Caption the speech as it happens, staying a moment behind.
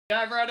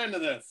dive right into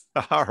this.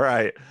 All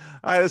right.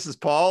 Hi, this is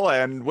Paul,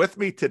 and with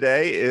me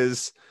today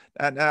is,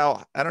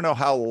 now I don't know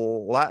how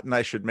Latin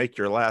I should make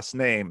your last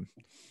name.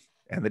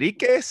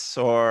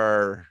 Henriques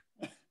or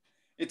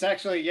It's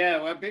actually, yeah,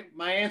 well,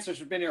 my answers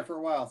have been here for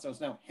a while, so it's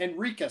now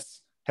Henriques.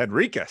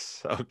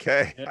 Henriques.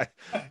 Okay.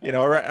 Yeah.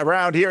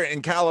 Around here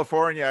in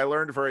California, I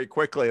learned very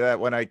quickly that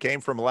when I came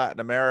from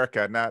Latin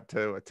America, not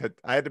to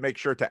I had to make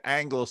sure to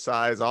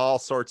anglicize all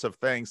sorts of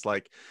things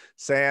like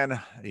San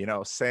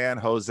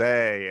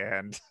Jose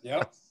and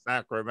Yep.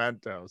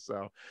 Sacramento.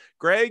 So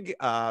Gregg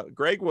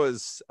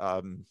was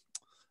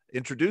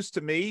introduced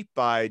to me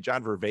by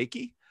John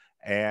Vervaeke,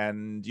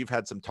 and you've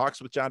had some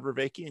talks with John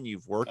Vervaeke and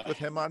you've worked with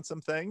him on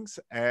some things.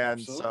 And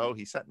Absolutely. so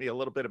he sent me a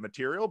little bit of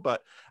material,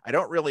 but I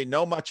don't really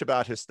know much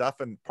about his stuff.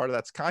 And part of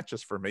that's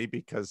conscious for me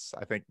because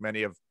I think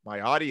many of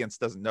my audience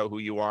doesn't know who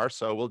you are.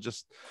 So we'll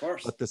just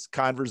let this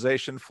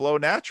conversation flow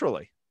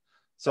naturally.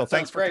 So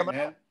thanks for coming,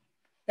 man.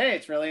 Hey,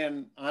 it's really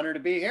an honor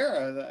to be here.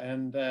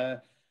 And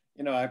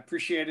I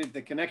appreciated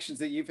the connections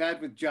that you've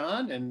had with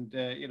John. And,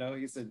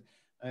 he's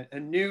a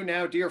new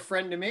now dear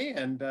friend to me,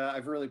 and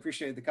I've really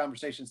appreciated the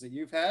conversations that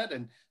you've had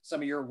and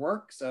some of your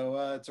work. So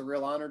it's a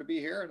real honor to be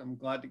here, and I'm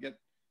glad to get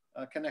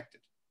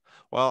connected.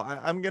 Well,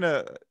 I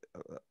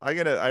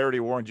already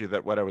warned you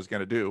that what I was going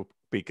to do,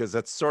 because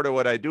that's sort of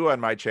what I do on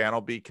my channel,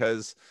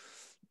 because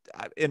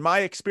in my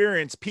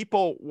experience,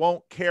 people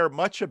won't care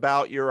much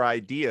about your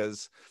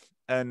ideas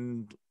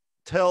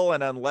until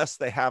and unless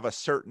they have a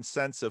certain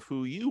sense of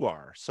who you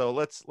are. So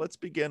let's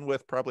begin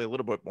with probably a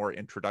little bit more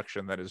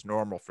introduction than is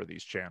normal for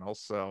these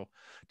channels. So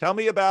tell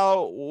me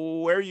about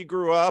where you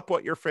grew up,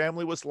 what your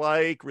family was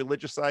like,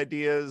 religious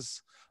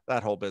ideas,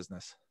 that whole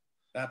business.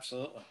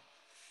 Absolutely.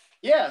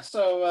 Yeah.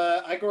 So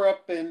I grew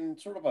up in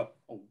sort of a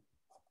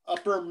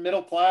upper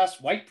middle class,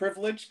 white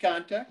privilege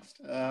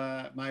context.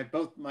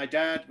 My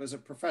dad was a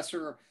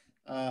professor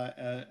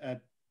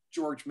at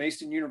George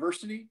Mason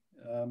University.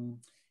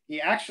 He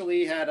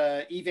actually had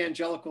an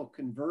evangelical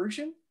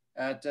conversion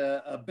at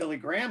a Billy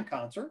Graham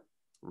concert.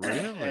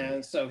 Really?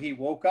 And so he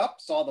woke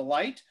up, saw the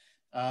light,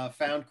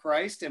 found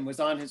Christ, and was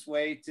on his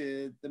way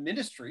to the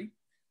ministry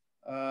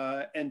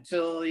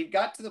until he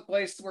got to the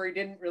place where he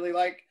didn't really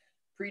like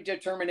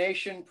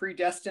predetermination,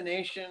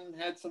 predestination,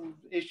 had some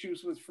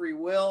issues with free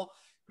will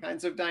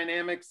kinds of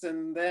dynamics.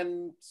 And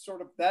then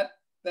sort of that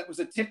was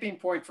a tipping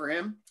point for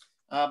him.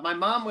 My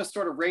mom was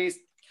sort of raised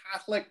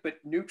Catholic, but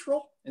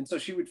neutral. And so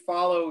she would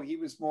follow, he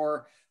was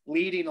more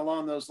leading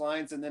along those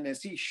lines. And then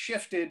as he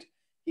shifted,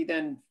 he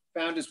then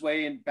found his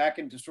way back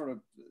into sort of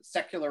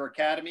secular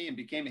academy and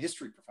became a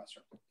history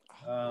professor.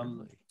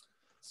 Really?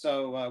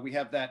 So we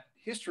have that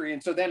history.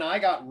 And so then I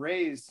got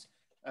raised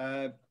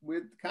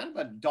with kind of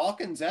a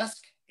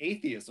Dawkins-esque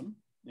atheism,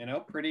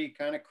 pretty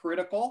kind of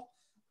critical,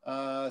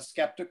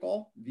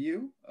 skeptical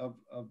view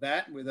of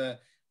that, with a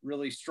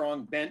really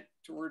strong bent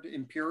toward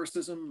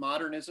empiricism,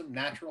 modernism,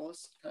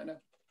 naturalist kind of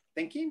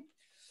thinking.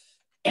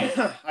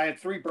 I had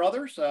three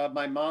brothers.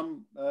 My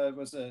mom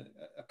was an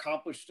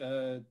accomplished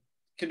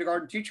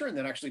kindergarten teacher, and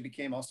then actually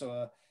became also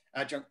an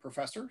adjunct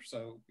professor.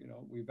 So,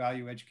 we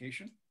value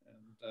education.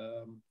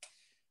 And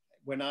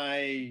when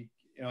I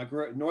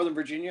grew up in Northern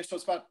Virginia, so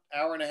it's about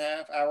an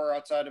hour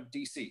outside of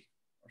DC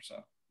or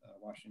so,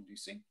 Washington,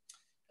 DC.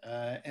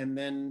 And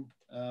then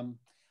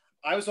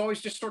I was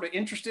always just sort of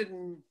interested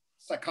in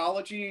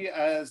psychology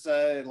as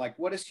like,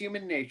 what is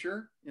human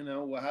nature?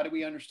 How do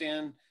we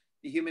understand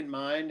the human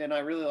mind? And I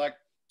really like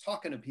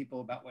talking to people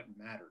about what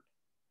mattered.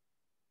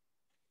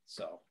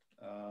 So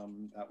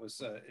that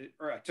was,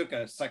 I took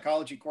a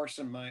psychology course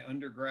in my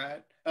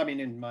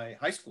in my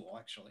high school,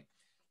 actually.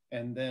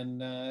 And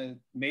then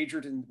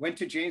went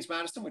to James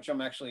Madison, which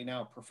I'm actually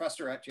now a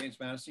professor at James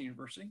Madison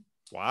University.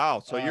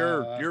 Wow. So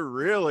you're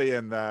really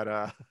in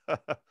that,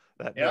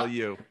 that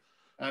milieu.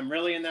 I'm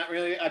really in that.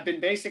 I've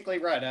been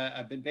basically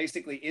I've been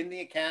basically in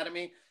the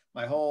academy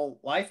my whole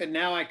life. And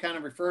now I kind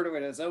of refer to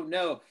it as, oh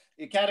no,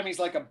 the academy's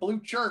like a blue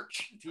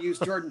church, to use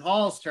Jordan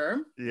Hall's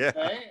term. Yeah.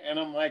 Okay? And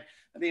I'm like,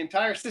 the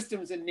entire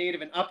system's in need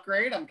of an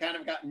upgrade. I'm kind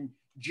of gotten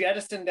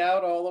jettisoned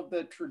out all of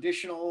the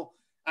traditional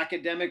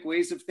academic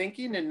ways of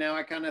thinking. And now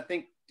I kind of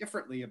think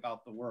differently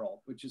about the world,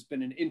 which has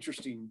been an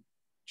interesting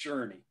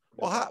journey.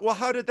 Well,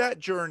 how did that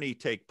journey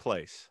take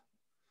place?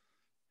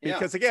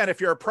 Because again,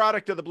 if you're a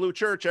product of the blue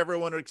church,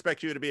 everyone would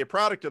expect you to be a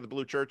product of the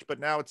blue church, but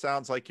now it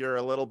sounds like you're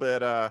a little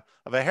bit of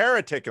a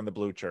heretic in the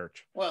blue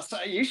church. Well, so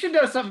you should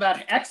know something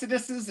about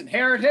exoduses and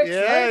heretics,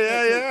 yeah, right?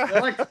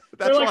 Yeah.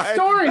 They're like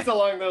stories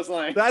along those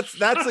lines.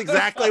 That's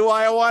exactly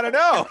why I want to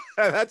know.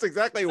 That's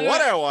exactly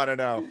what I want to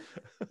know.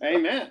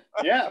 Amen.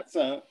 Yeah.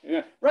 So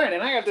right.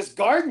 And I have this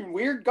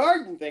weird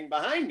garden thing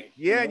behind me.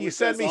 Yeah, and you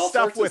send me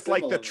stuff with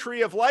like the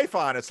tree of life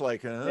on. It's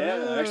like, tree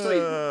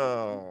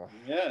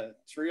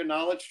of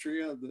knowledge,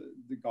 tree of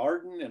the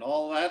garden, and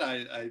all that.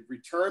 I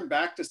return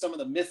back to some of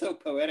the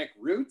mythopoetic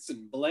roots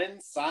and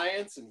blend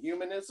science and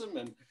humanism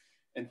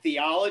and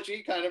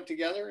theology kind of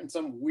together in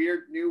some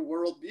weird new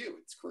worldview.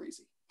 It's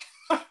crazy.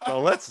 So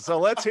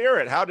let's hear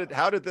it. How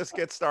did this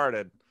get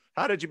started?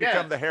 How did you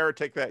become the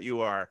heretic that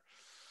you are?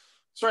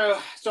 So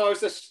I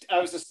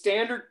was a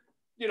standard,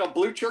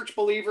 blue church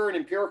believer in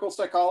empirical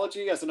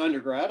psychology as an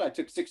undergrad. I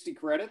took 60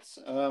 credits.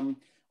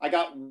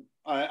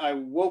 I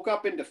woke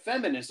up into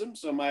feminism.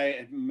 So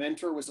my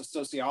mentor was a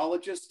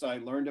sociologist. I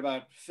learned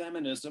about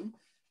feminism.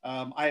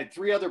 I had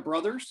three other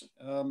brothers,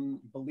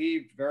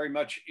 believed very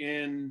much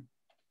in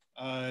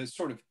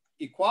sort of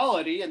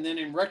equality. And then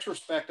in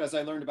retrospect, as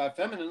I learned about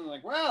feminism, I'm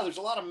like, wow, there's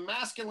a lot of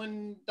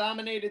masculine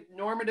dominated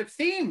normative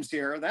themes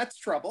here. That's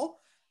trouble.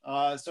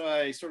 So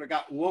I sort of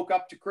woke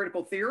up to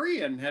critical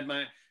theory and had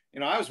my,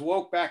 I was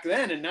woke back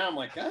then, and now I'm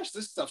like, gosh,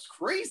 this stuff's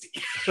crazy.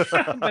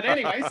 But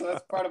anyway, so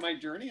that's part of my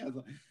journey.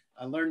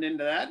 I learned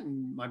into that,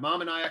 and my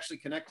mom and I actually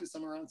connected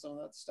some around some of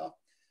that stuff.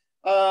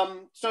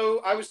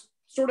 So I was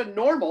sort of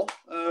normal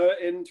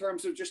in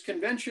terms of just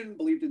convention,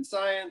 believed in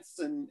science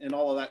and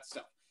all of that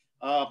stuff.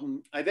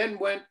 I then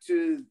went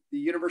to the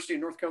University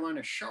of North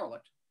Carolina,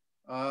 Charlotte,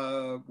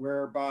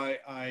 whereby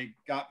I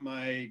got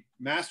my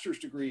master's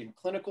degree in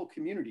clinical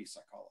community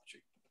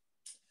psychology.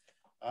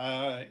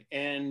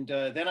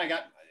 Then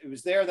it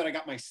was there that I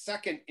got my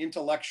second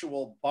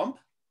intellectual bump,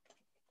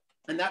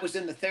 and that was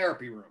in the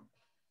therapy room,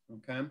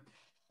 okay?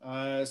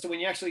 So when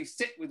you actually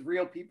sit with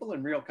real people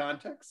in real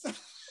context,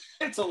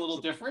 it's a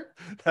little different.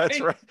 That's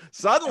right.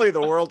 Suddenly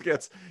the world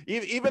gets,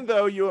 even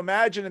though you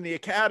imagine in the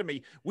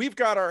academy, we've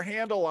got our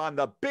handle on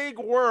the big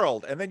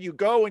world, and then you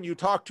go and you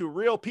talk to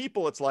real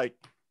people, it's like,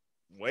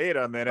 wait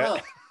a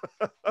minute.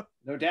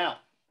 No doubt.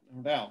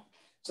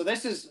 So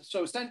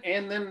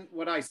and then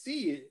what I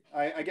see,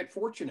 I get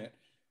fortunate.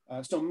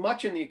 So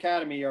much in the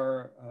academy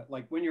are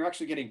like when you're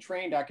actually getting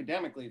trained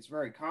academically, it's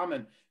very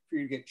common for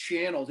you to get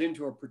channeled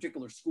into a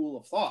particular school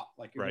of thought,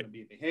 like you're going to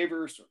be a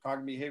behaviorist or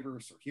cognitive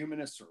behaviorist or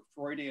humanist or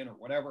Freudian or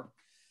whatever.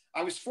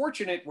 I was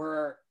fortunate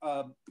where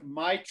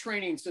my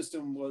training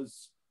system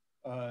was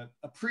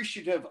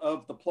appreciative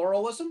of the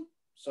pluralism.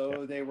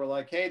 So they were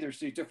like, hey, there's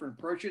these different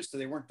approaches, so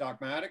they weren't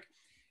dogmatic.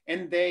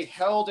 And they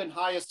held in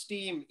high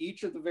esteem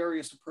each of the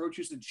various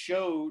approaches and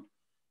showed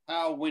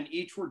how when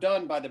each were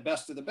done by the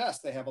best of the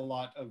best, they have a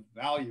lot of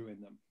value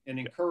in them, and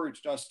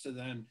encouraged us to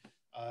then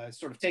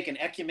sort of take an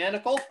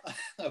ecumenical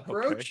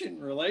approach in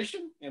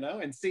relation,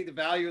 and see the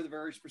value of the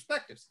various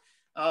perspectives.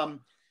 And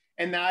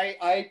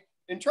I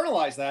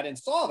internalized that and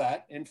saw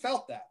that and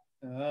felt that.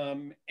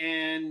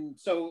 And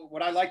so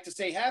what I like to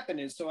say happened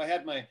is, so I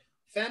had my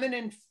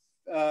feminine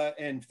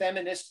and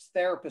feminist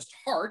therapist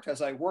heart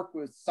as I work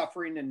with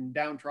suffering and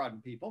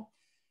downtrodden people.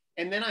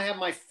 And then I have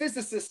my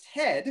physicist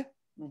head,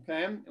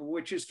 okay,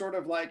 which is sort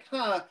of like,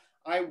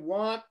 I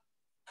want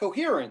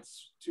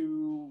coherence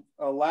to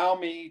allow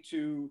me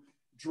to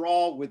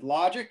draw with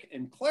logic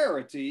and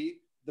clarity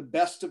the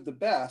best of the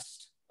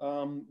best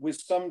with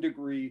some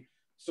degree,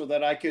 so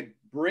that I could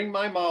bring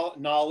my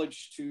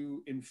knowledge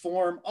to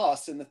inform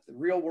us in the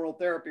real world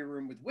therapy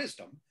room with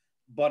wisdom.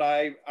 But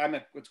I'm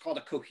what's called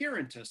a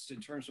coherentist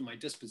in terms of my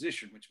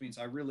disposition, which means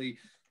I really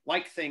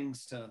like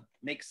things to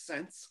make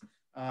sense.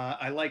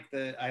 I like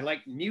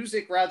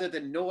music rather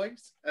than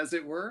noise, as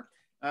it were.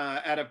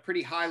 At a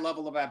pretty high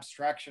level of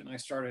abstraction, I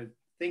started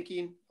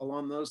thinking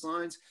along those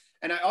lines.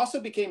 And I also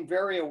became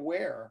very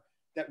aware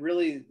that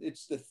really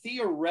it's the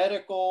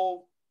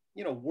theoretical,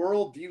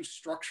 worldview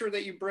structure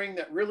that you bring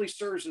that really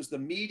serves as the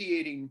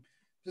mediating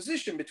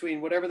position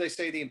between whatever they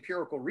say the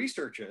empirical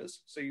research is.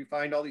 So you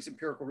find all these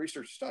empirical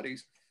research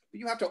studies, but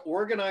you have to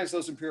organize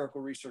those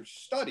empirical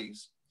research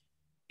studies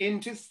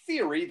into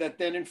theory that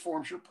then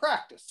informs your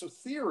practice. So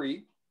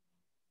theory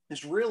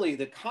is really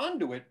the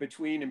conduit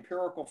between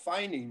empirical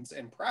findings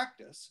and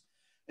practice.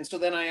 And so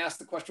then I asked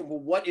the question, well,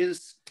 what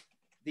is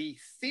the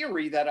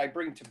theory that I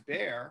bring to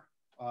bear,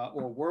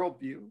 or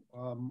worldview,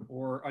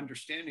 or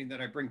understanding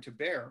that I bring to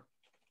bear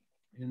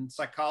in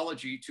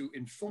psychology to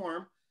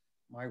inform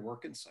my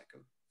work in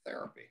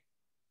psychotherapy?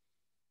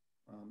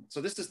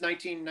 So this is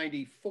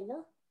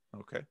 1994.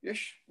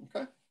 Okay-ish.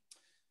 Okay.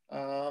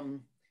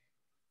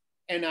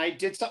 And I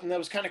did something that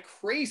was kind of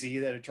crazy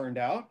that it turned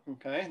out.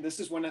 Okay. This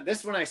is when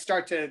I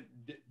start to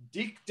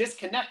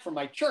disconnect from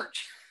my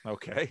church.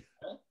 Okay.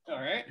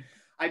 All right.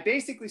 I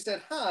basically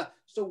said,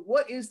 so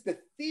what is the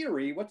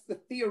theory? What's the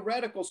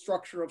theoretical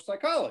structure of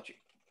psychology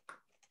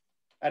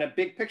at a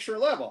big picture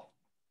level?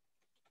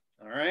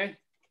 All right.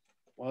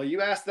 Well,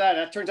 you asked that.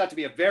 That turns out to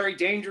be a very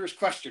dangerous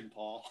question,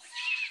 Paul.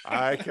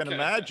 I can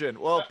imagine.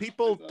 Well,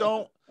 people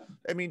don't,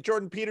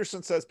 Jordan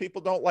Peterson says people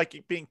don't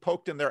like being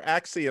poked in their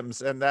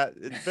axioms, and that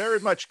it very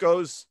much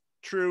goes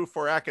true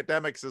for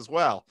academics as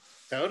well.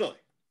 Totally.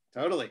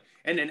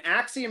 And an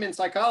axiom in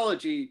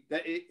psychology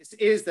that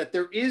is that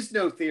there is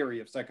no theory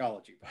of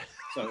psychology.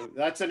 So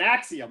that's an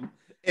axiom.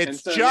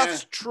 It's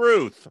just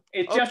truth.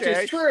 It just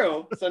is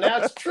true. So now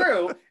it's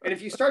true. And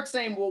if you start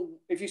saying, well,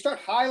 if you start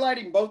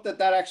highlighting both that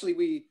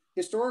actually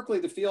historically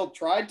the field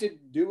tried to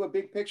do a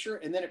big picture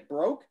and then it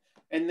broke.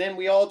 And then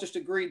we all just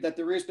agreed that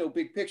there is no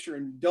big picture,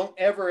 and don't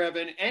ever have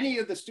any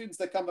of the students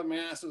that come to me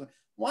ask,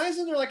 why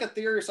isn't there like a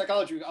theory of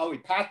psychology? We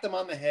pat them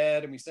on the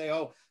head and we say,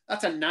 oh,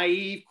 that's a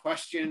naive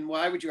question.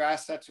 Why would you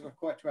ask such a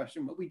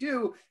question? What we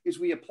do is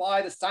we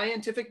apply the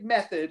scientific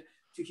method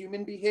to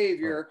human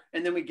behavior,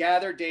 and then we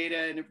gather data,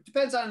 and it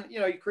depends on,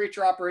 you create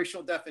your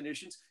operational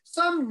definitions.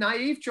 Some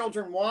naive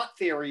children want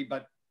theory,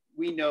 but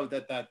we know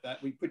that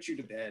we put you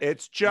to bed.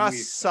 It's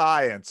just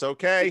science,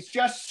 okay? It's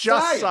just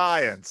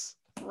science.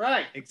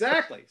 Right,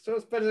 exactly.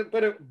 So,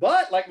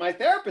 but like my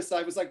therapist,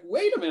 I was like,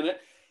 wait a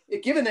minute.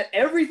 Given that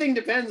everything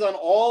depends on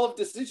all of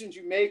decisions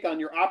you make on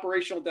your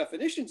operational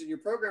definitions in your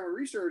program of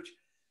research,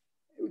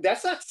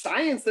 that's not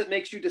science that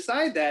makes you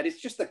decide that. It's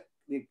just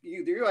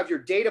you have your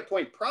data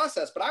point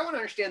process, but I want to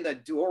understand the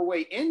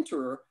doorway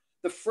into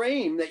the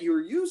frame that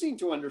you're using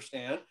to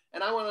understand.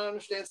 And I want to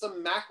understand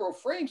some macro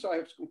frame, so I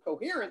have some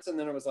coherence. And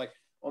then it was like,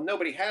 well,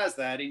 nobody has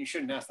that, and you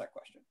shouldn't ask that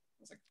question. I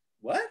was like,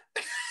 what?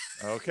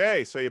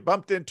 Okay, so you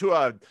bumped into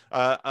a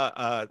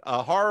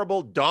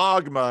horrible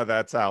dogma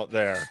that's out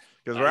there,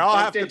 because we all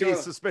have to be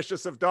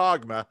suspicious of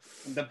dogma.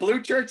 The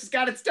blue church has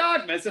got its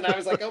dogmas, and I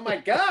was like, oh my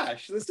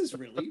gosh, this is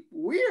really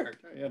weird,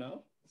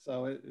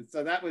 So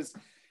that was,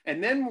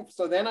 and then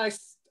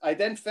I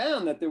then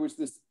found that there was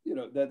this,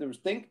 that there was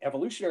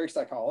evolutionary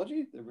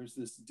psychology. There was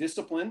this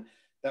discipline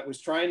that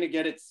was trying to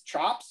get its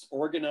chops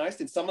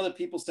organized, and some of the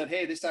people said,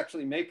 hey, this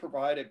actually may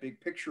provide a big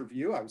picture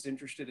view. I was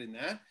interested in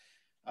that.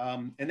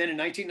 And then in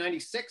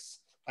 1996,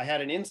 I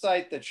had an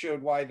insight that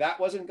showed why that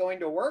wasn't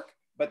going to work,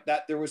 but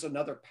that there was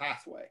another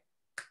pathway.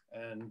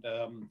 And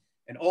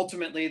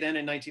ultimately then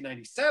in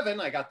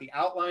 1997, I got the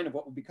outline of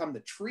what would become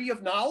the tree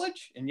of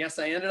knowledge. And yes,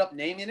 I ended up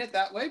naming it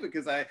that way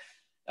because I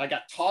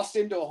got tossed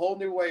into a whole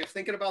new way of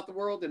thinking about the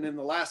world. And in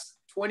the last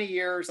 20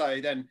 years,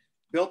 I then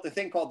built the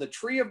thing called the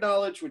tree of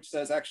knowledge, which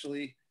says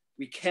actually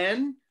we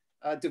can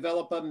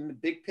develop a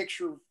big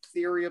picture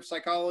theory of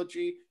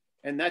psychology.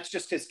 And that's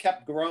just has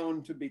kept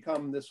growing to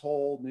become this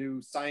whole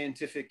new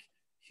scientific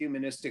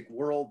humanistic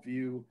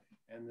worldview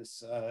and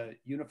this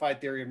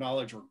unified theory of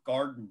knowledge, or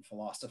garden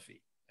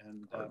philosophy.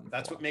 And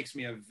that's what makes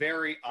me a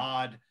very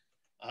odd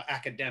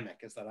academic,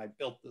 is that I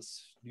built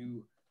this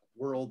new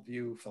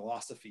worldview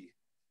philosophy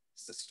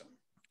system.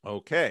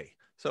 Okay,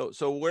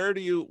 so where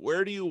do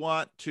you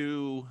want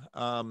to?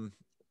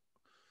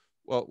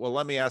 Well,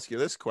 let me ask you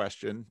this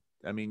question.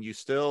 I mean, you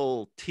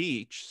still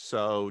teach,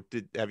 so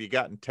have you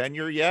gotten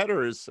tenure yet,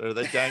 or are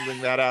they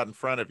dangling that out in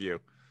front of you?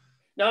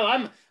 No,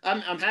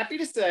 I'm happy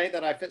to say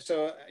that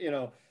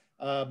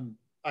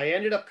I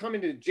ended up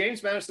coming to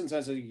James Madison's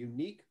as a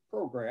unique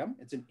program.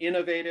 It's an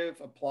innovative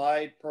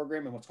applied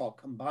program in what's called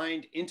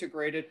combined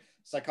integrated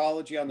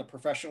psychology on the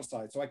professional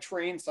side. So I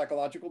train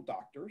psychological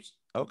doctors.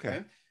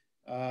 Okay.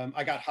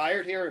 I got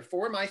hired here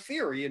for my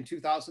theory in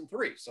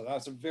 2003. So that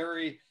was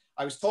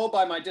I was told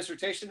by my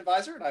dissertation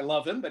advisor, and I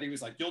love him, but he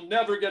was like, you'll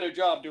never get a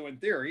job doing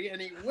theory. And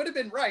he would have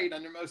been right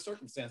under most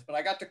circumstances, but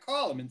I got to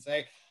call him and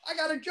say, I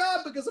got a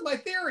job because of my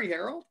theory,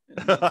 Harold.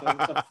 And so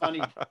it's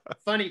a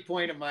funny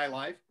point of my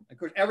life. Of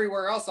course,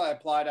 everywhere else I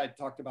applied, I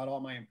talked about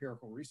all my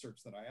empirical research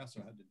that I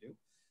also had to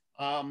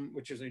do,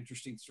 which is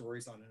interesting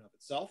stories on and of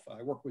itself.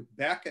 I work with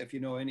Beck, if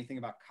you know anything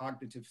about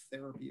cognitive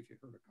therapy, if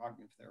you've heard of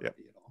cognitive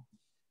therapy at all.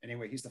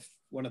 Anyway, he's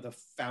one of the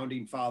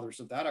founding fathers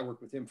of that. I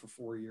worked with him for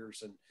 4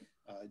 years, and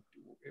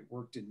it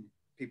worked in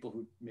people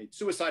who made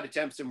suicide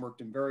attempts and worked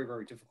in very,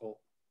 very difficult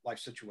life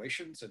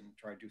situations and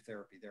tried to do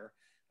therapy there.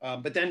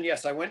 But then,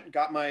 yes, I went and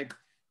got my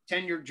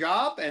tenured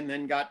job, and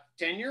then got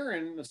tenure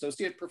and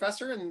associate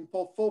professor and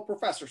full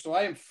professor. So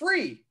I am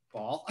free,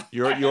 Paul.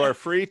 You are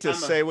free to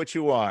say what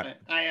you want.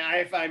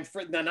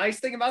 The nice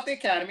thing about the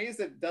academy is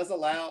it does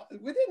allow,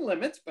 within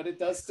limits, but it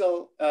does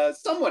still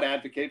somewhat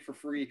advocate for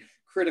free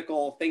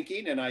critical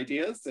thinking and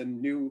ideas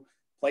and new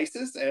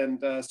places.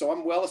 And so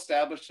I'm well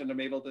established, and I'm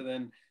able to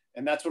then,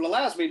 and that's what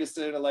allows me to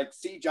sort of like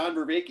see John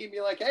Vervaeke and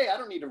be like, hey, I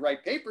don't need to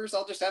write papers.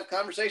 I'll just have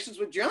conversations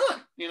with John.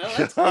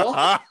 That's cool.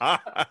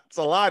 It's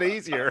a lot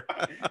easier.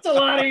 It's a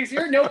lot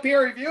easier. No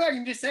peer review. I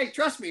can just say,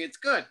 trust me, it's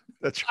good.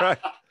 That's right.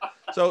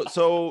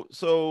 So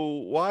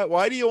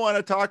why do you want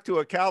to talk to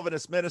a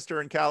Calvinist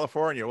minister in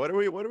California? What are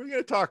we going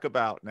to talk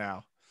about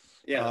now?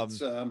 Yeah.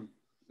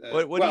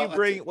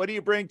 What do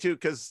you bring to,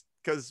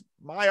 because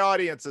my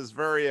audience is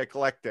very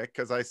eclectic,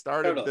 because I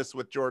started this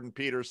with Jordan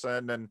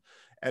Peterson,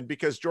 and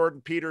because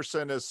Jordan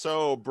Peterson is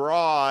so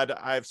broad,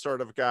 I've sort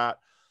of got,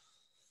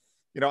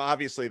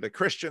 obviously the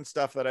Christian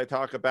stuff that I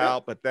talk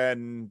about, but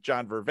then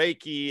John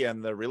Vervaeke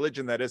and the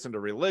religion that isn't a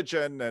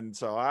religion. And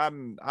so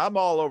I'm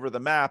all over the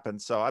map.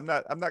 And so I'm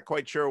not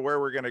quite sure where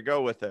we're going to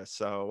go with this.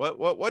 So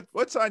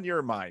what's on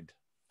your mind?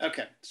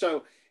 Okay.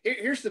 So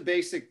here's the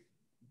basic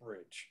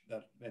bridge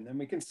and then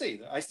we can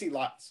see. I see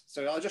lots.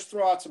 So I'll just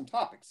throw out some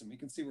topics and we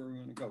can see where we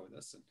want to go with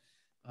this.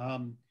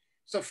 And,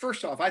 so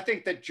first off, I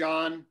think that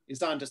John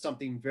is onto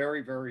something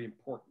very, very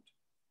important,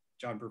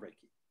 John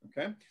Vervaeke,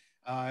 okay?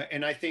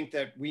 And I think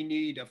that we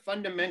need a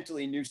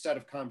fundamentally new set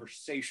of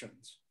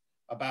conversations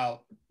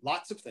about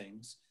lots of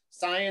things.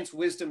 Science,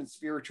 wisdom, and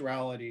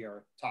spirituality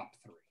are top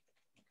three,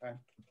 okay?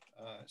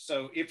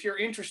 So if you're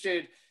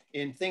interested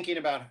in thinking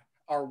about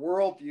our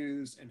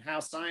worldviews and how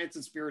science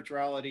and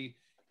spirituality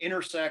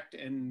intersect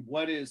and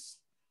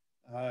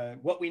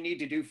what we need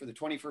to do for the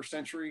 21st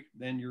century,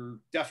 then you're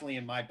definitely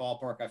in my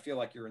ballpark. I feel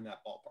like you're in that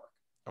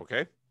ballpark.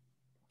 Okay.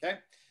 Okay.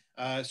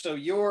 So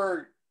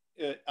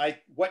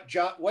what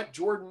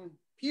Jordan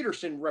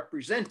Peterson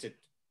represented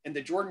and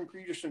the Jordan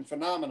Peterson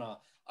phenomena,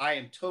 I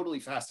am totally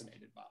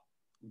fascinated by.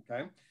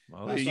 Okay.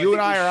 Well, you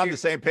and I are on the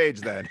same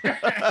page then.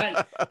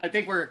 I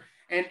think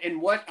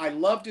and what I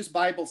loved his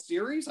Bible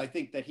series. I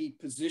think that he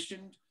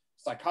positioned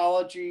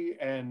psychology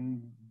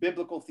and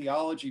biblical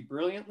theology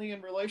brilliantly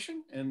in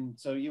relation. And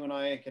so you and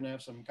I can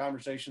have some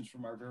conversations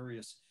from our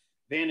various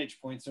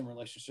vantage points in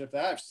relationship to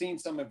that. I've seen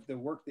some of the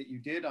work that you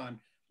did on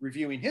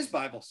reviewing his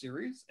Bible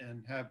series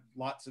and have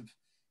lots of,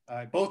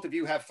 both of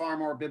you have far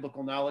more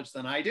biblical knowledge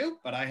than I do,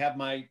 but I have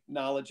my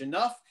knowledge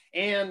enough.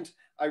 And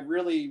I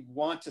really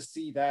want to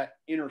see that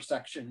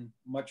intersection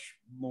much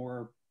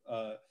more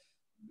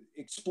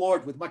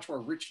explored with much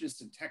more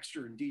richness and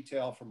texture and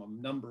detail from a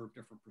number of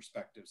different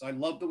perspectives. I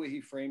love the way he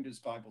framed his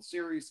Bible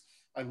series.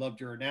 I loved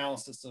your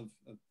analysis of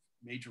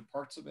major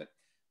parts of it.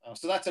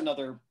 So that's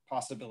another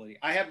possibility.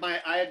 I have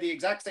the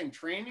exact same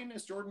training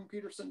as Jordan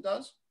Peterson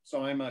does.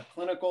 So I'm a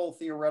clinical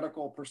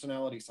theoretical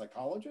personality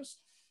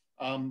psychologist.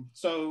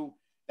 So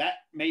that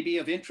may be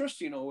of interest.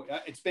 You know,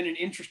 it's been an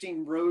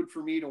interesting road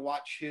for me to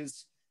watch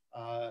his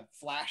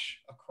flash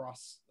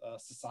across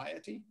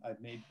society.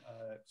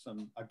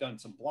 I've done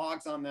some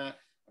blogs on that.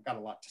 I've got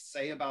a lot to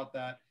say about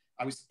that.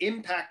 I was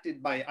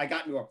impacted by, I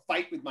got into a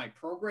fight with my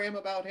program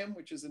about him,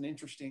 which is an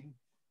interesting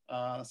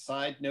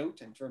side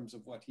note in terms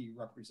of what he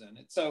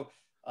represented. So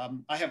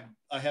I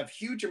have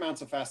huge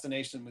amounts of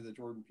fascination with the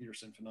Jordan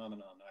Peterson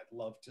phenomenon. I'd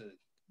love to.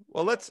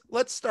 Well,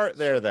 let's start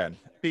there then,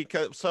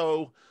 because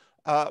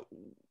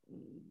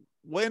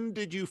when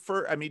did you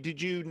first, I mean,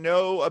 did you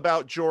know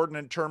about Jordan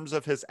in terms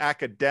of his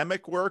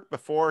academic work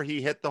before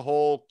he hit the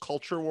whole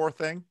culture war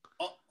thing?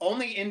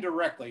 Only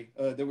indirectly.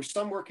 There was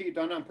some work he had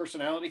done on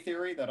personality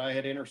theory that I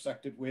had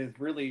intersected with,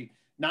 really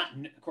not,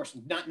 of course,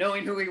 not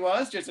knowing who he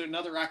was, just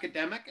another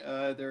academic.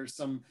 There's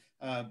some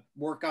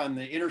work on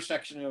the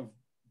intersection of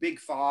Big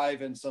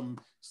Five and some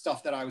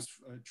stuff that I was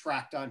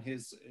tracked on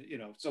his,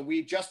 so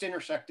we just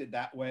intersected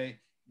that way,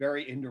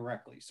 very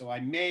indirectly. So I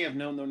may have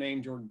known the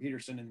name Jordan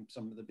Peterson in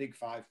some of the Big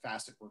Five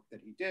facet work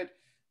that he did,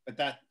 but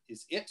that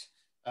is it.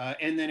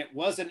 And then it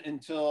wasn't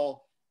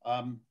until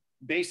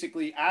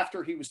basically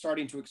after he was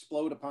starting to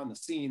explode upon the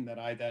scene that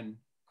I then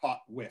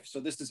caught whiff. So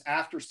this is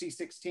after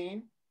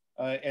C16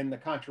 and the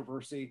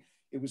controversy.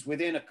 It was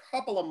within a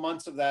couple of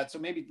months of that. So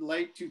maybe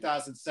late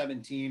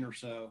 2017 or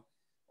so,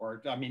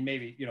 or I mean,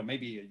 maybe,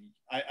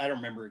 I don't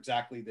remember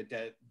exactly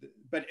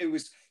but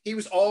he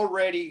was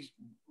already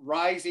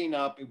rising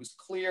up. It was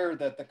clear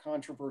that the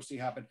controversy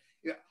happened.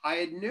 I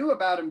had knew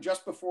about him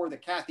just before the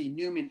Cathy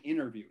Newman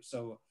interview.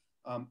 So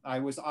I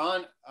was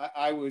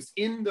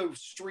in the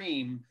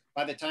stream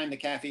by the time the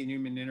Cathy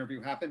Newman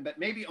interview happened, but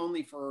maybe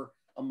only for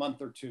a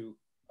month or two.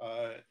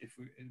 I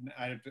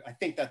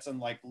think that's in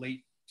like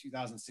late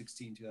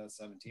 2016,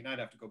 2017. I'd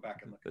have to go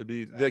back and look.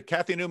 The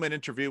Cathy Newman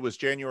interview was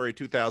January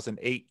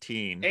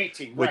 2018.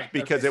 Right?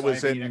 Because it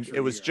was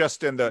it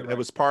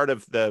was part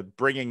of the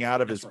bringing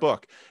out of his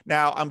book.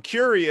 Now I'm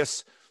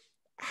curious,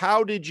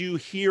 how did you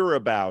hear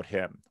about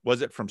him?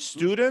 Was it from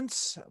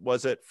students?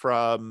 Was it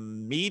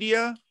from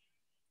media?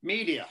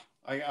 Media.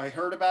 I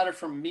heard about it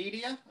from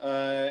media,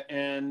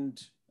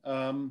 and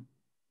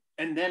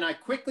then I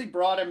quickly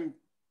brought him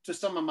to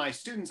some of my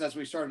students as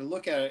we started to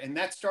look at it, and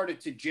that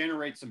started to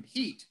generate some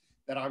heat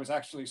that I was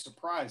actually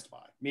surprised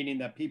by, meaning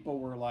that people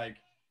were like,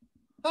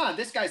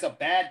 this guy's a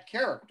bad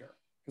character,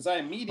 because I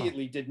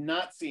immediately did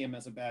not see him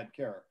as a bad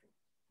character,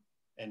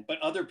 but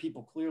other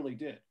people clearly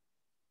did.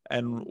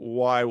 And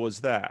why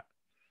was that?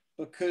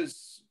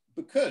 Because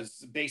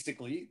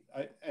basically,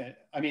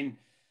 I'm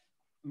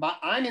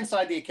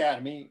inside the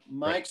academy.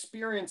 My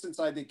experience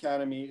inside the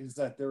academy is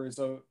that there is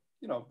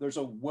there's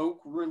a woke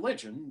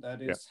religion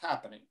that is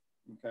happening.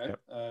 Okay.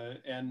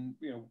 And,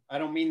 I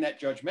don't mean that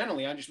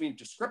judgmentally. I just mean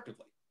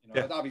descriptively.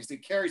 It obviously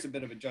carries a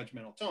bit of a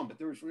judgmental tone, but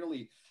there was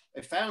really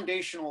a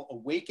foundational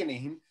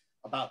awakening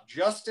about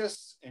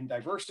justice and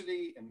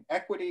diversity and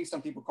equity.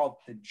 Some people call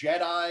it the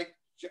JEDI,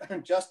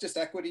 justice,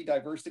 equity,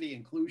 diversity,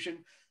 inclusion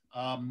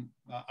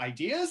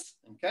ideas.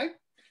 Okay.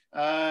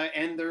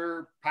 And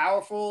they're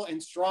powerful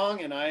and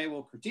strong, and I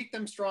will critique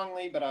them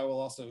strongly, but I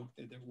will also,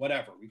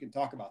 whatever, we can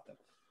talk about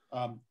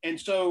them. And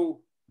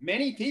so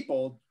many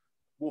people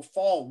will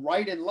fall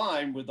right in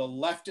line with the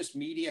leftist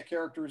media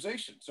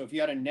characterization. So if you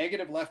had a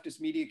negative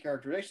leftist media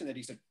characterization that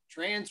he's a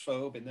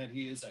transphobe and that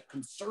he is a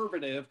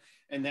conservative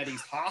and that he's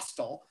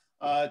hostile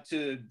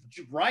to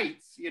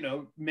rights,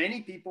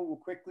 many people will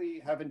quickly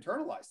have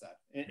internalized that.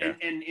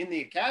 And in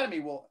the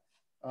academy will,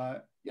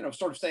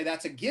 sort of say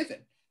that's a given.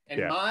 And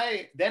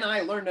then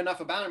I learned enough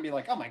about him and be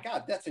like, oh my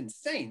God, that's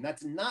insane.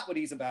 That's not what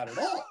he's about at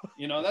all.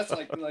 That's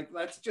like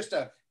that's just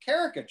a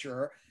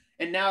caricature.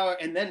 And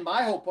then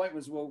my whole point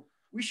was, well,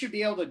 we should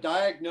be able to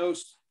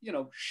diagnose,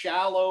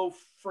 shallow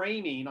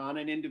framing on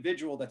an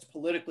individual that's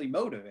politically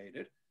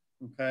motivated.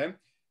 Okay.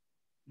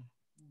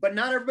 But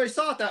not everybody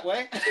saw it that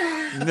way.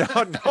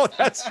 No,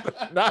 that's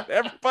not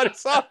everybody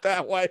saw it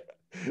that way.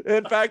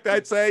 In fact,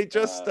 I'd say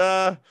just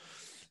a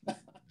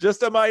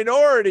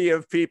minority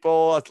of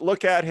people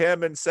look at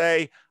him and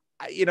say,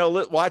 you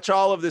know, watch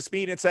all of this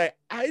meeting and say,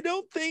 I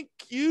don't think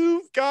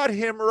you've got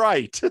him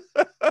right.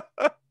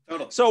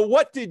 Totally. So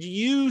what did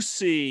you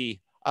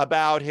see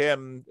about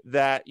him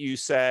that you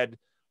said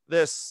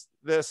these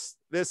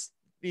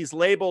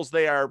labels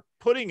they are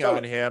putting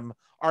on him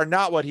are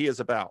not what he is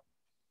about?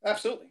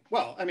 Absolutely.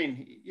 Well, I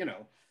mean, you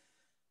know,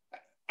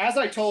 as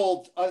I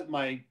told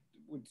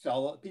would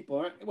tell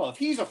people, well, if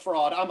he's a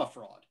fraud, I'm a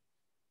fraud.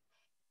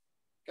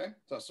 Okay,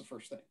 so that's the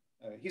first thing.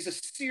 He's a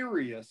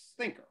serious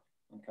thinker.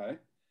 Okay,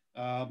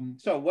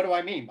 so what do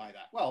I mean by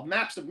that? Well,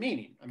 maps of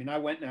meaning. I mean, I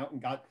went out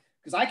and got,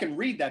 because I can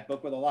read that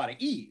book with a lot of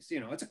ease. You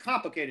know, it's a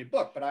complicated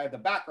book, but I have the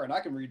background. I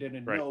can read it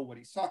and know what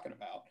he's talking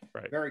about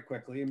very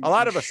quickly. And a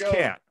lot of us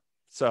can't.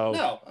 So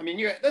no, I mean,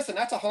 listen,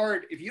 that's a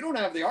hard, if you don't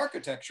have the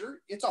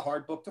architecture, it's a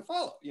hard book to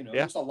follow. You know,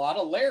 there's a lot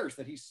of layers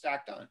that he's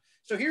stacked on.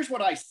 So here's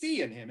what I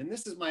see in him. And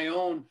this is my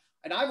own,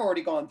 and I've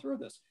already gone through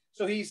this.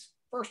 So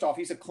first off,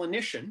 he's a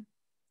clinician.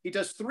 He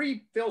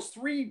fills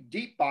three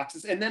deep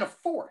boxes and then a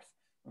fourth.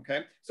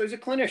 Okay. So he's a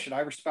clinician.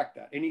 I respect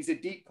that. And he's a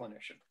deep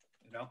clinician,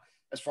 you know,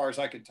 as far as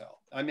I can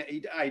tell. I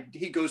mean,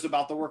 he goes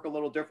about the work a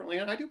little differently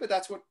and I do, but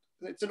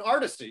it's an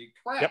artistry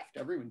craft. Yep.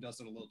 Everyone does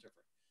it a little different.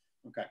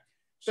 Okay.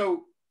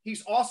 So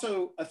he's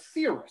also a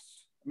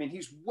theorist. I mean,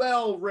 he's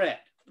well read.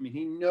 I mean,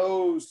 he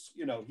knows,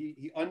 you know,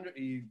 he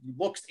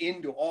looks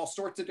into all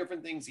sorts of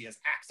different things. He has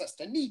access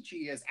to Nietzsche.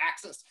 He has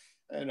access,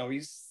 you know,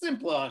 he's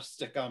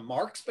simplistic on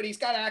Marx, but he's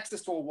got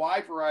access to a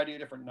wide variety of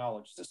different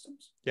knowledge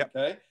systems. Yep.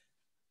 Okay.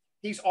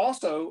 He's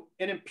also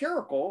an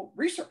empirical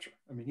researcher.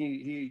 I mean,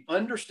 he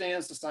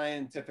understands the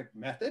scientific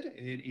method.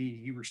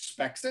 He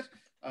respects it.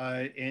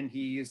 And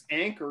he is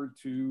anchored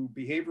to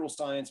behavioral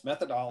science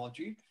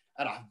methodology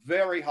at a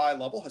very high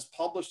level, has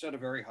published at a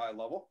very high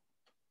level,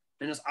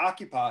 and has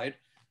occupied,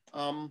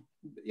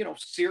 you know,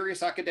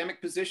 serious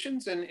academic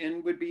positions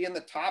and would be in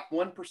the top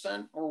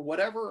 1% or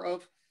whatever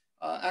of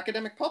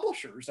academic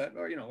publishers,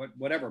 or, you know,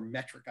 whatever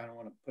metric, I don't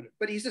want to put it,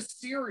 but he's a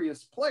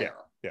serious player.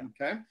 Yeah.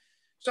 Okay.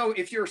 So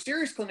if you're a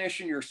serious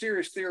clinician, you're a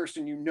serious theorist,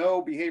 and you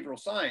know behavioral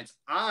science,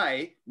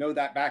 I know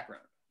that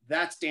background.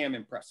 That's damn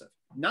impressive.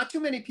 Not too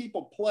many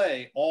people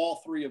play all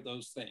three of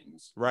those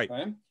things. Right.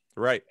 Okay?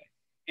 Right.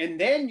 And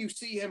then you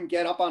see him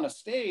get up on a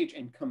stage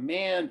and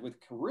command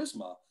with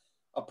charisma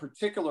a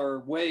particular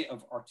way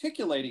of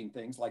articulating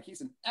things. Like,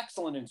 he's an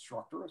excellent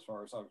instructor as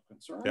far as I was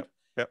concerned. Yep.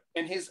 Yep.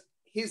 And his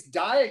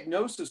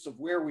diagnosis of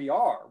where we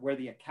are, where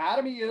the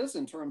academy is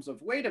in terms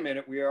of, wait a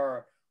minute,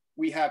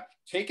 we have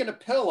taken a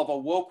pill of a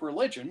woke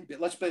religion.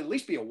 Let's at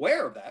least be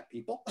aware of that,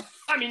 people.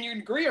 I mean, you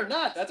agree or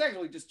not, that's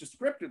actually just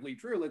descriptively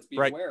true. Let's be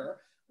aware,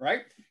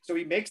 right? So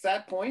he makes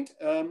that point,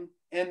 and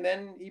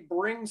then he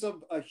brings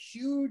a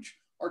huge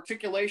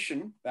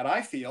articulation that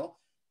I feel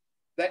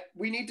that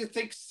we need to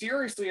think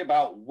seriously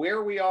about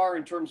where we are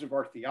in terms of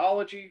our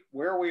theology,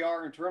 where we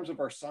are in terms of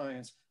our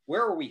science,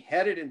 where are we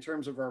headed in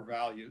terms of our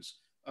values.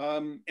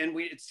 And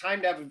it's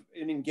time to have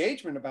an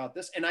engagement about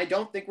this. And I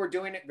don't think we're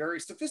doing it very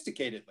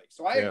sophisticatedly.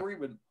 So I agree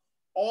with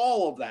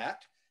all of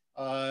that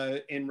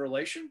in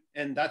relation.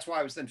 And that's why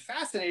I was then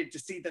fascinated to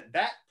see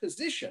that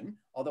position,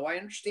 although I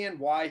understand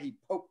why he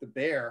poked the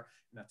bear,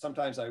 and that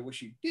sometimes I wish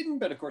he didn't,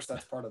 but of course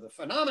that's part of the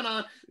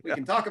phenomenon. We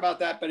can talk about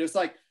that, but it's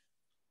like,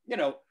 you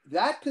know,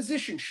 that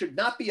position should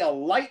not be a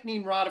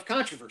lightning rod of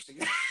controversy.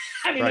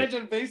 I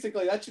mean,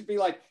 basically that should be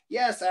like,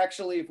 yes,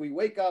 actually, if we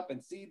wake up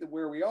and see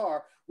where we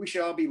are, we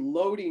should all be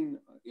loading,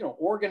 you know,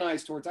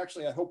 organized towards,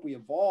 actually, I hope we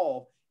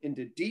evolve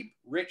into deep,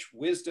 rich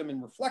wisdom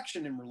and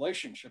reflection in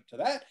relationship to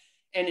that.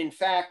 And in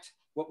fact,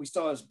 what we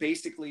saw is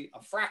basically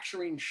a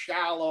fracturing,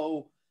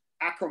 shallow,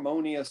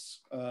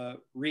 acrimonious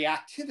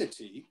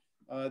reactivity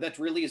that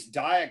really is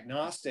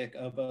diagnostic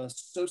of a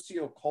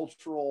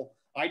sociocultural,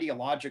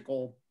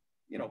 ideological,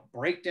 you know,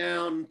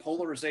 breakdown,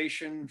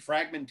 polarization,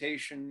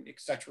 fragmentation, et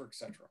cetera, et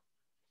cetera.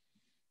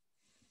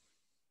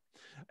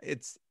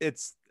 It's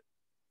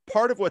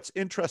part of what's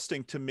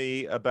interesting to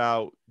me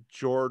about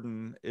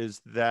Jordan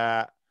is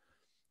that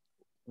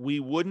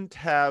we wouldn't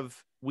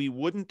have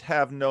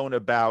known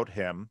about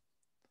him.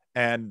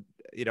 And,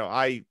 you know,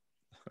 I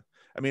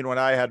mean, when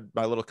I had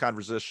my little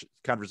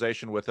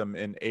conversation with him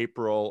in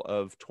April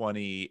of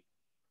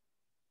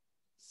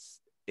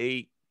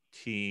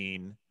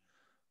 2018,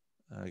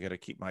 I got to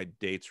keep my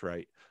dates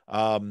right.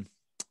 No,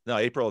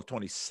 April of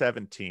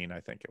 2017, I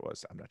think it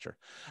was. I'm not sure.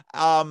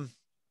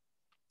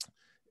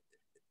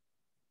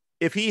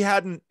 If he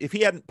hadn't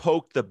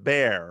poked the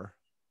bear,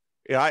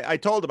 you know, I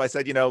told him, I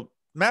said, you know,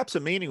 Maps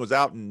of Meaning was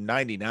out in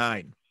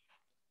 '99,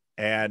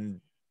 and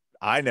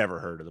I never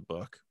heard of the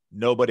book.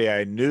 Nobody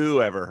I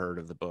knew ever heard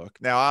of the book.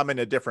 Now I'm in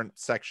a different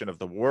section of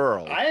the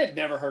world. I had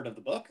never heard of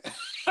the book.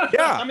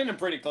 Yeah. I'm in a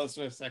pretty close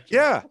to a section.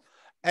 Yeah.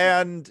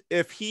 And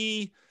if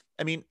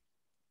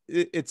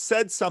it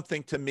said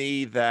something to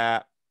me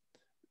that,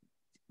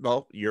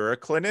 well, you're a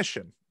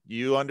clinician.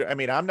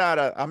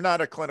 I'm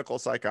not a clinical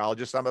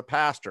psychologist. I'm a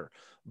pastor,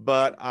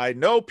 but I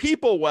know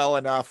people well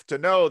enough to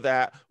know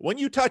that when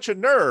you touch a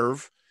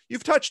nerve,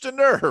 you've touched a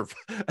nerve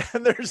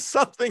and there's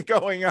something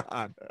going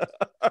on.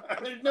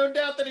 There's no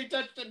doubt that he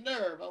touched a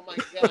nerve. Oh my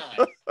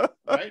God.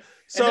 Right.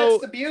 So and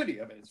that's the beauty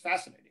of it. It's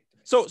fascinating.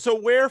 So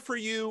where for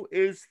you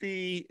is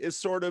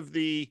sort of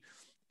the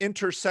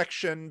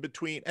intersection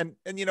between, and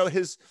you know,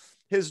 his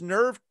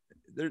nerve,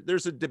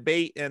 there's a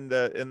debate in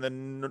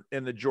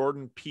the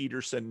Jordan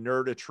Peterson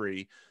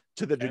nerdetry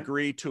to the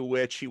degree to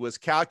which he was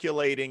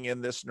calculating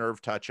in this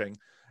nerve touching,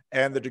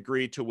 and the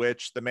degree to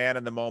which the man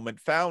and the moment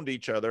found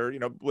each other, you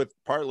know,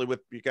 partly with,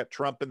 you got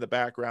Trump in the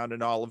background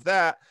and all of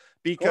that,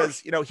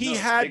 because, you know, he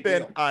had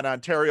been on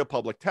Ontario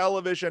Public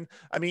Television.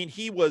 I mean,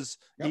 he was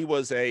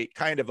a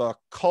kind of a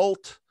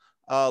cult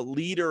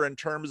leader in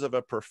terms of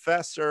a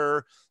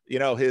professor. You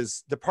know,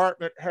 his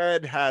department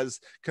head has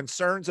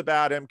concerns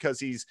about him because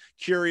he's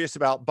curious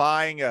about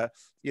buying a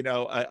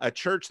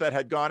church that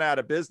had gone out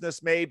of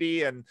business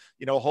maybe, and,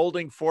 you know,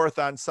 holding forth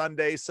on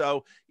Sunday.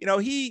 So, you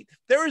know,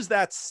 there is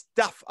that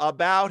stuff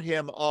about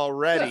him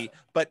already,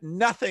 but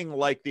nothing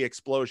like the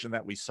explosion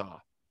that we saw.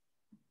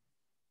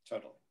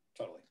 Totally.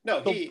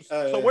 No,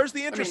 so where's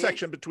the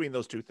intersection between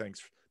those two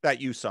things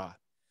that you saw?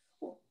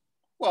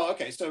 Well,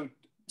 okay. So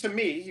to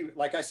me,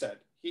 like I said,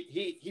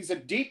 he's a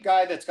deep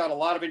guy that's got a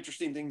lot of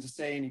interesting things to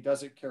say, and he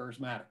does it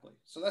charismatically.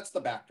 So that's the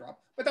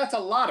backdrop. But that's a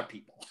lot of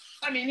people.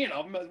 I mean, you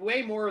know,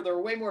 there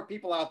are way more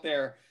people out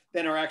there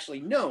than are actually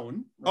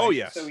known. Right? Oh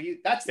yes. So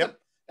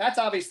that's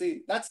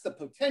obviously the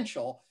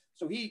potential.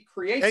 So he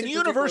creates. And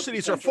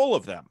universities are full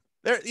of them.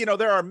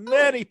 There are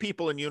many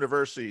people in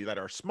university that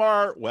are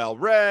smart,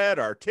 well-read,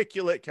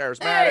 articulate,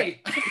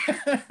 charismatic.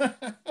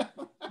 Hey!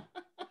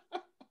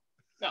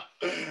 No,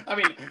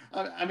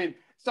 I mean,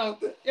 so,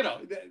 you know,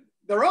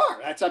 there are.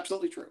 That's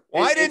absolutely true.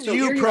 Why didn't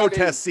you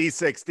protest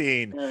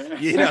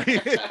C-16? You know,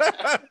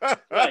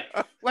 right.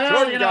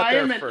 Well, you know, I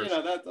admit, you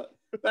know,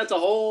 that's a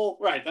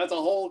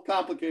whole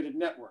complicated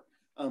network.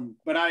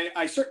 But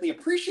I certainly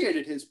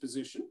appreciated his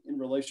position in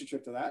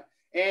relationship to that.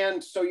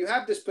 And so you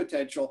have this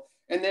potential,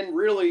 and then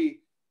really,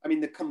 I mean,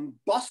 the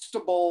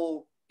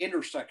combustible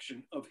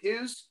intersection of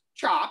his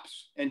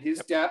chops and his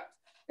depth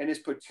and his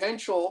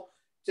potential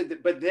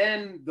but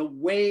then the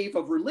wave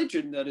of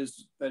religion that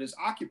is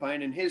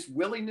occupying, and his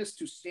willingness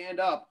to stand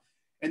up,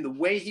 and the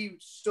way he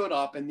stood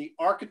up, and the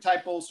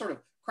archetypal sort of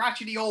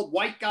crotchety old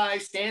white guy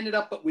standing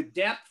up, but with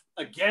depth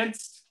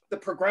against the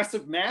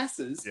progressive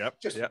masses.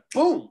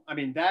 Boom. I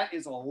mean, that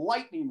is a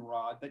lightning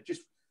rod that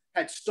just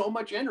had so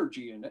much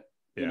energy in it,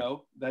 you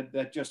know,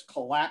 that just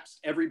collapsed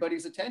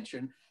everybody's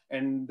attention.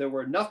 And there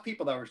were enough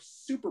people that were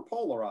super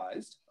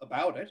polarized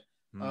about it.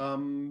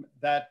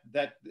 That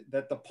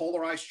the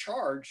polarized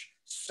charge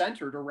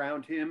centered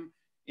around him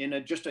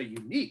in just a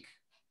unique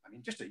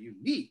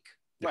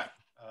way.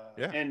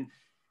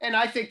 And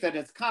I think that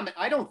it's common.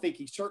 I don't think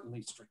he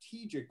certainly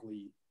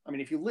strategically, I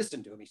mean, if you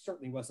listen to him, he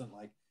certainly wasn't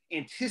like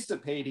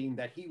anticipating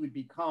that he would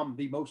become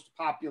the most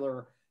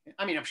popular.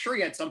 I mean, I'm sure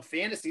he had some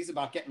fantasies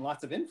about getting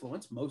lots of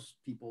influence. Most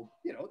people,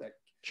 you know, that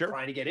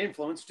trying to get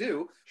influence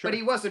do, but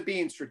he wasn't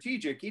being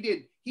strategic.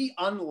 He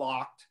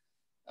unlocked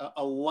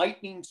a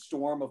lightning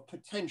storm of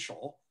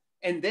potential,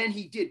 and then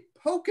he did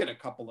poke it a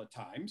couple of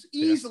times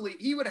easily.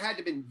 He would have had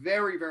to been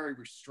very, very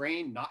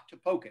restrained not to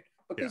poke it,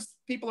 because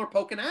people are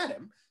poking at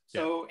him.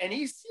 So and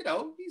he's, you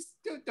know, he's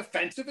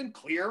defensive and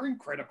clear and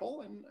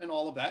critical and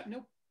all of that, and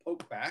he'll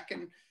poke back,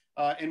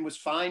 and was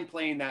fine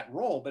playing that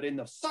role. But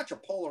in such a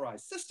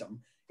polarized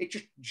system, it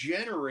just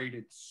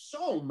generated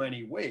so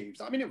many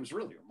waves. I mean, it was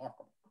really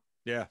remarkable.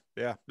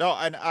 No,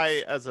 and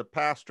I, as a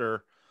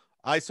pastor,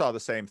 I saw the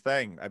same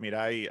thing. I mean,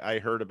 I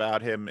heard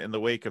about him in the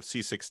wake of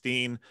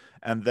C-16,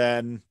 and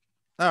then,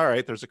 all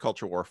right, there's a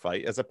culture war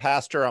fight. As a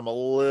pastor, I'm a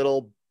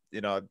little,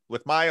 you know,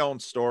 with my own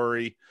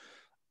story,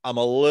 I'm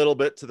a little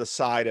bit to the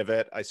side of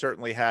it. I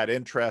certainly had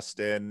interest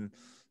in,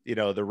 you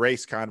know, the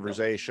race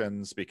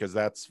conversations, because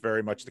that's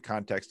very much the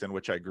context in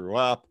which I grew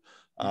up.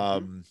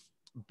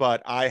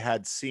 But I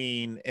had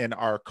seen in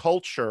our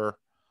culture,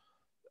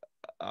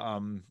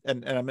 and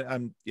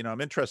I'm you know,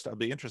 I'm interested. I'll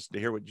be interested to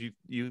hear what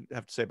you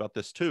have to say about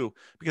this too,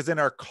 because in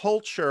our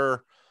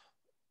culture,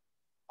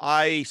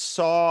 I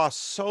saw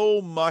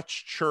so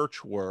much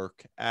church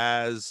work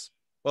as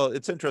well.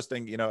 It's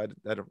interesting, you know,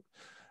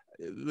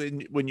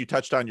 when you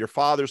touched on your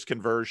father's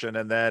conversion,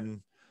 and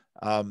then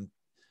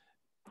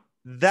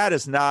that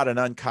is not an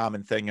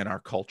uncommon thing in our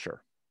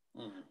culture,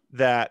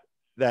 that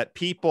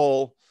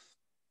people,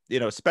 you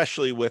know,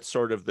 especially with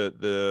sort of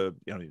the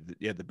you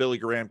know, the Billy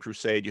Graham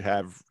crusade, you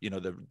have, you know,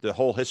 the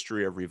whole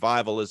history of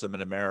revivalism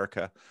in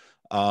America,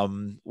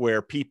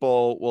 where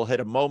people will hit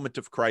a moment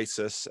of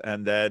crisis,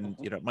 and then,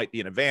 you know, it might be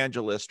an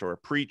evangelist or a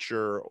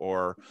preacher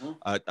or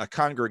a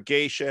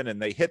congregation,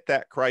 and they hit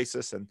that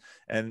crisis,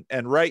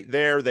 and right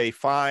there they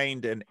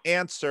find an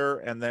answer.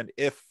 And then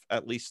if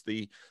at least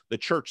the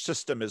church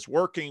system is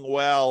working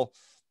well,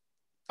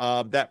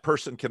 that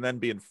person can then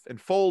be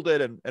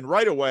enfolded. And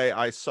right away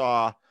I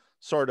saw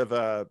sort of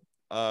a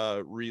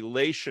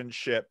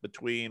relationship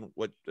between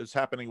what is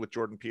happening with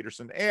Jordan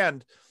Peterson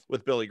and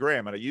with Billy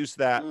Graham. And I use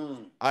that,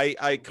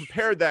 I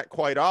compared that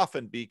quite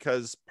often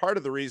because part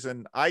of the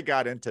reason I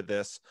got into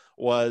this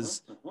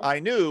was I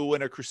knew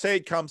when a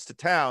crusade comes to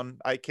town,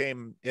 I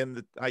came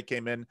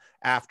in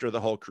after the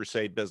whole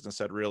crusade business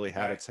had really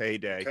had its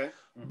heyday. Okay.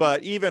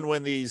 But even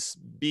when these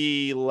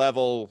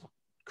B-level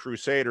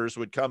crusaders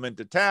would come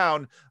into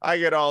town, I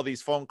get all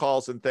these phone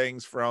calls and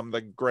things from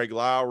the Greg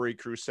Lowry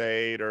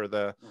crusade or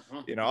the,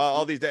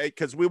 all these days,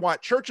 because we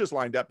want churches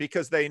lined up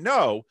because they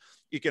know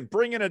you can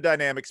bring in a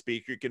dynamic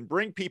speaker, you can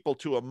bring people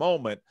to a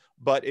moment,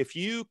 but if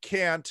you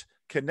can't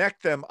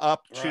connect them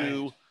up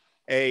to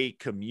a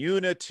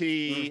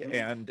community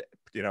and,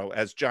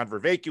 as John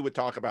Vervaeke would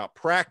talk about,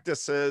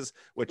 practices,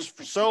 which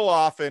so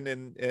often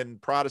in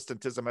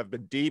Protestantism have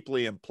been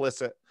deeply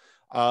implicit.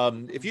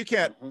 If you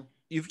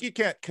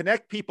can't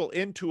connect people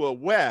into a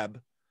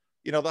web,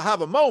 they'll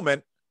have a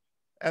moment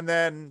and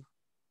then,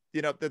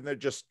 then they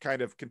just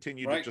kind of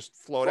continue to just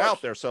float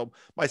out there. So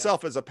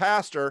myself as a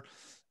pastor,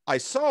 I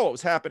saw what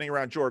was happening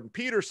around Jordan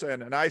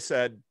Peterson. And I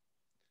said,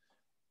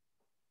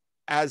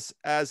 as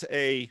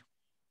a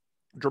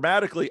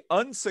dramatically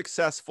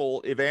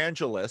unsuccessful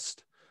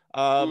evangelist,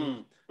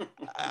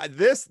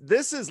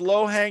 this is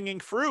low-hanging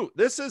fruit.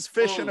 This is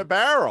fish in a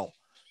barrel.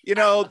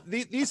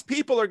 These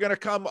people are going to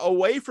come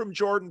away from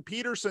Jordan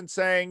Peterson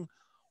saying,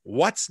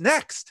 what's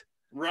next?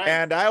 Right.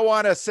 And I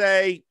want to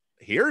say,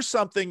 here's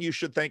something you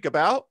should think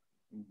about.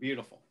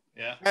 Beautiful.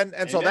 Yeah.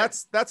 And so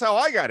that's how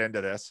I got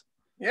into this.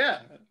 Yeah.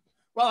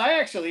 Well, I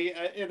actually,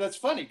 that's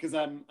funny because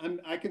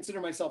I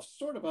consider myself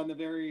sort of on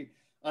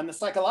the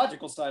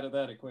psychological side of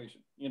that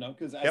equation,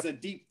 because as a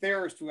deep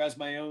theorist who has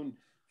my own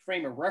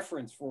frame of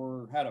reference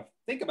for how to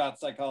think about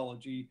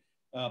psychology,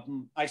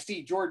 I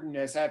see Jordan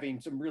as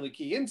having some really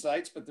key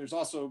insights, but there's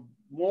also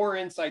more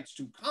insights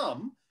to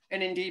come,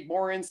 and indeed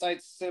more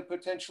insights to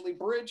potentially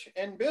bridge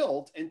and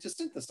build and to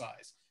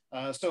synthesize.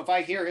 So if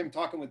I hear him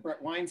talking with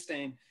Brett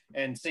Weinstein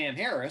and Sam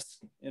Harris,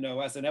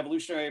 as an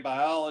evolutionary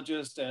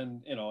biologist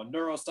and, a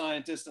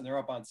neuroscientist, and they're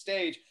up on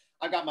stage,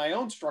 I got my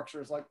own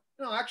structures like,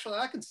 actually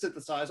I can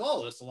synthesize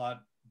all this a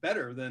lot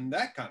better than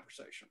that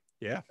conversation.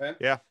 Yeah. Okay?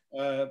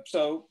 Yeah.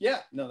 So yeah,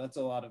 no, that's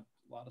a lot of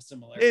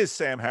similarities. Is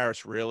Sam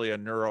Harris really a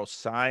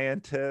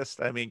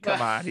neuroscientist? I mean, come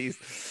on,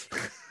 he's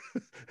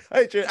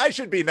I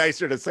should be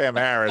nicer to Sam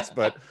Harris,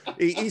 but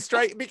he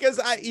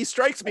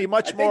strikes me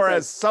much more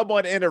as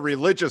someone in a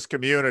religious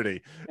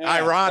community,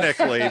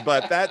 ironically,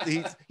 but that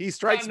he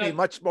strikes me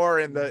much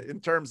more in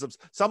terms of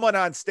someone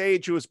on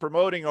stage who is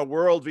promoting a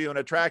worldview and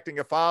attracting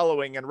a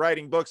following and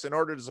writing books in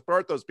order to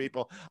support those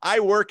people. I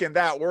work in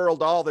that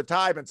world all the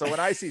time. And so when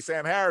I see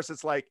Sam Harris,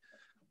 it's like,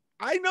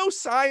 I know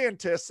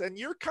scientists and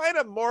you kind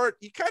of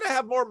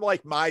have more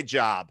like my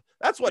job.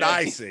 That's what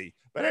I see.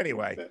 But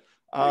anyway,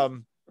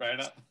 right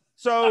up.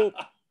 So,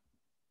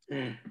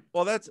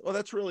 well,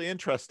 that's really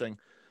interesting.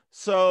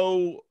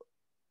 So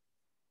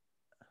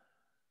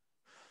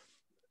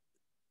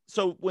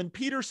when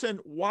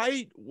Peterson,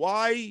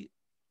 why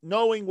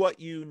knowing what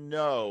you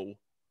know,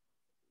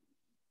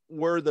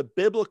 were the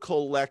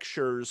biblical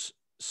lectures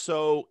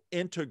so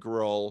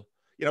integral?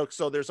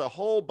 So there's a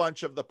whole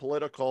bunch of the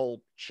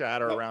political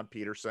chatter around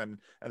Peterson,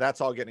 and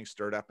that's all getting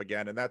stirred up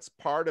again. And that's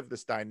part of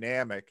this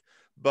dynamic.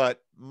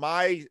 But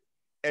my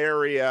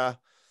area,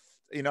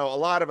 a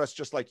lot of us,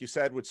 just like you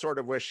said, would sort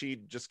of wish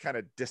he'd just kind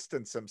of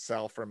distance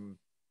himself from,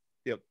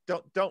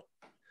 don't,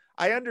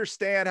 I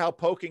understand how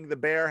poking the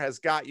bear has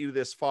got you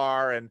this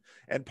far. And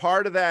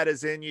part of that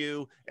is in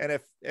you. And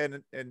I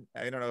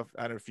don't know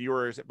if you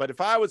were, but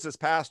if I was this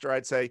pastor,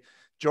 I'd say,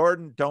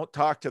 Jordan, don't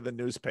talk to the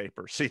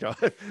newspapers,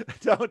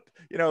 don't,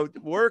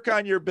 work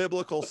on your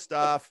biblical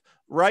stuff,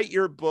 write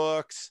your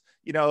books,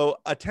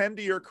 attend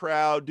to your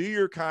crowd, do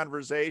your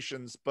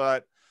conversations.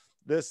 But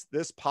this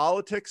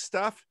politics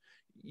stuff,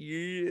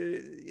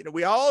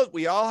 we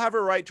all have a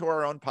right to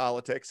our own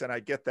politics. And I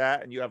get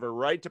that. And you have a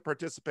right to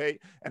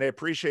participate. And I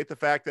appreciate the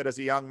fact that as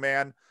a young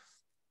man,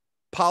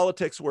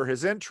 politics were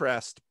his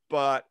interest,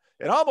 but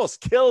it almost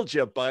killed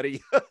you,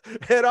 buddy.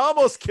 It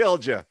almost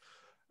killed you.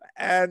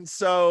 And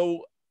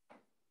so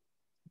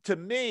to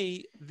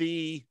me,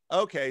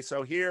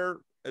 so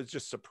here it's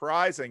just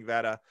surprising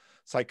that a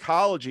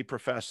psychology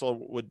professor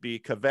would be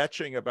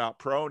kvetching about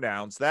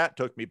pronouns. That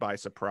took me by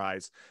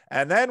surprise.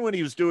 And then when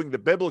he was doing the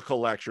biblical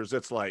lectures,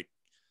 it's like,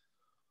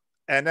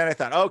 and then I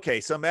thought,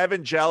 okay, some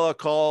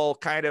evangelical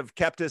kind of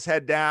kept his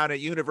head down at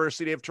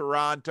University of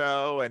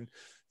Toronto. And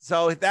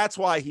so that's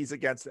why he's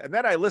against it. And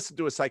then I listened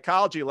to his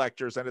psychology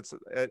lectures, and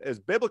his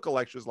biblical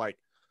lectures like,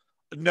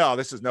 no,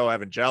 this is no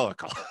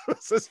evangelical.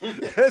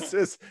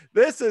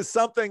 this is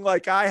something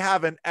like I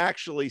haven't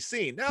actually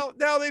seen.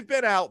 Now they've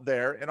been out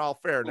there, in all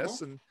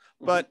fairness,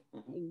 but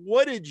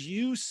what did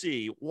you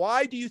see?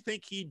 Why do you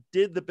think he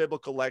did the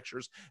biblical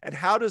lectures, and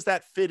how does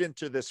that fit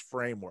into this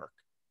framework?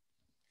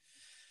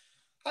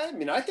 I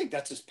mean, I think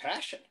that's his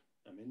passion.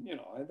 I mean,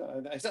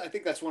 I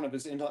think that's one of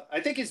his.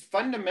 I think his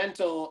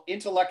fundamental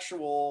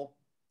intellectual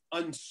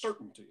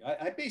uncertainty.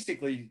 I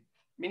basically,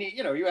 I mean,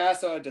 you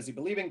ask, does he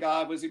believe in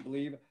God? What does he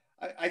believe?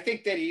 I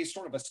think that he's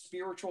sort of a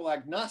spiritual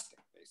agnostic,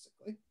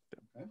 basically.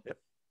 Okay?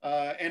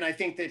 Yep. And I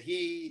think that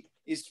he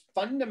is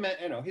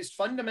fundamental, his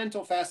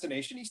fundamental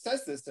fascination, he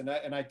says this, and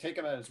I take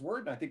him at his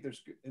word, and I think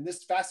and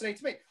this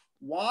fascinates me.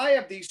 Why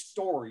have these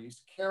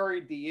stories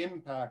carried the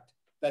impact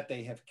that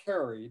they have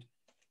carried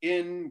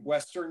in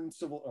Western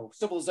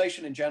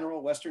civilization in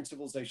general, Western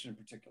civilization in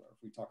particular,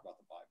 if we talk about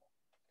the Bible?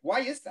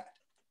 Why is that?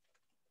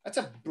 That's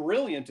a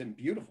brilliant and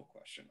beautiful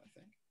question, I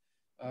think.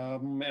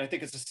 And I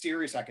think it's a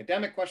serious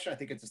academic question. I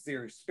think it's a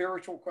serious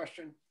spiritual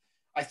question.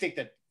 I think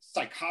that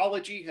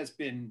psychology has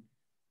been,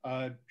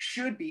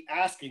 should be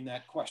asking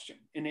that question.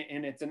 And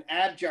it's an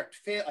abject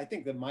fail. I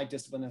think that my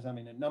discipline is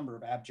having a number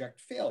of abject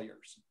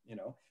failures, you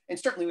know, and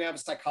certainly we have a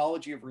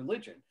psychology of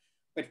religion.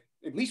 But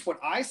at least what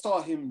I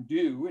saw him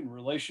do in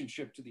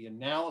relationship to the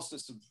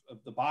analysis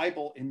of the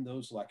Bible in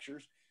those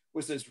lectures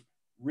was as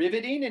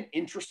riveting and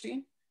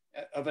interesting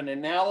of an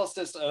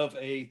analysis of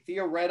a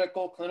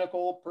theoretical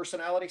clinical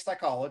personality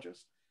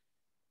psychologist,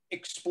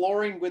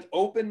 exploring with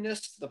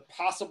openness the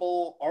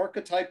possible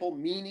archetypal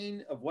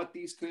meaning of what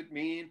these could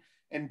mean,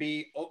 and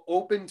be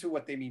open to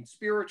what they mean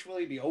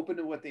spiritually, be open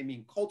to what they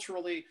mean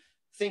culturally,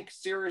 think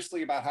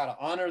seriously about how to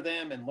honor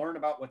them and learn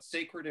about what's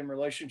sacred in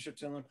relationship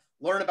to them,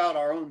 learn about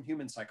our own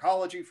human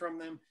psychology from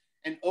them,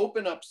 and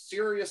open up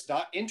serious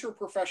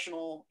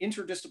interprofessional,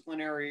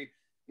 interdisciplinary,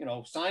 you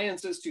know,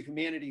 sciences to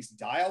humanities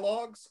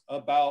dialogues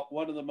about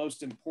one of the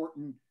most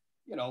important,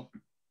 you know,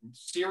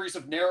 series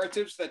of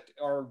narratives that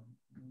are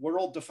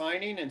world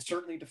defining and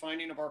certainly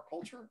defining of our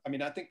culture. I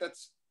mean, I think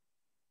that's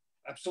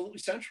absolutely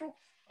central.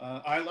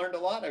 I learned a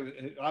lot.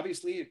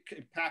 Obviously,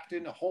 it packed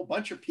in a whole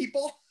bunch of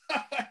people.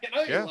 You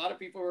know, yeah. A lot of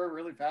people were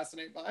really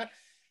fascinated by it.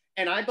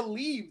 And I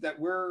believe that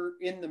we're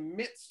in the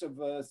midst of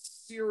a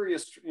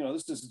serious, you know,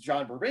 this is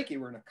John Vervaeke,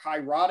 we're in a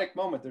kairotic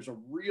moment. There's a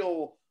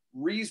real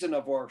reason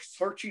of our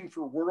searching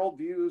for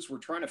worldviews. We're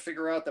trying to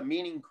figure out the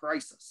meaning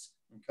crisis,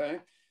 okay?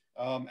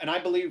 And I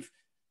believe,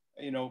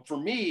 you know, for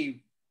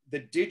me, the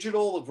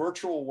digital, the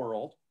virtual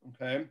world,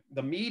 okay,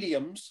 the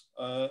mediums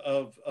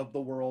of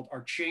the world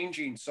are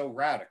changing so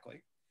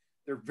radically.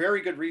 There are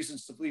very good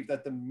reasons to believe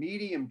that the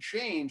medium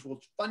change will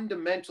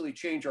fundamentally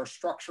change our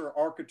structure,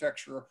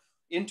 architecture,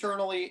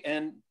 internally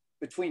and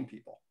between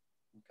people,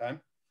 okay?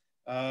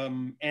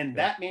 And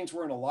that means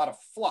we're in a lot of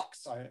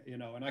flux, you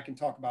know, and I can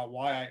talk about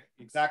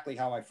exactly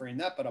how I frame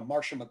that, but a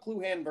Marshall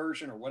McLuhan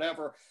version or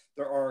whatever,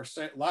 there are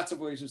lots of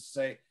ways to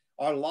say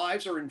our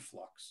lives are in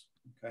flux,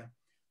 okay?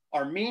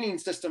 Our meaning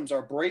systems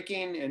are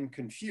breaking and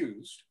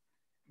confused.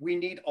 We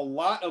need a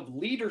lot of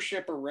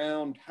leadership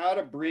around how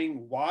to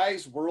bring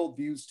wise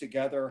worldviews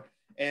together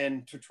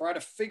and to try to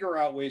figure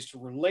out ways to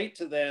relate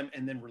to them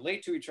and then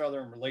relate to each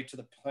other and relate to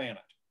the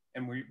planet.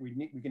 And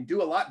we can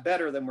do a lot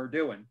better than we're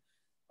doing.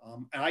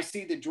 And I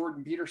see the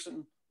Jordan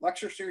Peterson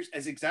lecture series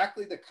as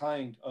exactly the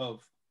kind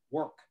of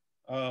work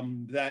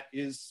that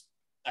is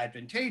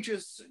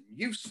advantageous, and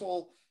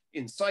useful,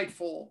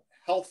 insightful,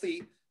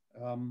 healthy,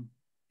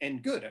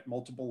 and good at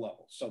multiple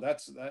levels. So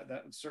that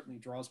certainly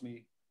draws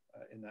me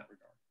in that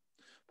regard.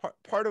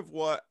 Part of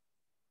what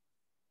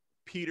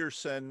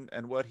Peterson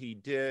and what he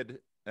did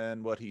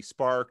and what he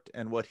sparked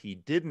and what he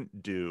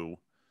didn't do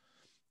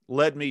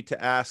led me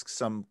to ask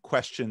some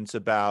questions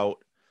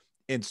about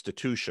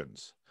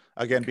institutions.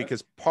 Again, okay.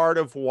 Because part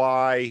of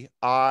why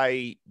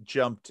I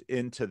jumped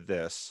into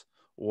this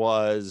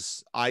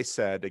was I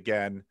said,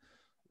 again,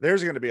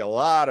 there's going to be a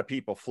lot of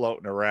people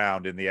floating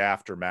around in the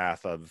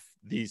aftermath of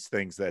these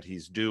things that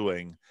he's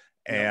doing.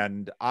 Yeah.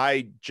 And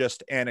I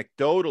just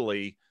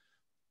anecdotally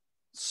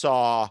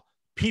saw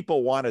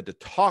people wanted to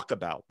talk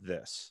about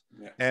this,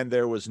 yeah. And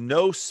there was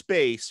no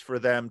space for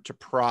them to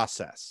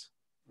process.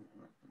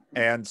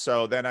 And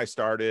so then I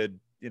started,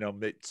 you know,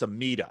 some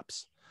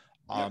meetups.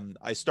 Yeah.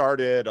 I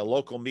started a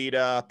local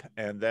meetup,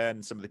 and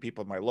then some of the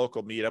people in my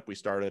local meetup, we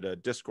started a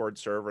Discord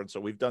server. And so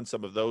we've done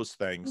some of those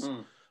things.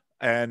 Mm-hmm.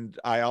 And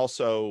I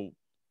also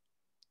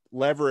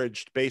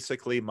leveraged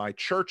basically my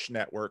church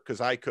network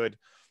because I could,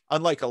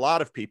 unlike a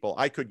lot of people,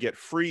 I could get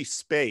free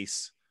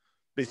space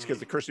because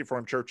the Christian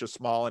Reformed Church is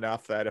small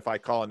enough that if I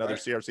call another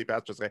CRC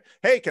pastor and say,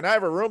 hey, can I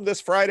have a room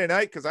this Friday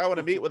night? Because I want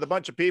to meet with a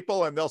bunch of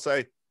people. And they'll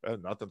say,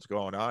 nothing's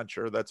going on.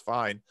 Sure, that's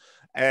fine.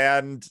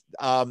 And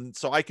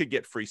so I could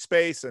get free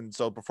space. And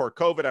so before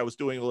COVID, I was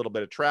doing a little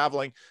bit of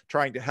traveling,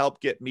 trying to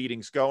help get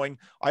meetings going.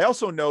 I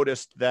also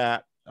noticed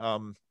that a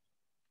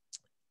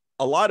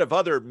lot of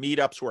other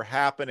meetups were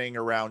happening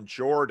around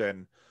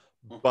Jordan,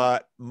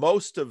 but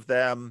most of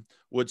them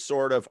would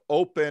sort of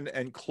open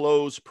and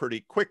close pretty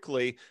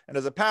quickly. And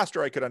as a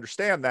pastor, I could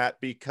understand that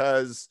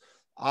because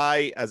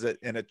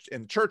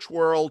in church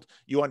world,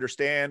 you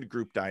understand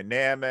group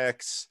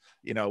dynamics,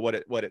 you know, what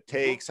it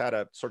takes, how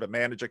to sort of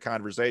manage a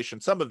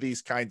conversation, some of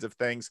these kinds of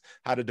things,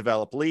 how to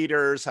develop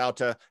leaders, how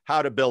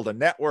to build a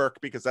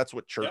network, because that's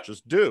what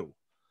churches do.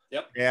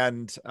 Yep.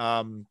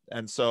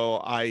 And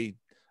so I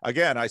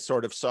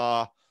sort of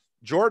saw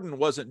Jordan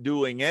wasn't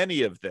doing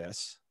any of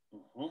this.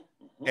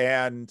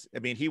 And I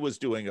mean, he was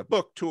doing a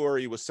book tour,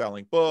 he was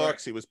selling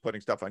books, he was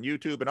putting stuff on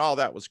YouTube, and all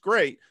that was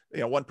great.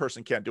 You know, one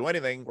person can't do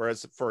anything.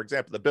 Whereas, for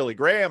example, the Billy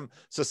Graham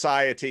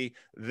Society,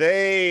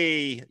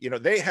 they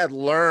had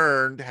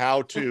learned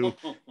how to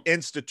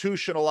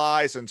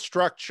institutionalize and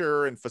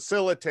structure and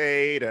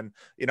facilitate and,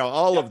 you know,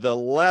 all of the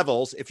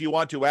levels. If you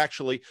want to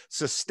actually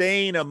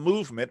sustain a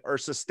movement or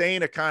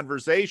sustain a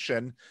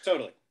conversation,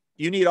 totally,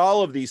 you need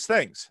all of these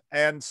things.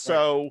 And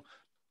so,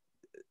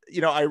 you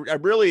know,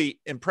 I'm really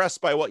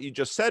impressed by what you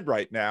just said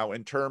right now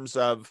in terms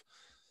of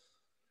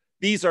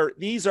these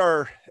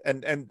are,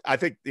 and I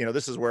think, you know,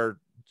 this is where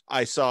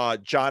I saw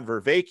John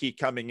Vervaeke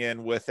coming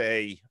in with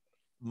a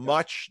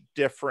much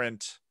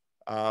different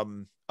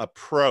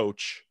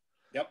approach.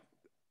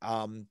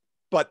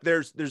 But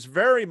there's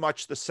very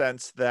much the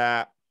sense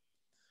that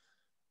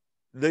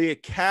the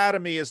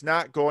academy is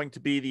not going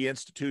to be the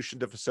institution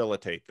to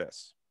facilitate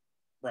this.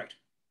 Right.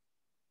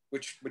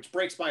 Which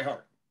breaks my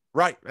heart.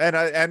 Right.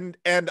 And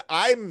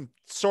I'm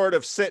sort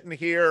of sitting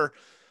here,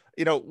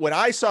 you know, when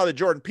I saw the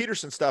Jordan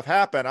Peterson stuff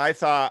happen, I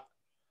thought,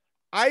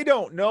 I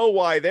don't know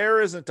why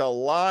there isn't a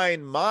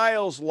line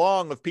miles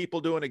long of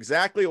people doing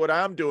exactly what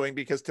I'm doing,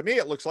 because to me,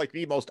 it looks like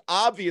the most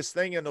obvious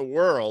thing in the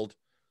world,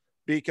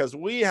 because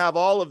we have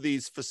all of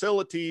these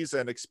facilities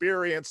and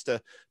experience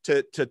to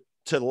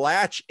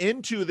latch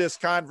into this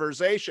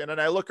conversation.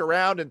 And I look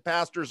around and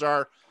pastors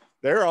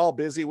they're all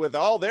busy with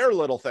all their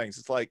little things.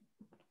 It's like,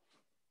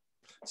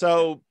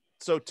 so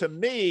to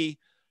me,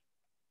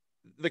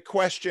 the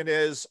question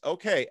is,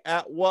 okay,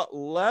 at what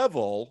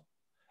level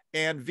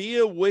and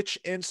via which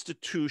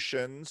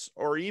institutions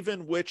or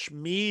even which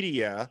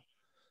media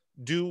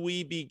do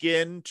we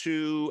begin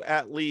to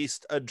at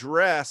least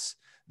address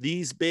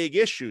these big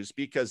issues?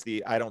 Because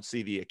I don't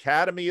see the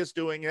academy as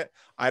doing it.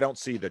 I don't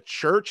see the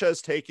church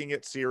as taking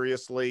it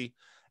seriously.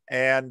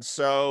 And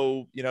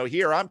so, you know,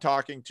 here I'm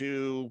talking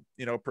to,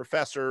 you know,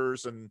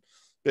 professors and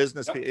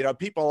business, you know,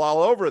 people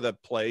all over the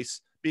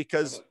place,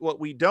 because what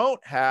we don't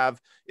have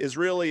is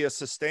really a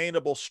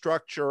sustainable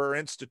structure or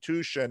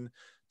institution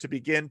to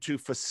begin to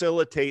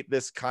facilitate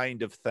this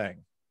kind of thing.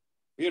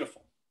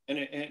 Beautiful.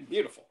 And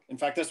beautiful. In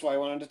fact, that's why I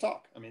wanted to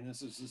talk. I mean,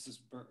 this is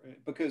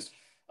because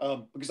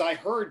I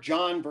heard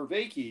John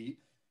Vervaeke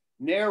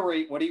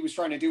narrate what he was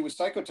trying to do with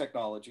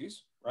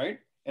psychotechnologies, right?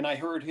 And I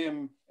heard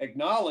him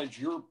acknowledge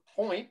your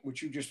point,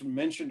 which you just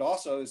mentioned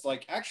also, is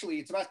like, actually,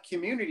 it's about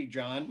community,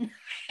 John,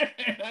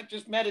 not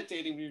just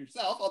meditating with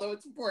yourself, although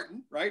it's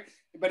important, right?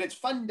 But it's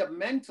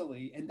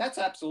fundamentally, and that's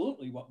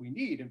absolutely what we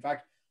need. In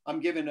fact, I'm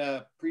giving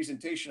a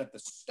presentation at the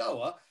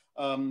STOA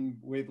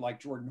with like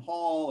Jordan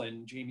Hall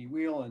and Jamie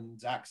Wheel and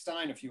Zach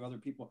Stein, a few other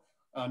people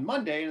on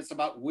Monday, and it's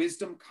about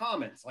wisdom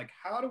commons. Like,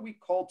 how do we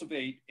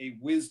cultivate a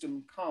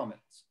wisdom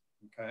commons?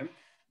 Okay.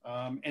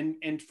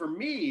 And for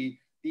me,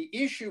 the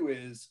issue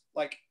is,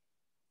 like,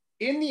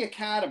 in the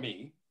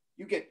academy,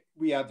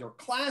 we have your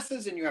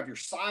classes and you have your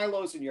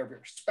silos and you have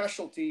your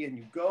specialty, and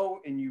you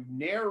go and you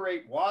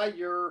narrate why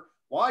your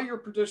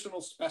traditional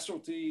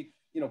specialty,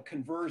 you know,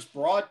 confers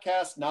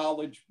broadcast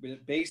knowledge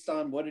based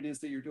on what it is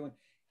that you're doing.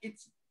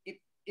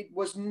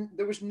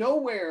 There was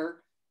nowhere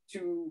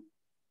to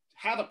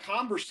have a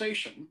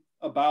conversation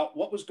about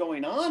what was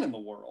going on in the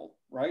world,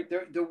 right?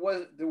 There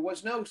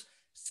was no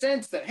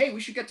sense that, hey, we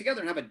should get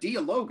together and have a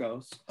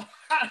dialogos.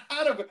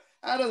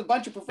 How do a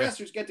bunch of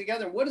professors get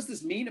together? What does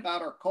this mean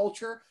about our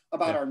culture,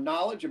 about our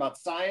knowledge, about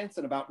science,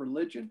 and about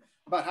religion?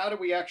 About how do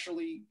we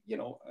actually, you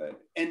know,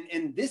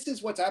 and this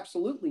is what's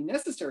absolutely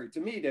necessary to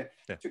me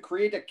to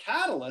create a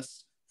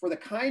catalyst for the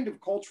kind of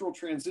cultural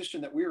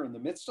transition that we're in the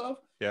midst of.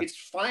 It's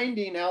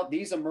finding out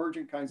these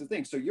emergent kinds of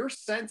things. So your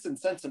sense and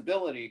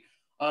sensibility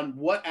on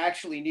what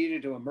actually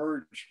needed to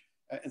emerge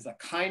as a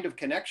kind of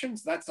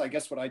connections, that's, I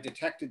guess, what I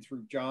detected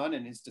through John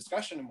and his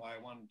discussion, and why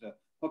I wanted to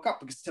hook up,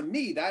 because to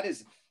me,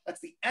 that's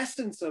the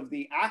essence of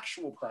the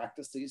actual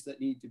practices that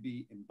need to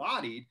be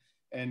embodied,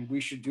 and we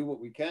should do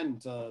what we can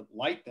to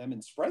light them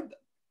and spread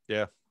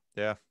them.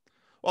 Yeah.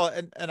 Well,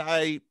 and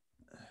I,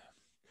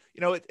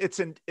 you know,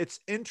 it's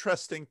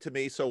interesting to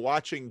me. So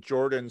watching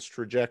Jordan's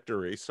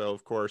trajectory. So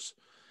of course,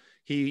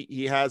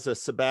 he has a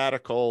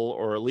sabbatical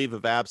or a leave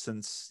of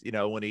absence, you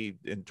know, when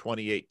in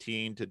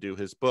 2018 to do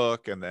his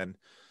book, and then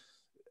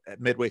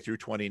midway through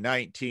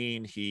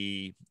 2019,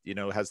 he, you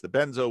know, has the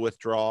benzo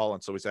withdrawal,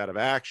 and so he's out of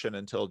action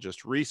until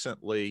just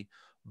recently.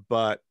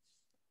 But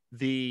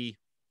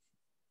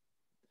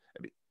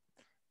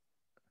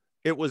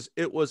it was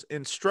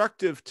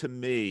instructive to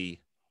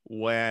me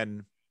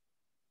when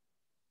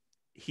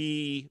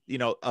he, you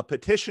know, a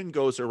petition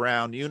goes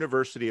around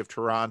University of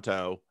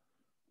Toronto,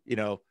 you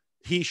know,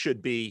 he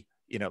should be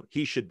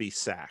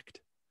sacked.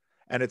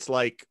 And it's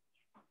like,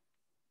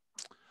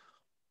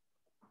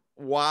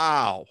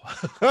 wow.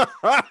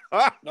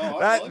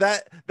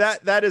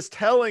 that is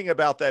telling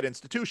about that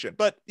institution.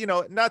 But, you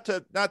know, not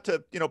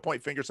to, you know,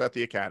 point fingers at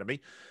the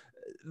academy.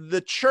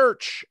 The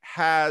church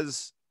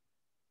has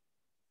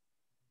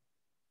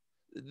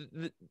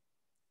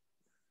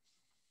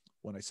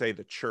when I say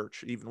the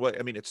church, even what,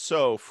 I mean, it's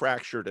so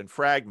fractured and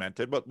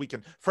fragmented, but we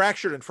can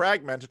fractured and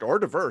fragmented or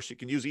diverse. You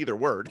can use either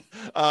word.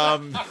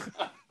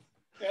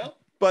 Yeah,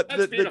 But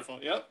that's beautiful.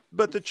 Yep.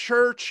 But the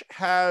church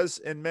has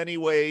in many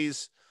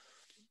ways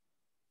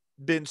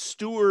been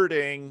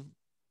stewarding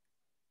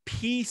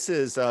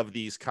pieces of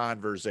these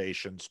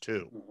conversations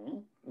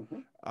too.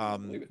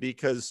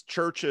 Because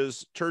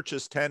churches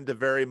tend to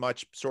very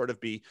much sort of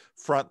be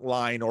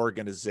frontline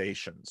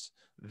organizations.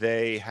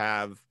 They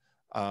have,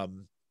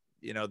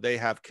 they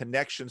have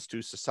connections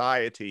to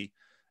society,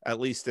 at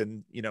least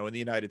in the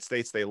United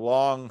States, they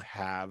long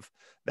have.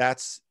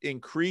 That's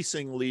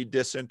increasingly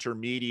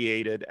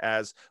disintermediated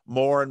as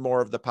more and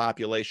more of the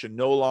population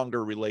no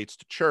longer relates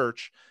to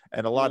church.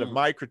 And a lot of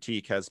my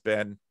critique has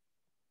been,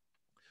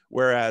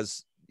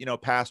 whereas,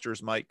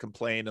 pastors might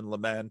complain and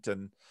lament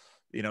and,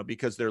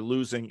 because they're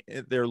losing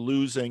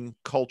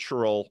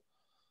cultural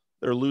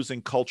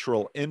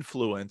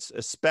influence,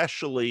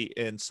 especially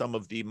in some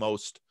of the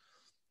most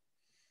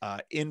oh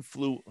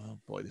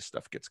boy, this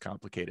stuff gets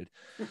complicated.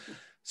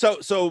 So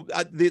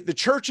the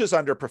church is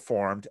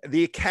underperformed.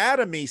 The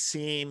academy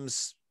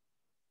seems,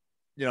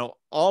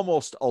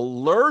 almost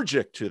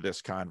allergic to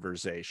this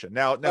conversation.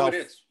 Now it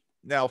is.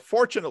 Now,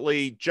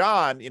 fortunately,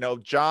 John is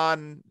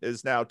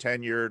now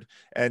tenured,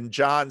 and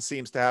John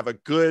seems to have a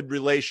good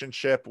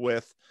relationship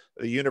with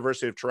the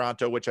University of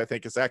Toronto, which I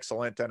think is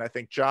excellent. And I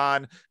think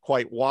John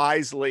quite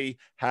wisely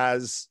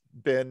has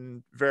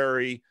been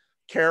very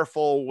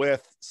careful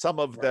with some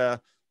of the,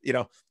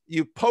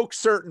 you poke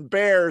certain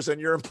bears and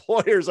your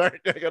employers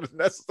aren't going to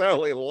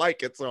necessarily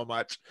like it so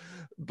much.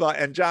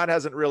 And John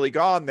hasn't really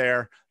gone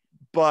there.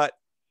 But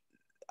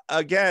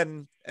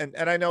again, and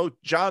I know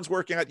John's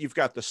working out, you've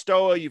got the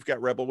Stoa, you've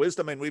got Rebel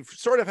Wisdom, and we've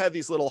sort of had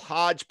these little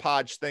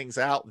hodgepodge things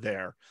out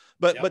there.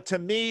 But to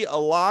me, a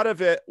lot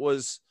of it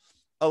was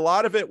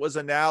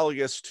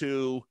analogous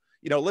to,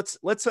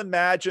 let's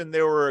imagine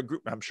there were a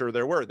group, I'm sure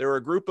there were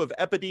a group of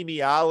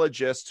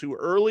epidemiologists who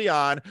early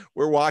on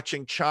were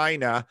watching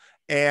China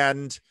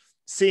and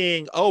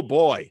seeing, oh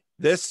boy,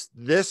 this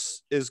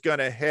is going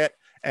to hit,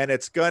 and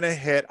it's going to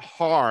hit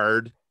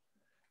hard.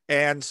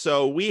 And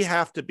so we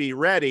have to be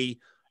ready.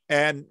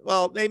 And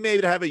well, they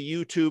may have a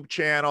YouTube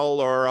channel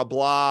or a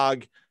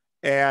blog,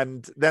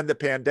 and then the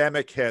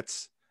pandemic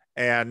hits,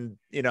 and,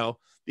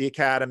 the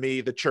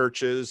academy, the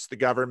churches, the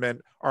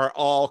government are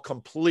all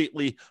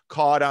completely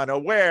caught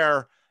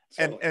unaware.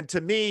 And to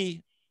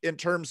me, in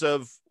terms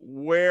of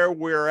where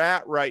we're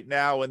at right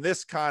now in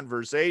this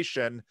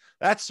conversation,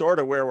 that's sort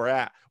of where we're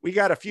at. We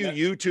got a few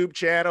YouTube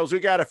channels, we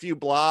got a few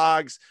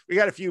blogs, we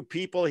got a few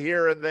people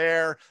here and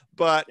there,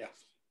 but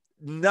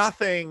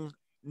nothing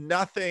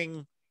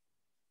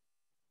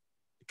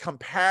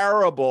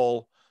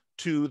comparable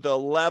to the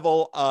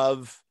level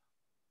of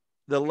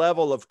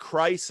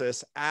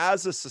crisis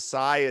as a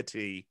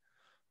society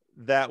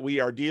that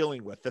we are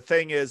dealing with. The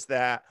thing is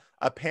that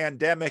a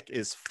pandemic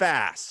is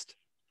fast.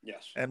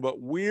 Yes. And what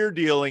we're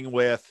dealing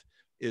with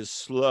is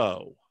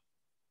slow.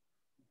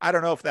 I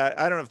don't know if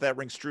that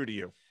rings true to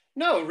you.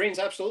 No, it rings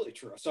absolutely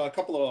true. So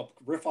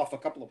riff off a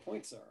couple of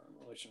points there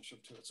in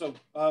relationship to it. So,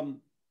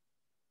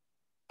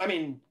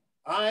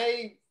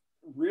 I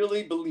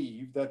really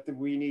believe that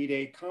we need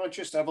a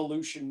conscious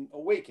evolution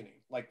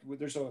awakening. Like we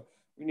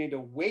need to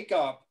wake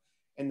up,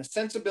 and the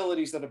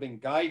sensibilities that have been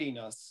guiding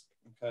us,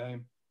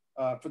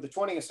 for the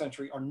 20th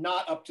century are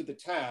not up to the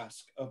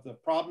task of the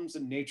problems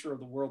and nature of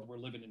the world we're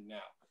living in now.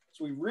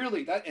 So we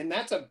really,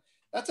 that's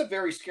a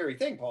very scary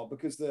thing, Paul,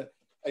 because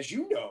as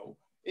you know,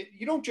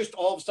 you don't just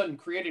all of a sudden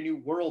create a new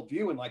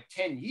worldview in like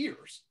 10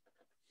 years,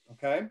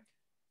 okay?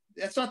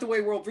 That's not the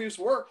way worldviews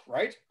work,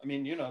 right? I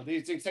mean,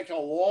 these things take a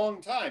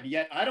long time,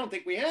 yet I don't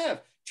think we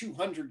have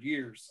 200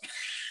 years.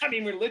 I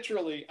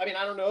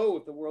don't know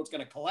if the world's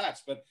going to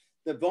collapse, but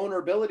the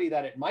vulnerability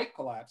that it might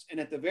collapse, and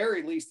at the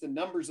very least, the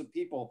numbers of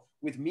people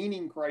with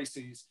meaning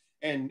crises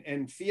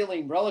and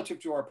feeling relative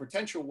to our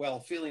potential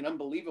wealth, feeling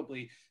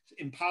unbelievably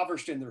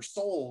impoverished in their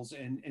souls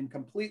and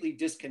completely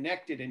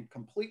disconnected and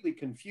completely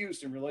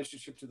confused in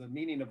relationship to the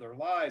meaning of their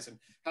lives and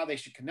how they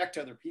should connect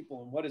to other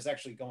people and what is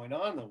actually going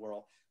on in the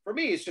world. For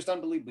me, it's just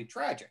unbelievably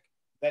tragic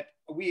that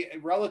we,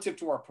 relative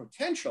to our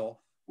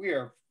potential,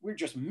 we're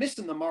just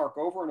missing the mark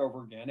over and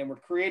over again, and we're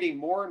creating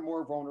more and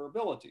more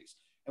vulnerabilities.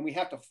 And we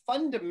have to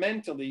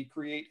fundamentally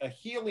create a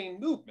healing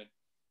movement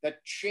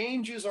that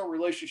changes our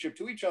relationship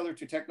to each other,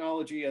 to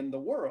technology, and the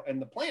world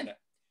and the planet.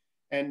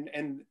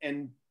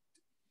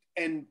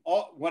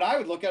 What I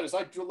would look at is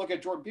I'd look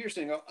at Jordan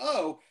Peterson and go,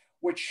 oh,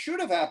 what should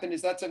have happened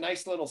is that's a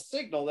nice little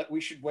signal that we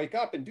should wake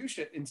up and do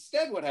shit.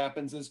 Instead, what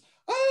happens is,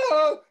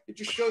 it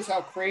just shows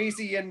how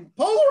crazy and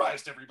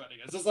polarized everybody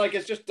is.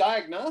 It's just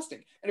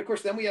diagnostic. And of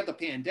course, then we have the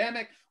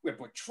pandemic. We have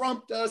what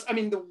Trump does. I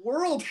mean, the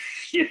world,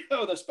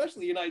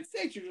 especially the United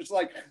States, you're just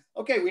like,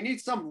 okay, we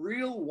need some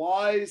real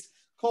wise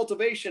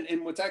cultivation.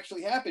 And what's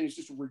actually happening is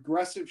just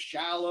regressive,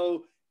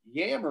 shallow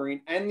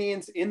yammering and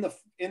in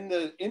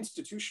the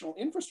institutional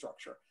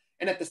infrastructure.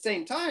 And at the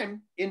same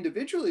time,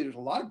 individually, there's a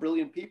lot of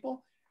brilliant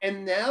people.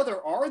 And now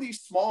there are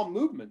these small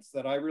movements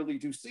that I really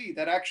do see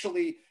that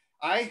actually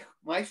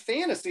my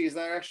fantasy is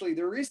that actually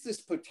there is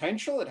this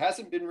potential. It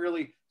hasn't been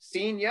really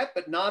seen yet,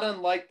 but not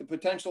unlike the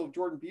potential of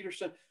Jordan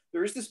Peterson.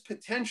 There is this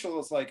potential.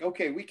 It's like,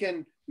 okay, we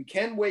can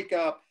wake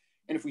up,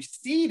 and if we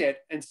seed it,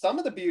 and some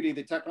of the beauty of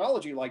the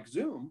technology like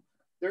Zoom,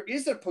 there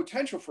is a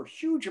potential for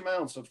huge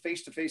amounts of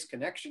face-to-face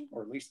connection,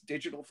 or at least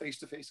digital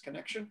face-to-face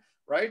connection,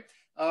 right?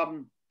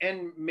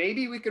 And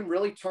maybe we can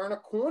really turn a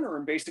corner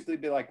and basically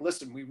be like,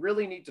 listen, we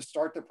really need to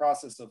start the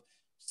process of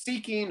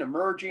seeking,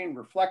 emerging,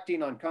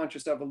 reflecting on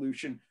conscious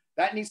evolution.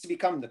 That needs to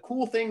become the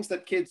cool things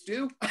that kids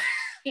do,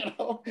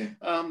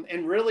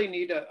 and really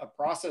need a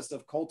process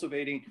of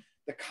cultivating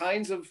the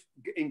kinds of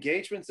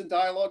engagements and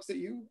dialogues that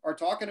you are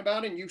talking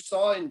about. And you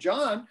saw in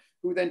John,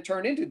 who then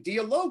turned into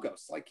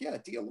dialogos. Like, yeah,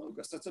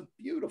 dialogos, that's a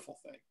beautiful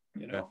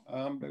thing,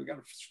 but we got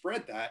to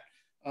spread that.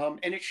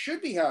 And it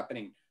should be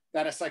happening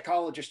that a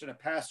psychologist and a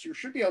pastor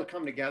should be able to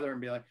come together and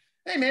be like,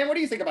 hey man, what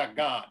do you think about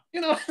God?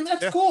 And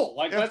that's cool.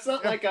 Like, that's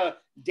not like a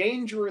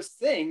dangerous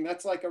thing.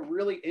 That's like a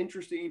really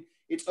interesting,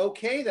 it's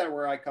okay that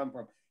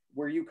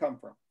where you come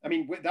from. I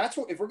mean, that's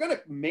what, if we're going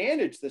to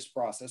manage this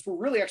process, we're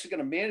really actually going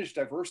to manage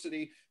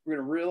diversity. We're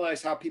going to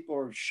realize how people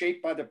are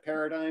shaped by their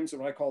paradigms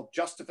and what I call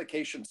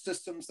justification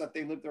systems that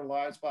they live their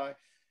lives by.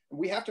 And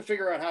we have to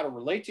figure out how to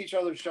relate to each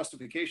other's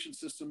justification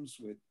systems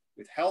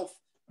with health,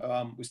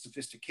 with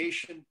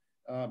sophistication.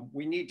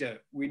 We need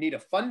a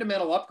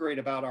fundamental upgrade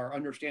about our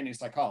understanding of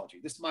psychology.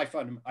 This is my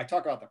I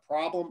talk about the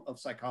problem of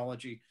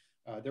psychology.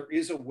 There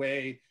is a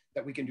way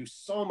that we can do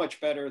so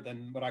much better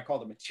than what I call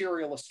the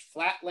materialist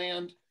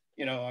flatland.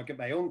 I'll give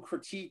my own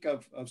critique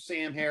of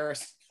Sam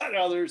Harris and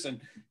others.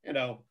 And,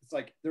 it's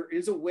like, there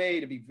is a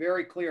way to be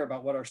very clear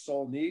about what our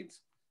soul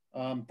needs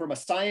from a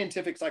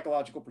scientific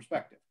psychological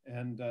perspective.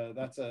 And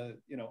that's I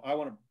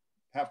want to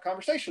have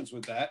conversations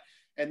with that.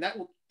 And that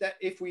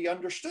if we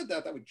understood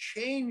that would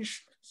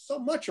change so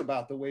much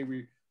about the way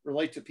we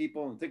relate to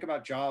people and think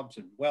about jobs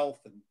and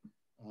wealth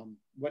and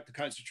what the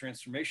kinds of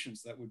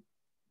transformations that we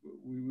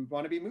would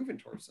want to be moving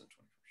towards in the 21st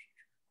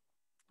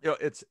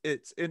century.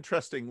 It's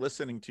interesting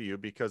listening to you,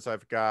 because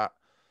I've got,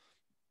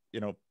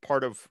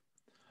 part of,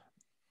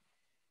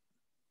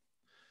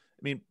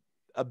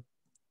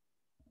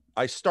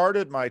 I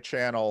started my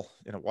channel,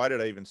 why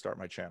did I even start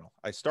my channel?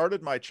 I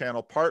started my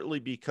channel partly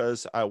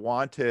because I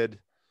wanted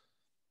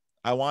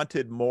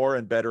more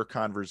and better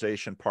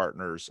conversation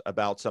partners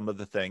about some of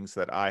the things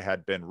that I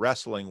had been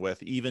wrestling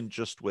with, even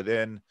just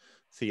within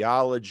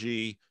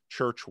theology,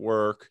 church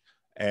work,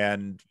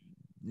 and,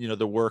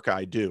 the work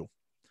I do.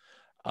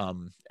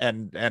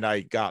 And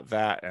I got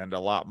that and a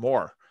lot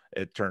more,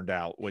 it turned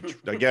out, which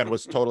again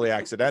was totally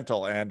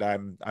accidental. And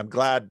I'm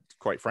glad,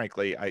 quite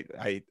frankly,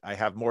 I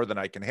have more than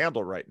I can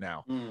handle right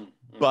now.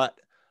 But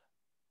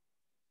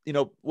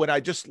when I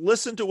just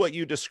listen to what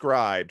you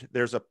described,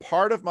 there's a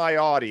part of my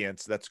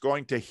audience that's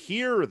going to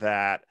hear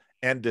that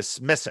and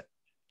dismiss it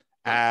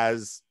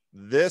as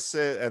this,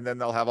 and then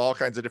they'll have all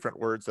kinds of different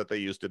words that they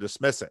use to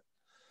dismiss it.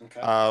 Okay.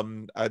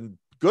 A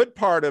good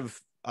part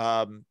of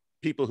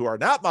people who are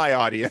not my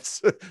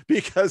audience,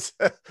 because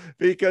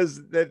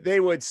they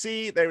would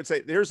say,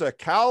 there's a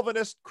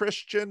Calvinist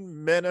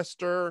Christian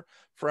minister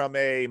from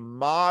a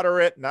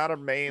moderate, not a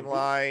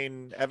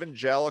mainline,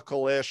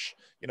 evangelical-ish,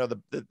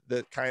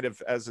 the kind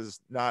of, as is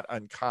not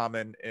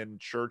uncommon in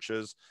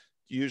churches,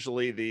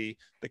 usually the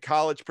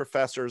college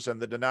professors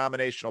and the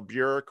denominational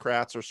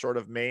bureaucrats are sort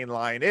of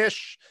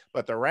mainline-ish,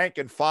 but the rank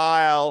and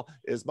file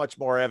is much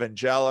more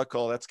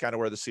evangelical. That's kind of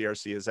where the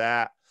CRC is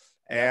at.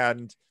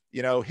 And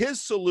his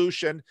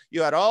solution,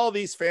 you had all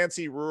these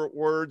fancy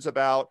words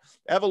about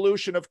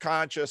evolution of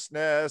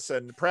consciousness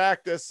and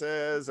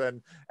practices,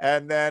 and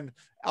then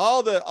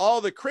all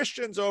the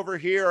Christians over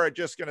here are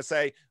just going to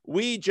say,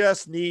 we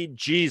just need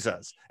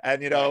Jesus.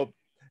 And,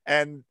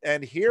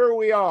 and here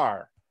we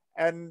are.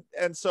 And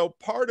so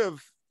part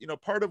of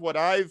what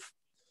I've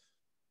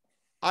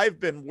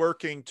been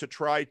working to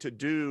try to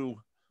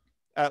do,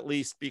 at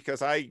least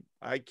because I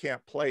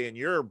can't play in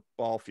your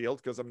ball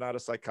field because I'm not a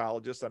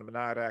psychologist and I'm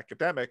not an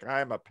academic.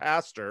 I'm a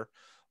pastor.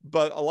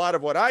 But a lot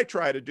of what I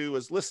try to do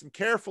is listen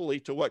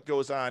carefully to what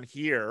goes on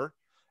here.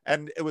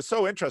 And it was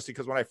so interesting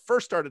because when I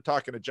first started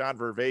talking to John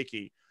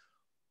Vervaeke,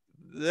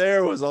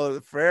 there was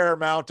a fair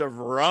amount of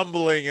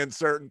rumbling in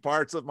certain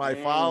parts of my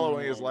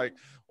following. Is like,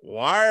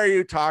 why are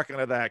you talking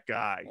to that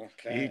guy?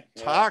 Okay,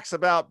 he talks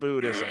about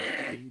Buddhism.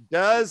 He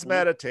does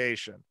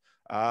meditation.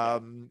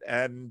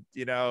 And,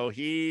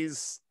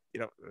 he's,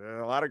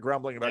 a lot of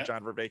grumbling about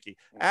John Vervaeke.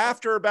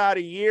 After about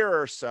a year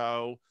or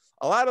so,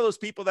 a lot of those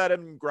people that have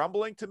been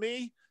grumbling to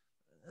me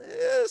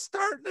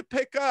starting to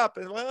pick up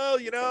and, well,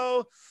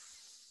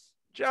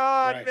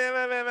 John,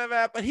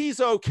 but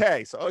he's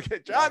okay. So, okay,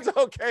 John's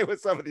okay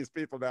with some of these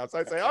people now. So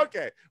I'd say,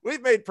 okay,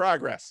 we've made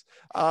progress.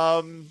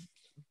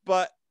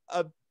 But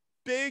a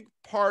big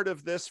part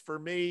of this for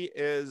me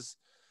is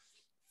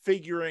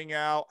figuring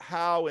out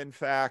how, in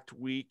fact,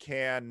 we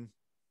can,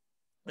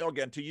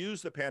 again, to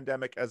use the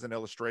pandemic as an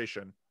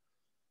illustration,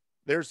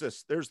 there's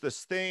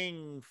this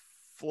thing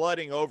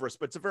flooding over us,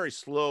 but it's a very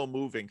slow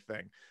moving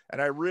thing.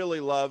 And I really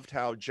loved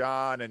how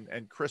John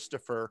and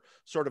Christopher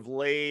sort of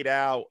laid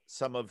out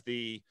some of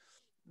the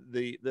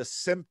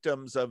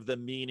symptoms of the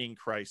meaning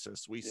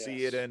crisis. We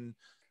see it in,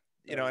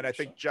 you know, and I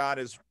think John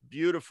is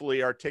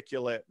beautifully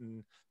articulate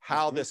in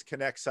how this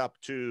connects up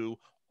to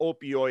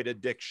opioid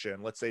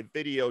addiction, let's say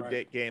video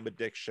game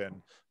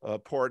addiction,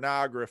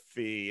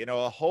 pornography, you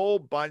know, a whole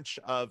bunch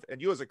of,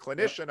 and you as a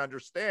clinician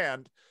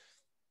understand,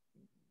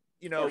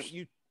 you know,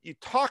 you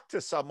talk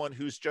to someone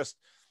who's just,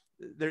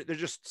 they're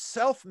just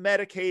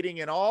self-medicating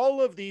in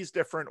all of these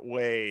different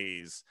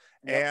ways.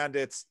 And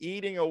it's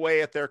eating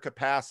away at their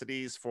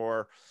capacities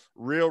for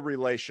real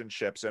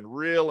relationships and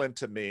real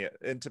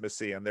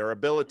intimacy and their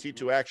ability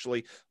to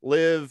actually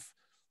live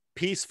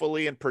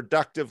peacefully and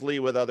productively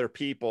with other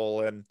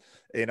people, and,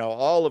 you know,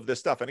 all of this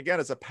stuff. And again,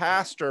 as a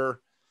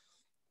pastor,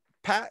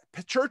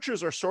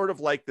 churches are sort of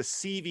like the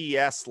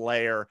CVS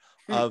layer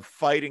of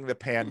fighting the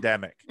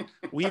pandemic.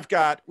 We've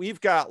got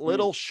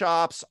little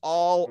shops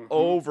all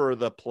over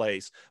the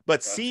place,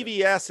 but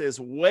CVS is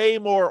way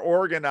more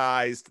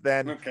organized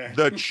than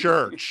the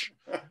church,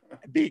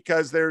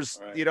 because there's,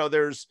 you know,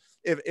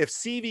 if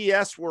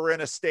CVS were in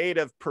a state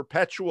of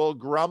perpetual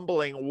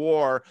grumbling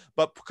war,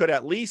 but could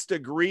at least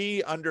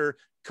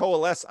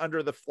coalesce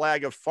under the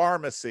flag of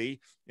pharmacy,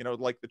 you know,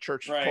 like the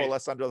church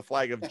coalesce under the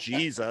flag of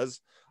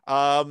Jesus,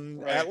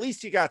 at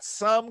least you got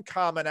some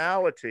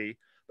commonality.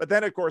 But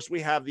then, of course,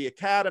 we have the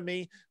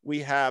academy,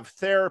 we have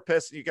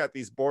therapists, you got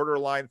these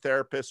borderline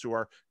therapists who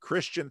are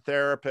Christian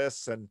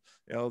therapists, and,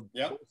 you know,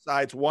 both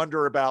sides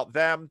wonder about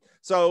them.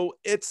 So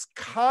it's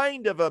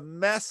kind of a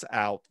mess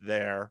out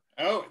there.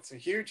 Oh, it's a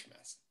huge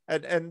mess.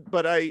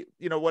 But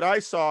you know, what I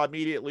saw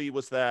immediately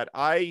was that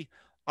I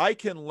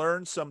can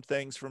learn some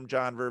things from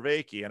John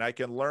Vervaeke, and I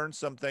can learn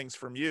some things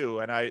from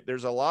you. And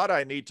there's a lot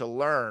I need to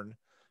learn.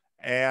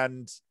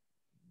 And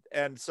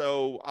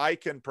so I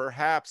can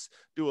perhaps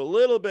do a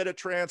little bit of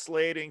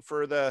translating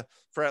for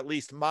at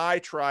least my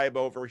tribe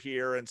over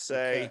here, and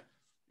say,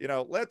 you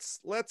know,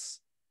 let's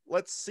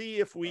see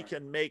if we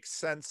can make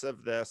sense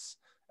of this.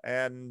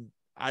 And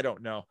I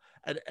don't know.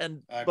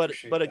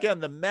 But again,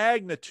 the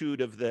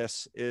magnitude of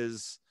this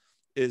is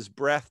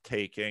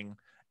breathtaking.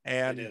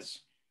 And it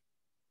is.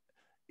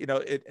 You know,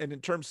 and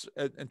in terms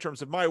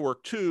of my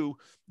work too,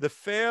 the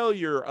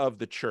failure of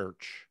the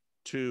church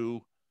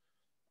to,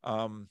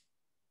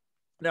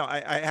 now,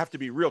 I have to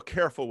be real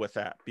careful with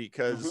that,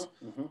 because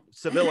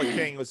Sevilla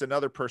King was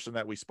another person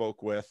that we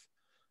spoke with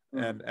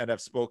and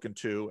have spoken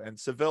to. And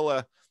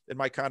Sevilla, in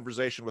my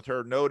conversation with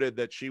her, noted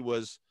that she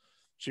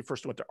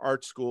first went to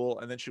art school,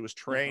 and then she was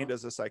trained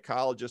as a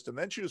psychologist, and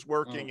then she was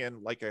working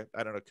in like a,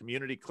 I don't know,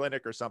 community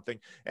clinic or something,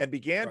 and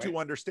began to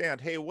understand,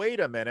 hey, wait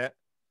a minute,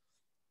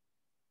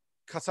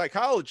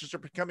 psychologists are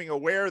becoming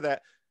aware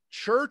that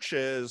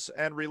churches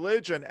and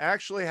religion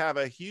actually have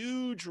a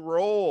huge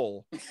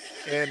role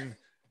in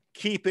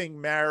keeping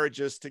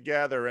marriages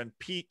together and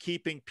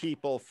keeping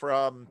people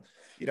from,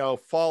 you know,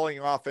 falling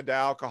off into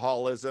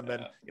alcoholism.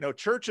 And, you know,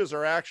 churches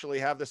actually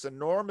have this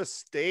enormous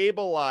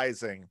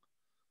stabilizing,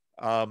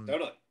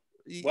 totally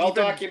well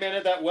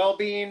documented, that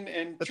well-being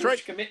and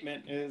church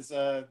commitment is,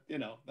 you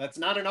know, that's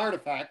not an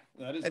artifact.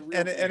 That is a real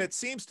thing. And it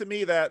seems to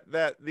me that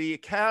the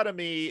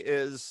academy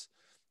is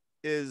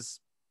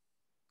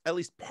at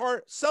least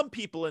some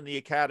people in the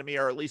academy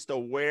are at least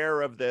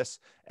aware of this,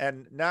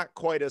 and not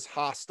quite as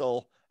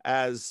hostile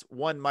as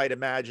one might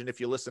imagine if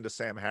you listen to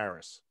Sam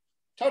Harris.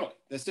 Totally.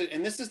 This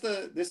is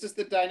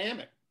the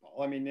dynamic.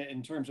 I mean,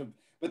 in terms of,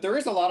 but there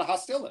is a lot of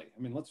hostility.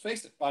 I mean, let's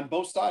face it, on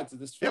both sides of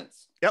this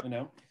fence. You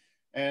know,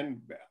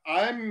 and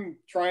I'm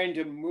trying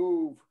to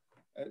move.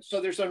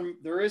 So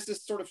there is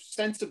this sort of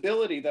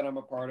sensibility that I'm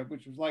a part of,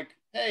 which is like,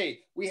 hey,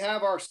 we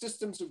have our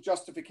systems of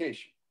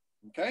justification,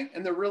 okay,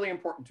 and they're really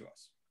important to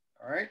us.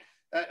 All right,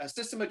 a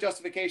system of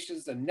justification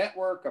is a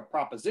network of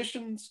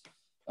propositions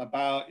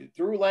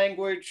through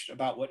language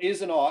about what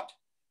is and ought,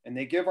 and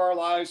they give our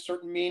lives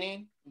certain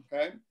meaning,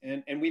 okay?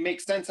 And we make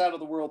sense out of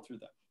the world through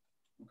them,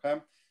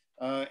 okay?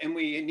 And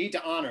we need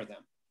to honor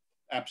them,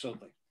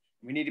 absolutely.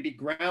 We need to be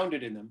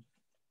grounded in them.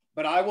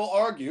 But I will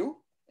argue,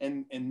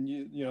 and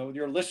you know,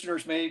 your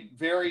listeners may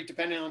vary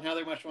depending on how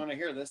they much want to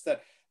hear this,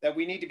 that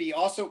we need to be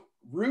also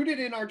rooted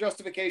in our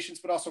justifications,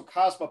 but also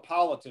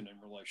cosmopolitan in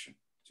relation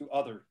to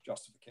other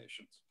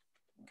justifications,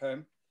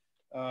 okay?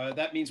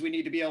 That means we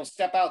need to be able to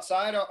step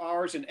outside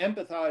ours and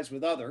empathize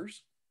with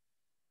others,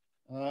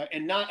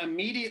 and not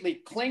immediately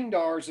cling to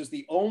ours as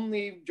the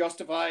only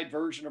justified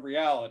version of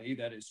reality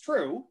that is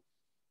true,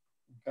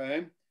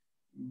 okay?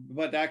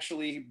 But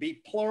actually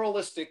be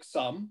pluralistic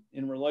some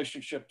in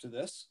relationship to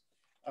this,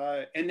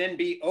 and then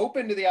be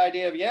open to the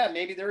idea of, yeah,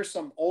 maybe there is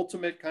some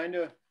ultimate kind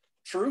of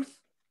truth,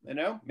 you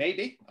know,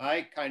 maybe.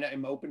 I kind of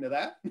am open to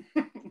that.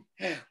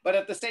 But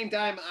at the same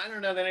time, I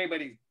don't know that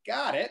anybody's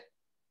got it.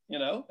 You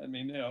know, I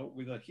mean, you know,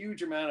 with a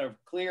huge amount of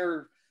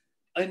clear,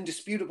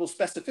 undisputable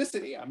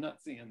specificity, I'm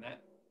not seeing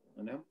that,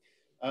 you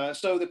know.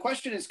 So the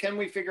question is, can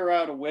we figure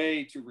out a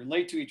way to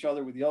relate to each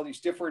other with all these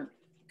different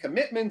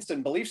commitments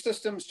and belief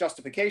systems,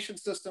 justification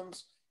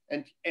systems,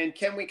 And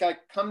can we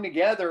come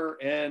together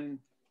and,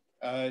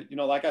 you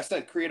know, like I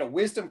said, create a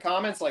wisdom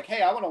comments like,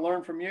 hey, I want to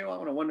learn from you. I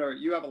want to wonder,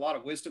 you have a lot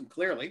of wisdom,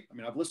 clearly. I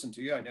mean, I've listened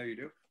to you. I know you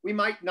do. We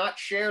might not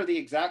share the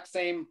exact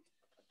same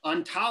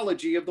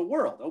ontology of the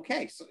world.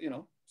 Okay. So, you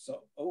know,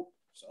 so.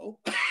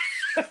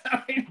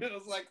 I mean, it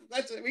was like,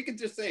 we could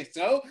just say,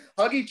 so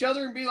hug each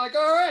other and be like,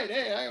 all right,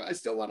 hey, I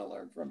still want to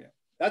learn from you.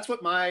 That's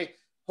what my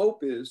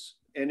hope is.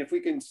 And if we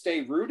can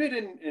stay rooted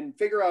and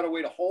figure out a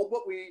way to hold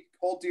what we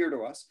hold dear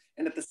to us,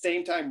 and at the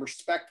same time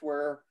respect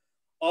where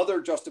other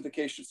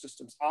justification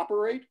systems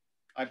operate,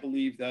 I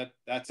believe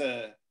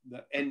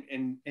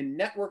and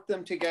network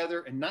them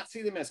together and not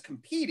see them as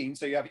competing.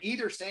 So you have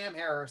either Sam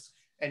Harris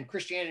and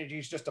Christianity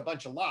is just a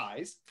bunch of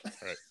lies. Right.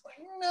 Like,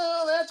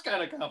 no, that's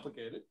kind of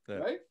complicated, yeah.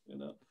 Right? You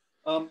know,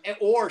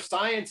 or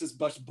science is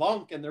just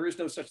bunk and there is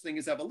no such thing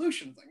as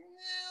evolution. It's like,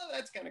 no,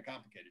 that's kind of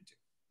complicated too.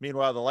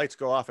 Meanwhile, the lights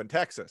go off in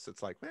Texas.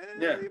 It's like, man,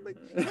 yeah. you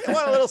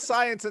want a little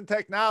science and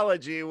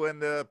technology when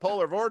the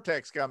polar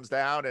vortex comes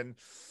down and,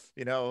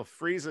 you know,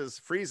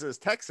 freezes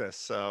Texas.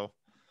 So,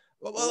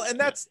 well, and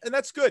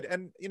that's good.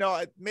 And, you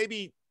know,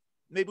 maybe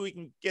we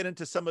can get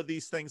into some of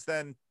these things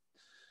then,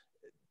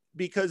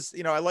 because,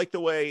 you know, I like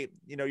the way,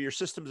 you know, your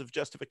systems of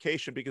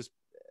justification,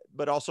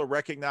 but also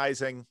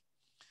recognizing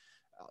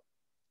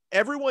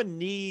everyone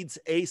needs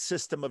a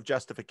system of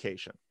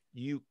justification.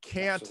 You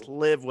can't Absolutely.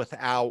 Live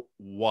without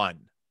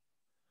one.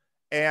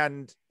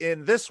 And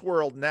in this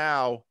world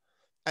now,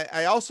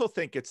 I also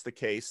think it's the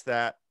case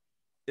that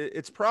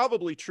it's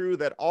probably true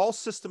that all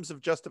systems of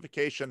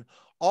justification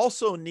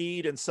also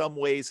need in some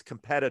ways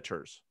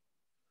competitors.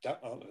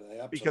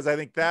 Because I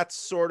think that's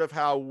sort of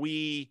how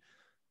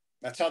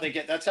that's how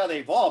they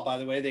evolve, by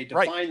the way. They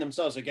define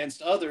themselves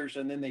against others,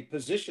 and then they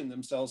position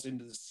themselves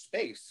into this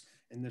space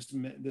in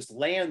this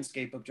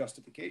landscape of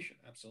justification.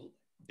 Absolutely.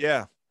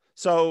 Yeah.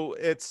 So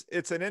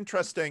it's an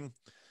interesting,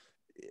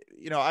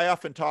 you know, I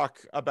often talk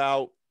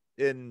about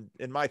in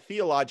my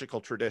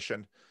theological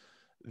tradition,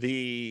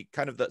 the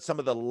kind of some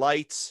of the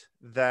lights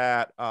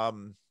that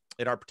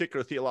in our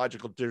particular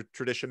theological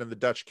tradition in the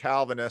Dutch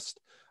Calvinist,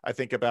 I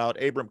think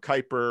about Abram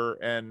Kuyper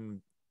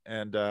and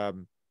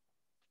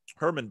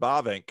Herman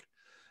Bavinck.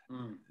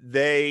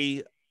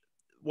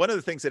 One of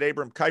the things that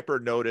Abram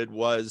Kuyper noted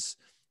was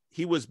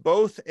he was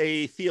both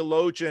a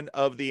theologian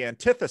of the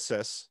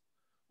antithesis,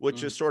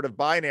 which is sort of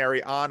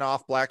binary, on,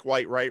 off, black,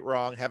 white, right,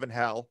 wrong, heaven,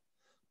 hell,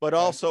 but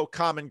also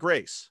common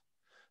grace,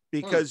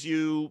 because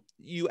you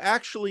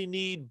actually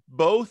need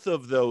both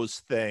of those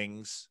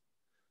things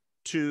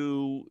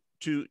to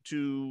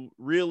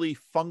really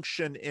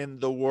function in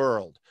the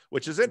world,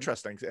 which is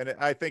interesting. And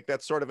I think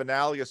that's sort of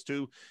analogous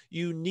to,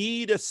 you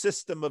need a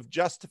system of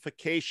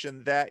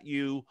justification that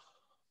you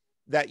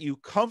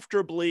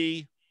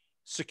comfortably,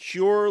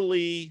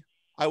 securely,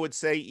 I would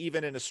say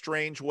even in a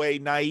strange way,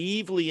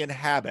 naively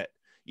inhabit.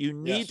 You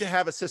need to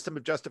have a system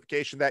of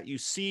justification that you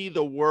see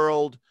the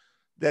world,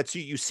 that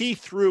you see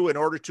through in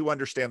order to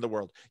understand the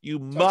world. You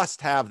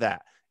must have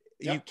that.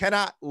 You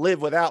cannot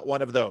live without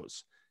one of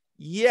those.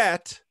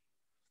 Yet,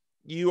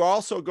 you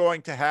also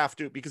going to have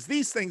to, because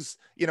these things,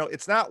 you know,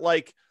 it's not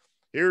like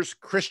here's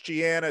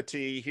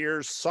Christianity,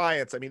 here's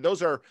science. I mean,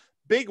 those are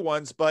big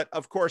ones, but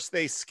of course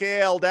they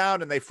scale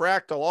down and they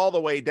fractal all the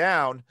way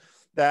down,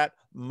 that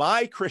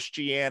my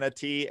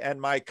Christianity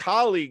and my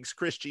colleague's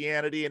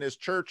Christianity in his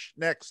church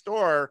next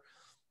door,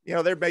 you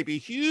know, there may be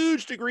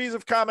huge degrees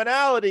of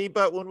commonality,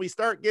 but when we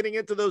start getting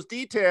into those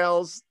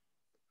details,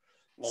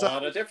 a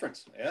lot of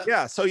difference.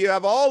 Yeah. So you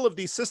have all of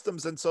these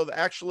systems. And so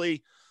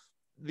actually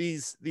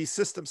these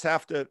systems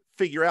have to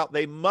figure out,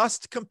 they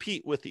must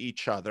compete with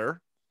each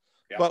other,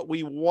 but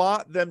we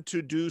want them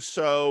to do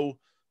so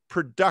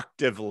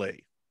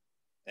productively.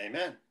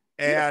 Amen.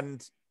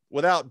 And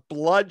without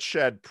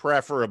bloodshed,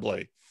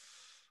 preferably.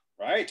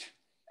 Right.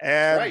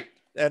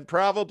 And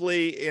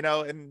probably, you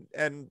know,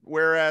 and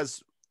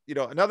whereas, you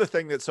know, another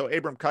thing that, so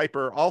Abram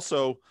Kuyper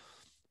also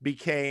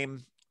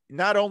became,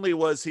 not only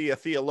was he a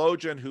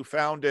theologian who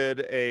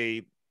founded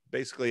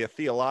basically a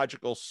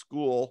theological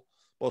school,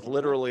 both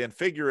literally and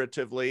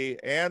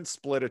figuratively, and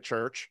split a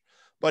church,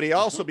 but he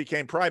also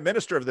became prime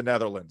minister of the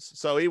Netherlands.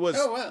 So he was,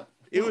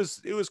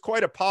 it was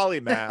quite a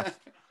polymath.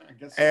 I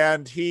guess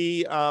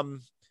so.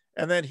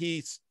 And then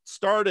he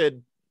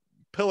started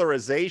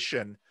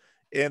pillarization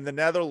in the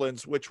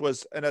Netherlands, which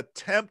was an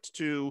attempt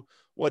to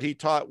what he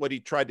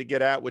tried to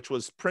get at, which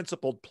was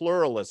principled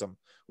pluralism,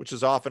 which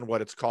is often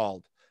what it's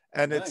called.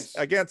 And it's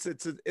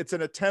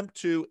an attempt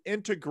to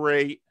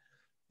integrate,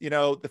 you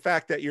know, the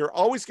fact that you're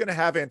always going to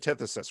have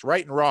antithesis,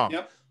 right and wrong.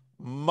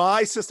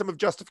 My system of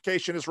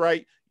justification is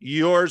right,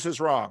 yours is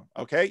wrong.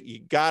 Okay, you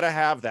got to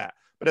have that.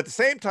 But at the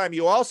same time,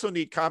 you also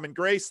need common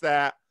grace,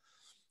 that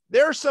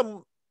there's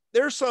some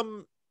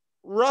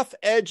rough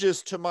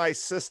edges to my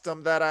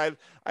system that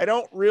I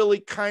don't really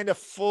kind of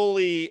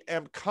fully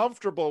am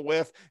comfortable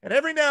with. And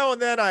every now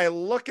and then I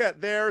look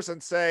at theirs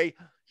and say,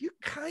 you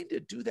kind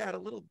of do that a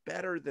little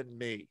better than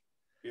me.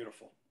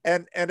 Beautiful.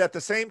 And at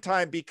the same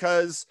time,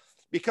 because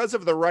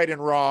of the right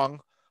and wrong,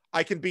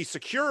 I can be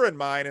secure in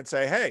mine and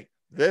say, hey,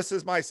 this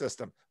is my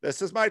system.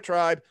 This is my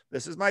tribe.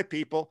 This is my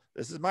people.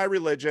 This is my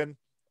religion.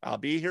 I'll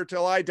be here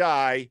till I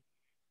die.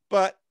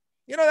 But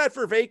you know, that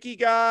Vervaeke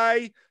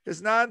guy,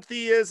 his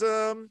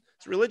non-theism,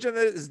 his religion,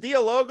 his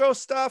dialogo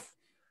stuff,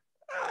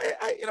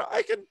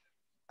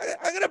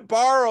 I'm going to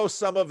borrow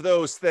some of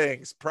those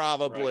things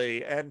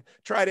probably, right, and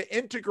try to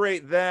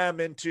integrate them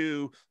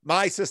into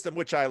my system,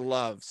 which I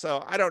love.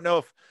 So I don't know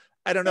if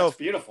That's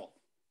beautiful.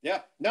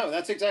 Yeah, no,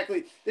 this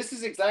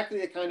is exactly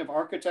the kind of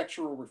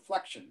architectural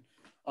reflection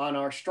on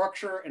our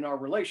structure and our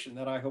relation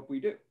that I hope we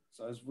do.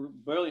 So as we're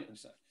brilliantly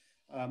said,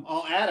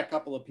 I'll add a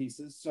couple of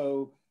pieces.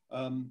 So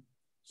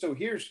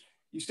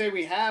you say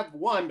we have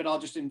one, but I'll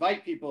just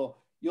invite people.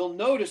 You'll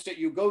notice that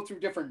you go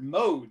through different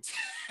modes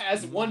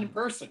as one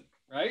person,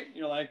 right?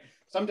 You're like,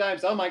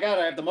 sometimes, oh my God,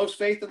 I have the most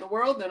faith in the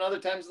world. And then other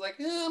times like,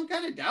 I'm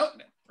kind of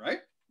doubting it, right?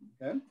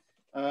 Okay.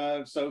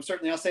 So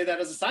certainly I'll say that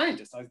as a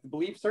scientist. I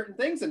believe certain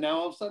things and now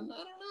all of a sudden,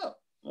 I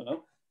don't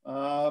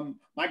know.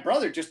 My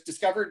brother just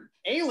discovered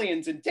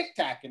aliens in Tic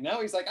Tac and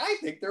now he's like, I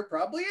think there are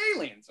probably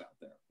aliens out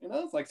there.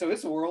 It's like, so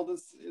his world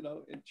is,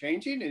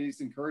 changing and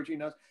he's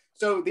encouraging us.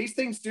 So these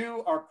things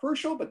are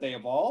crucial, but they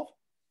evolve.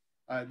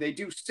 They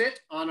do sit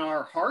on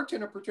our heart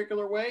in a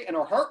particular way, and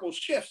our heart will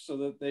shift so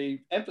that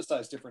they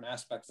emphasize different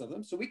aspects of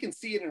them. So we can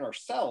see it in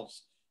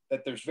ourselves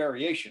that there's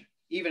variation,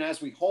 even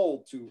as we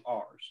hold to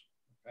ours.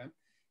 Okay.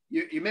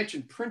 You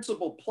mentioned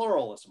principle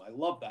pluralism. I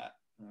love that.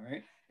 All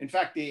right. In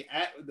fact, the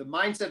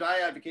mindset I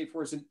advocate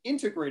for is an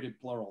integrated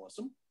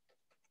pluralism,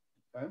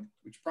 okay,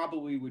 which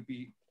probably would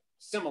be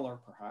similar,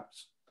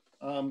 perhaps.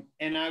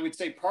 And I would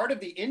say part of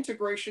the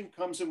integration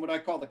comes in what I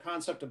call the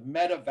concept of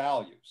meta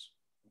values.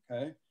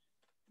 Okay.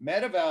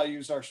 Meta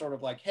values are sort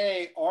of like,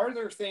 hey, are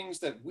there things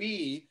that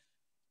we,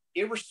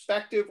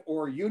 irrespective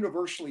or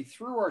universally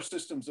through our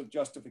systems of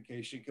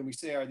justification, can we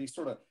say are these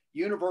sort of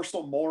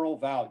universal moral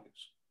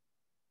values?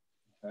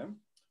 Okay.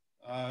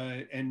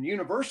 And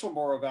universal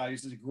moral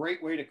values is a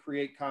great way to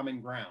create common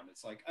ground.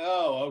 It's like,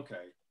 oh,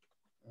 okay,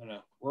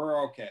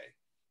 we're okay.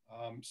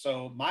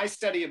 So my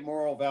study of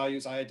moral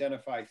values, I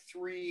identify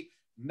 3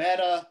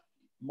 meta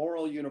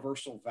moral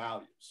universal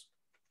values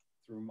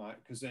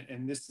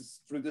and this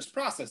is through this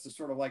process. It's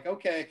sort of like,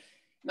 okay,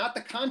 not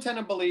the content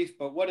of belief,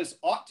 but what is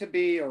ought to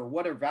be, or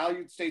what are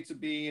valued states of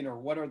being, or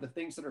what are the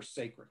things that are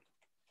sacred.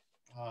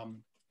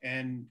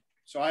 And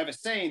so I have a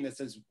saying that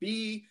says,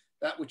 be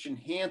that which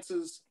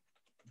enhances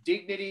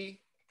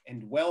dignity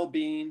and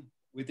well-being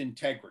with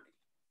integrity.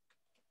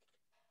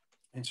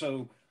 And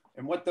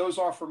what those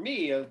are for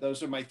me,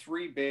 those are my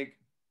 3 big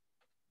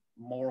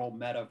moral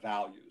meta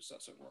values,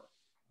 as it were.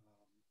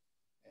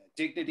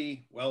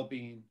 Dignity,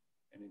 well-being,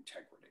 and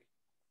integrity.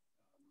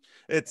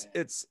 It's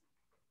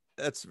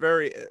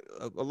very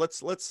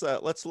let's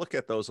look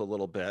at those a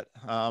little bit.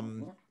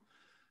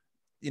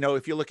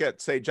 If you look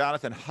at, say,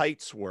 Jonathan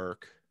Haidt's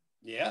work,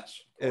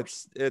 yes,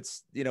 it's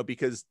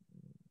because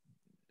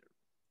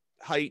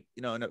Haidt,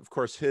 and of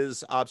course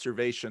his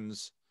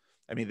observations,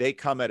 I mean, they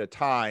come at a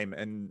time,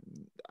 and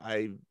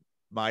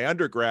my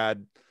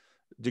undergrad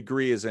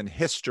degree is in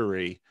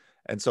history,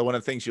 and so one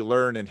of the things you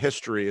learn in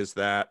history is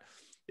that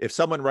if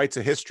someone writes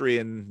a history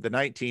in the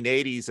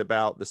 1980s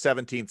about the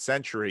 17th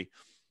century,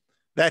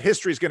 that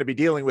history is going to be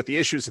dealing with the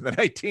issues in the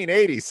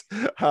 1980s,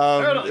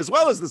 as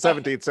well as the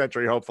 17th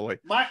century, hopefully.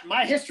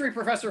 My history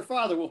professor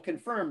father will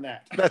confirm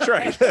that. That's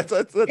right. That's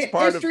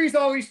part of history's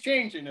always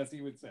changing, as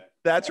he would say.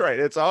 That's right.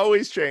 It's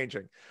always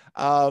changing.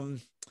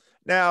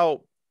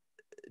 Now,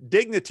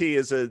 dignity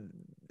is a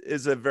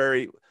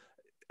very,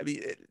 I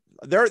mean,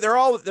 they're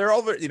all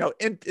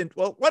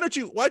well, why don't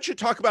you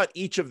talk about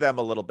each of them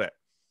a little bit?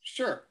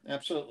 Sure,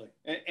 absolutely.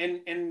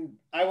 And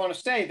I want to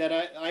say that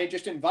I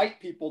just invite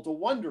people to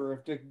wonder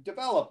if to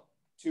develop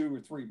 2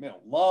 or 3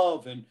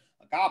 love and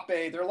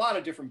agape. There are a lot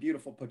of different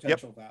beautiful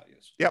potential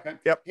values. Okay?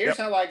 Here's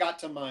how I got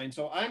to mine.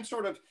 So I'm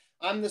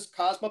this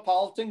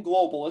cosmopolitan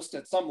globalist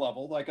at some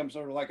level.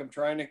 I'm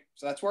trying to,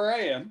 so that's where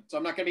I am. So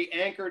I'm not going to be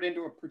anchored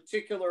into a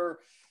particular,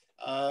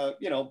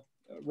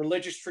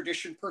 religious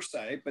tradition per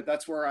se, but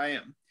that's where I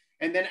am.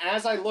 And then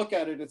as I look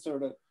at it, it's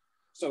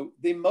so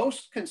the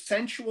most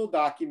consensual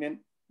document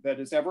that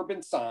has ever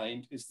been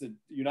signed is the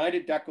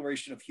United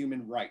Declaration of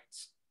Human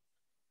Rights.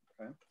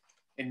 Okay.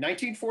 In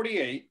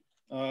 1948,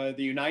 the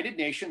United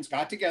Nations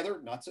got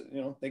together,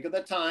 think of the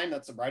time,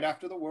 that's right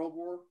after the World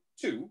War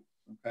II,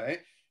 okay?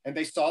 And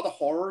they saw the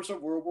horrors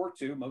of World War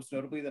II, most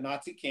notably the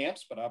Nazi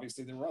camps, but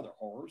obviously there were other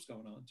horrors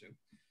going on too.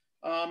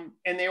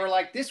 And they were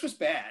like, this was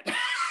bad.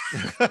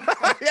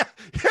 Okay?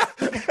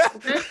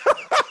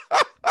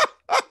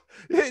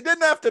 It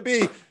didn't have to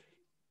be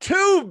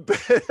too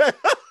bad.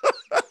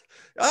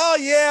 Oh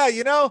yeah,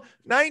 the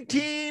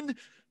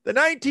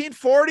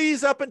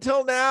 1940s up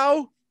until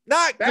now,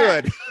 not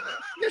good.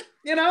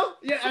 Yeah,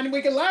 and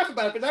we can laugh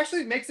about it, but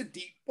actually it makes a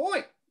deep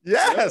point.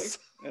 Yes.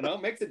 Really,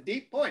 makes a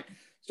deep point.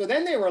 So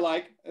then they were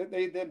like,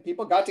 then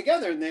people got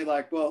together and they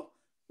like, well,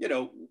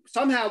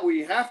 somehow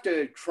we have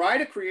to try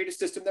to create a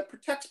system that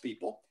protects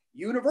people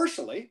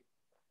universally.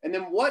 And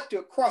then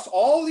across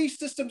all these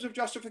systems of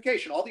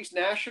justification, all these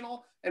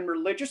national and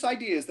religious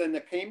ideas then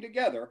that came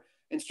together,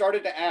 and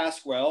started to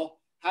ask, well,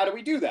 how do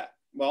we do that?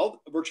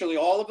 Well, virtually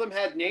all of them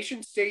had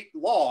nation state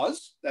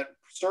laws that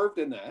served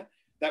in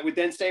that would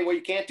then say, well,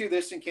 you can't do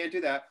this and can't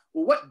do that.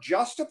 Well, what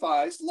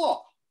justifies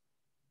law?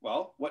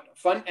 Well,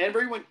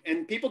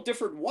 and people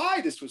differed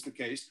why this was the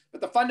case, but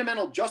the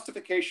fundamental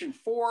justification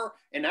for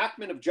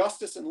enactment of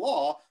justice and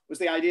law was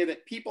the idea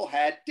that people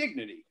had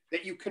dignity,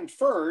 that you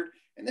conferred,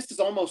 and this is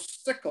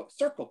almost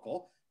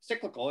cyclical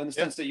in the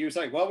sense that you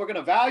say, well, we're going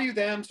to value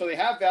them, so they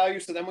have value,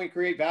 so then we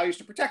create values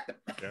to protect them.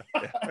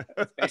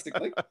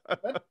 Basically.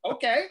 But,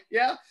 okay,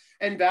 yeah.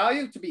 And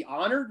value to be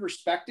honored,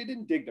 respected,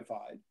 and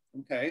dignified,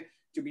 okay,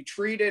 to be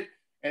treated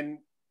and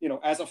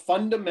as a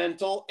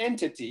fundamental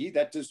entity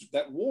that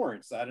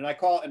warrants that.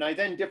 And I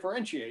then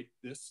differentiate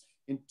this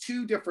in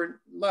two different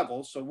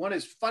levels. So one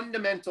is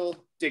fundamental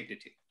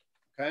dignity,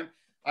 okay?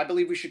 I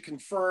believe we should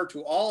confer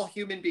to all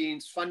human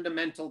beings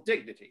fundamental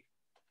dignity.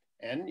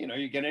 And,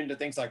 you get into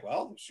things like,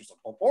 well, there's just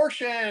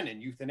abortion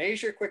and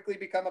euthanasia quickly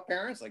become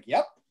apparent. It's like,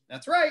 yep,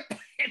 that's right.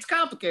 It's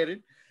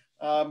complicated.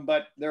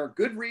 But there are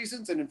good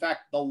reasons. And in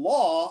fact, the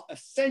law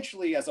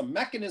essentially as a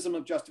mechanism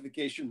of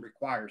justification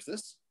requires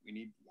this. We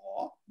need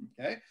law,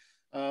 okay?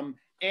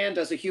 And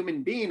as a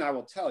human being, I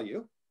will tell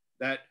you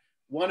that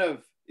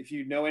if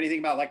you know anything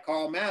about like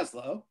Carl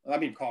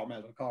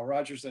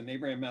Rogers and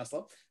Abraham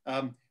Maslow,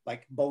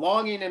 like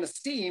belonging and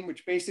esteem,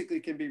 which basically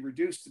can be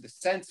reduced to the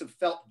sense of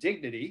felt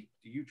dignity.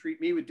 Do you treat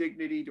me with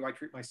dignity? Do I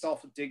treat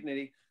myself with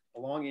dignity?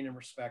 Belonging and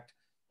respect,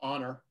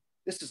 honor.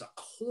 This is a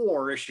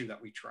core issue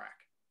that we track,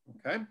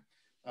 okay?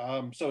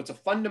 So it's a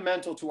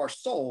fundamental to our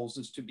souls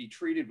is to be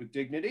treated with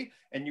dignity.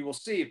 And you will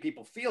see if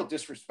people feel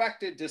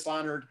disrespected,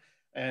 dishonored,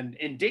 and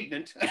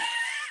indignant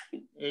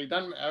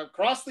done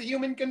across the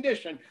human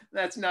condition,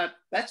 that's not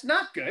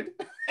good.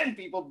 And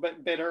people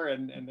bitter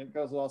and it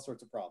goes with all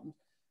sorts of problems.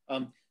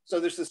 So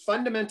there's this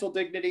fundamental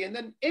dignity and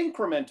then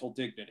incremental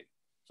dignity.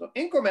 So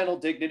incremental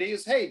dignity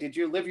is, hey, did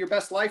you live your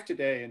best life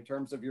today in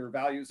terms of your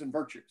values and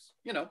virtues?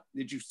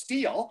 Did you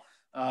steal?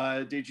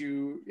 Did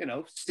you,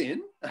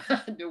 sin?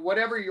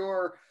 Whatever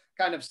your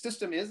kind of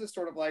system is, it's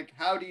sort of like,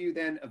 how do you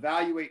then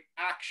evaluate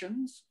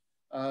actions,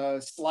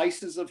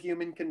 slices of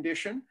human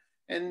condition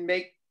and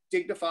make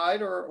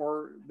dignified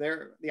or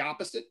the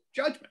opposite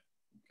judgment?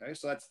 Okay,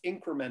 so that's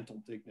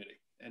incremental dignity.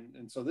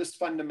 And so this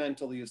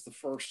fundamentally is the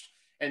first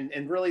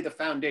and really the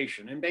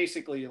foundation. And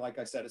basically, like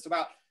I said, it's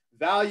about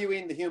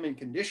valuing the human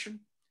condition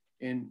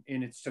in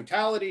its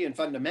totality and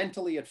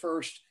fundamentally at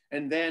first,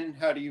 and then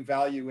how do you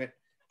value it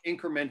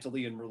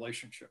incrementally in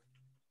relationship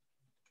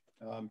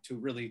to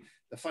really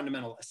the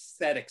fundamental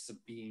aesthetics of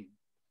being.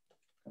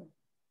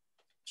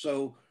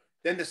 So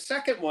then the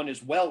second one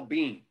is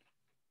well-being.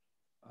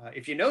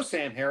 If you know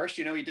Sam Harris,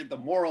 he did the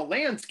moral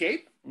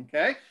landscape,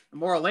 okay? The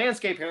moral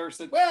landscape, Harris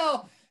said,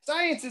 well,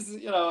 science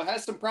is,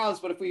 has some problems,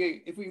 but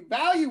if we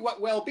value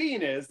what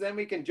well-being is, then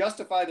we can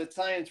justify that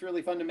science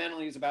really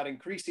fundamentally is about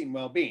increasing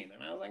well-being.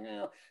 And I was like,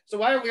 well, so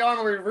why aren't we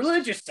on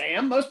religious,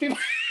 Sam? Most people,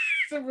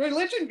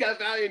 religion got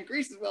value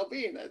increases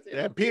well-being.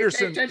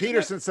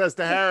 Peterson says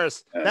to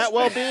Harris, that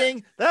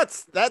well-being,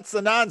 that's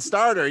a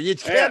non-starter. You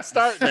can't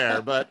start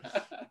there,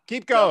 but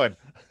keep going.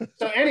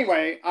 So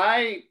anyway,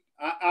 I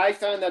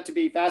found that to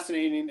be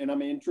fascinating, and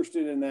I'm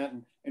interested in that.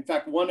 And in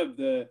fact,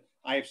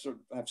 I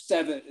have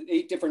 7,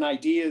 8 different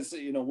ideas.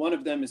 One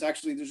of them is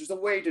actually there's just a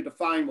way to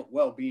define what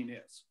well-being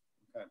is.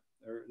 Okay,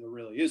 there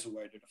really is a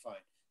way to define.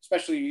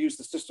 Especially you use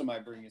the system I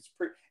bring. It's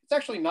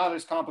actually not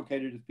as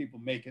complicated as people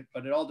make it,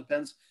 but it all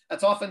depends.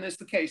 That's often is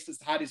the case. Is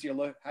how do you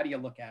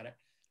look at it?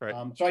 Right.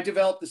 So I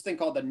developed this thing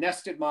called the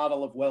nested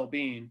model of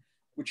well-being,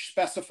 which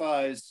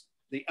specifies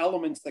the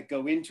elements that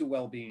go into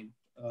well-being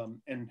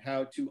and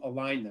how to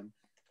align them.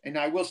 And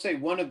I will say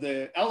one of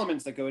the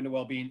elements that go into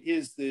well-being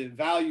is the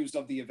values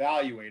of the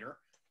evaluator.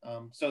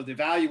 So the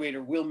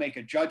evaluator will make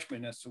a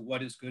judgment as to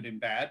what is good and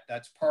bad.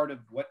 That's part of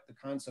what the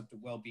concept of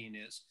well-being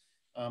is.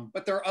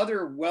 But there are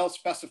other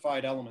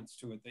well-specified elements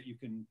to it that you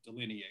can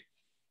delineate.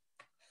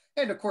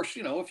 And of course,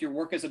 if you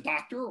work as a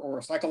doctor or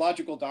a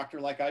psychological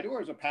doctor like I do,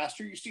 or as a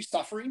pastor, you see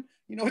suffering.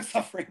 You know what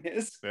suffering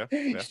is. Yeah.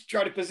 You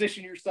try to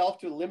position yourself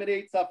to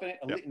eliminate suffering,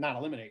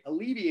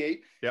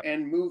 alleviate,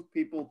 and move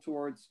people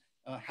towards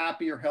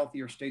happier,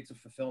 healthier states of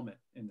fulfillment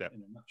in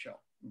a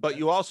nutshell. But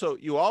you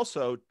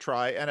also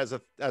try, and as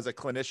a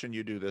clinician,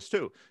 you do this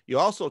too. You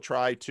also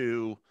try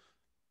to,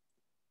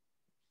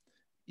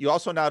 you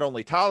also not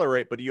only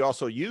tolerate, but you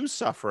also use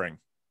suffering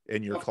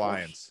in your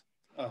clients.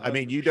 I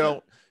mean,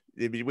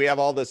 we have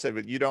all this,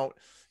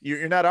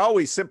 you're not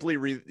always simply,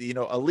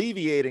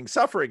 alleviating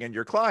suffering in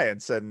your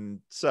clients. And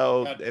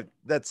so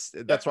that's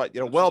why,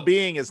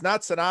 well-being is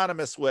not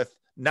synonymous with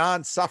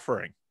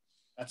non-suffering.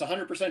 That's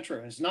 100% true.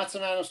 It's not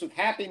synonymous with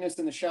happiness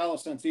in the shallow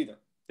sense either.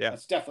 Yeah.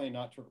 That's definitely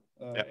not true.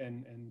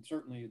 And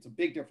certainly it's a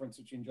big difference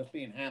between just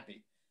being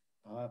happy.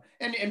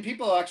 And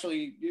people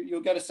actually,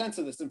 you'll get a sense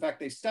of this. In fact,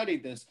 they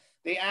studied this.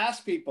 They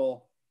asked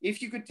people,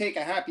 if you could take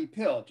a happy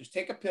pill, just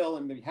take a pill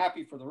and be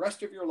happy for the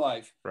rest of your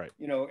life. Right.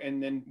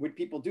 And then would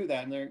people do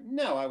that? And they're,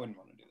 no, I wouldn't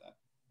want to do that.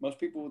 Most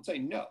people would say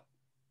no.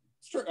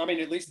 It's true. I mean,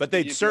 at least. But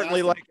they'd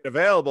certainly like it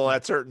available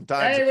at certain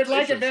times. They would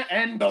like it,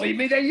 and believe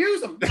me, they use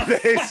them.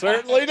 They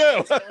certainly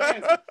do.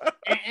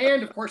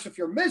 And of course, if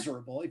you're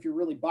miserable, if you're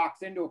really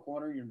boxed into a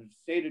corner, you're in a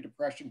state of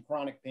depression,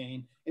 chronic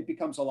pain, it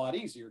becomes a lot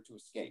easier to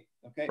escape.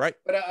 Okay. Right.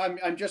 But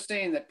I'm just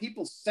saying that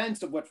people's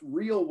sense of what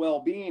real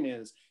well-being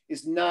is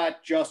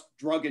not just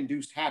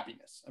drug-induced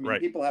happiness. I mean,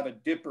 people have a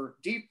deeper,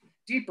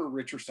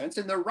 richer sense,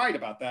 and they're right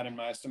about that in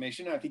my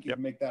estimation. I think you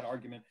can make that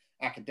argument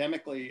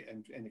academically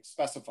and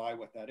specify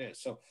what that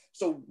is. So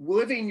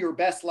living your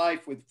best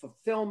life with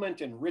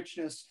fulfillment and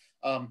richness.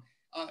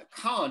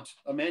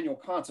 Immanuel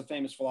Kant's a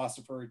famous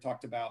philosopher who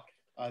talked about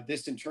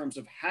this in terms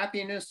of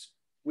happiness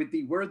with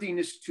the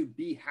worthiness to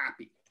be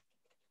happy.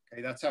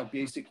 Okay, that's how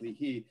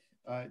basically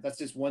that's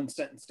his one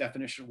sentence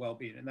definition of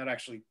well-being, and that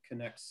actually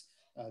connects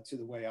to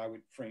the way I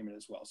would frame it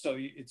as well. So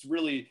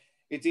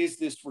it is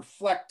this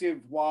reflective,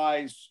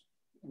 wise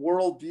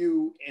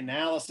worldview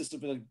analysis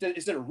of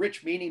is it a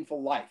rich,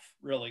 meaningful life,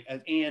 really,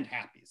 and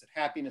happy? Is it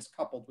happiness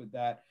coupled with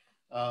that?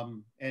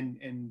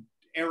 And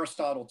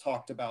Aristotle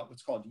talked about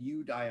what's called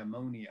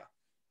eudaimonia,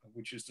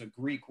 which is a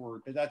Greek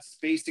word, but that's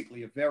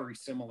basically a very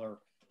similar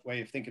way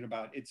of thinking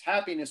about it. It's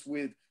happiness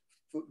with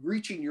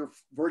reaching your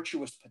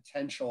virtuous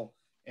potential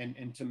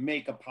and to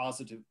make a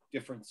positive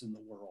difference in the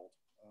world.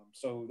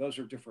 So those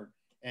are different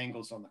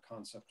angles on the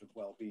concept of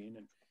well-being.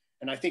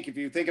 And I think if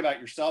you think about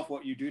yourself,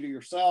 what you do to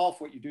yourself,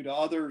 what you do to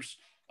others,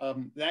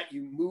 that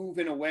you move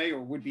in a way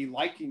or would be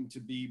liking to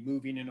be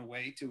moving in a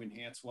way to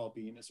enhance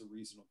well-being is a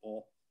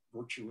reasonable,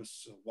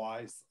 virtuous,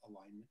 wise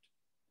alignment.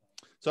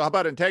 So how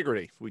about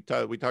integrity? We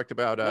talked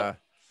about...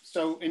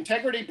 So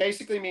integrity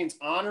basically means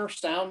honor,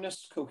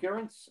 soundness,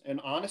 coherence, and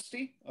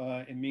honesty.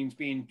 It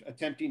means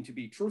attempting to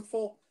be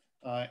truthful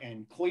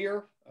and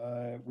clear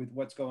with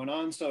what's going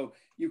on. So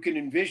you can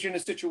envision a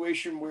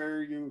situation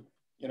where you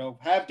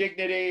have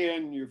dignity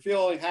and you're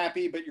feeling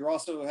happy, but you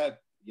also have,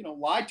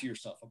 lied to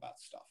yourself about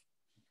stuff,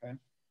 okay?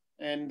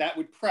 And that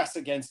would press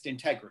against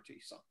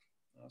integrity.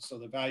 So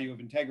the value of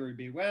integrity would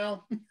be,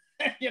 well,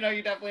 you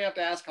definitely have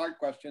to ask hard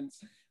questions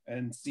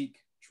and seek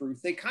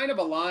truth. They kind of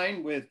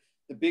align with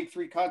the big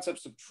three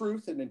concepts of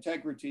truth and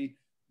integrity,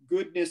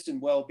 goodness and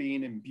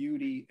well-being, and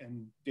beauty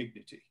and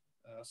dignity.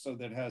 So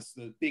that has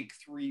the big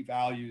three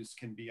values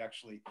can be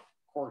actually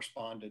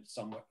corresponded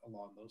somewhat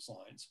along those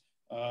lines.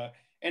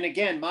 And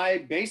again, my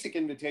basic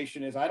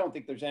invitation is I don't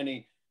think there's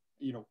any,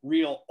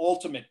 real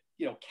ultimate,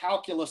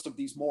 calculus of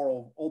these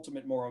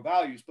ultimate moral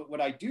values. But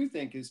what I do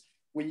think is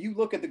when you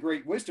look at the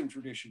great wisdom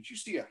traditions, you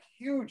see a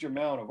huge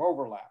amount of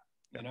overlap,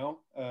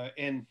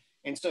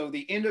 and so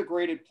the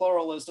integrated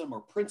pluralism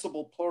or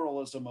principled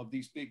pluralism of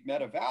these big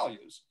meta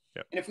values.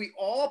 Yep. And if we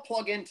all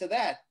plug into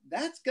that,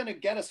 that's going to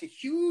get us a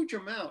huge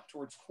amount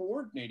towards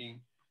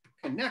coordinating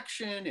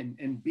connection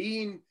and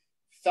being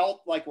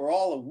felt like we're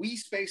all a we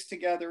space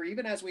together,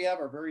 even as we have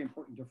our very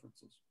important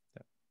differences.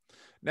 Yeah.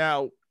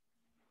 Now,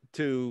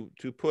 to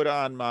put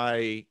on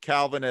my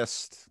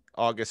Calvinist,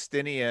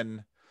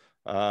 Augustinian,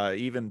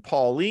 even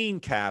Pauline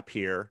cap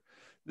here,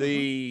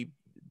 to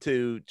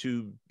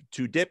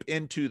dip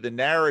into the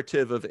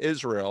narrative of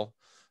Israel,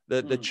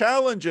 the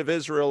challenge of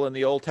Israel in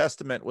the Old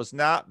Testament was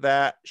not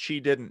that she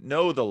didn't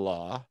know the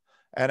law.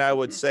 And I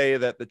would say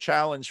that the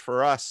challenge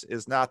for us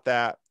is not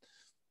that.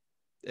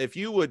 If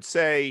you would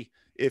say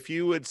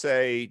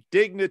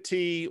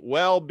dignity,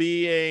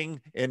 well-being,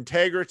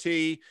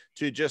 integrity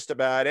to just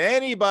about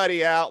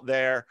anybody out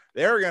there,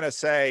 they're going to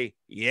say,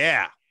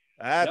 yeah,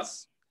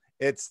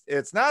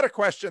 it's not a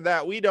question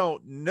that we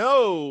don't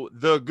know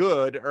the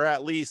good, or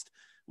at least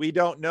we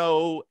don't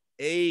know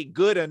a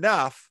good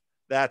enough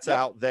that's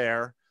out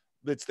there.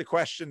 It's the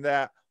question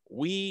that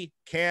we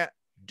can't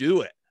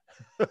do it.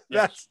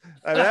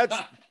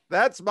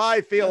 That's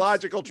my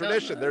theological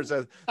tradition. There's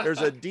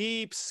a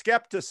deep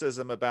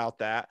skepticism about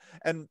that.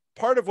 And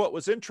part of what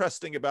was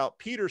interesting about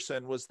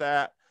Peterson was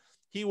that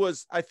he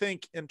was, I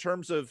think, in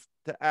terms of,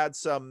 to add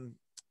some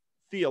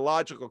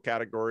theological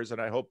categories, and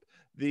I hope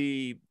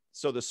the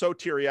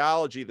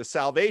soteriology, the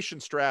salvation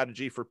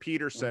strategy for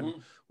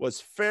Peterson was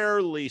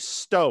fairly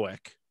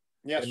stoic,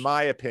 in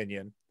my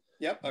opinion.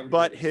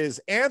 But his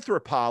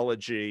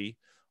anthropology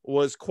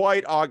was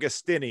quite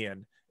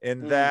Augustinian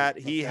in that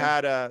he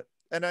had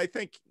and I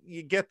think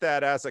you get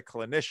that as a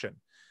clinician.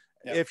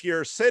 If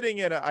you're sitting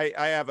in I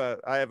have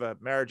a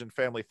marriage and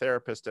family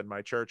therapist in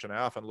my church, and I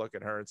often look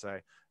at her and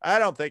say, I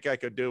don't think I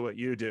could do what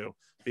you do,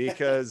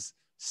 because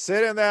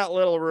sit in that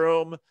little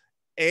room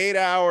 8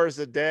 hours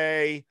a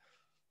day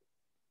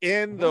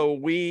in the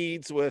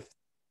weeds with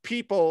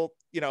people,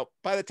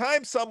 by the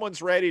time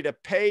someone's ready to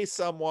pay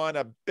someone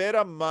a bit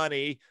of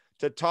money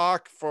to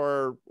talk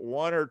for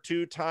 1 or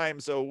 2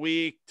 times a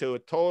week to a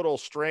total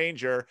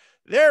stranger,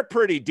 they're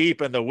pretty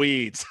deep in the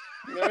weeds.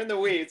 They're in the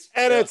weeds.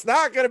 And it's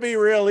not going to be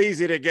real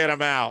easy to get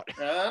them out.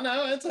 No,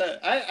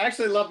 I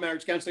actually love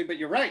marriage counseling, but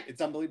you're right.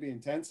 It's unbelievably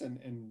intense and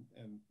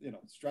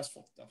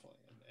stressful, definitely,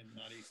 and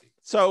not easy.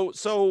 So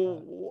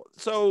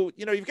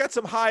you've got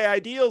some high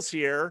ideals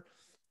here.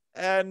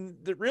 And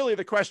really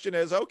the question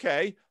is,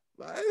 okay,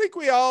 I think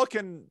we all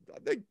can,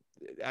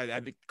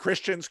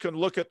 Christians can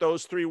look at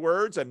those three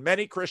words, and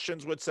many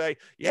Christians would say,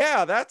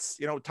 yeah, that's,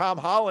 Tom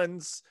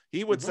Holland's,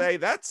 he would say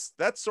that's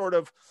sort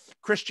of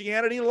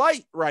Christianity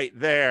light right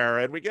there.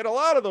 And we get a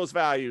lot of those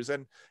values.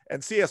 And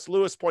C.S.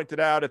 Lewis pointed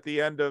out at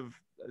the end of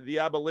The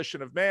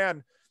Abolition of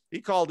Man, he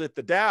called it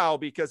the Tao,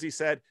 because he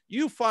said,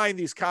 you find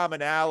these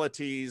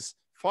commonalities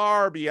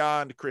far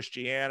beyond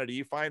Christianity.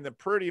 You find them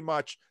pretty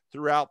much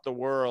throughout the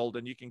world,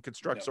 and you can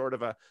construct sort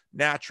of a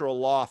natural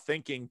law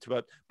thinking to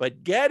it,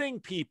 but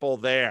getting people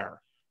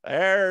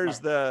there's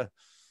the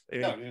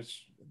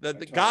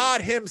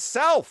God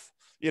himself,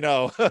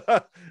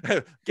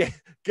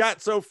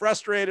 got so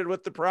frustrated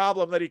with the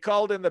problem that he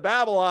called in the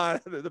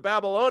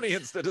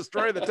Babylonians to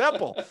destroy the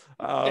temple.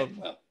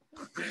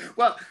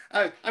 Well,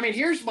 I mean,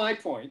 here's my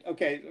point.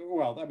 Okay,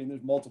 well, I mean,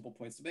 there's multiple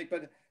points to make,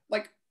 but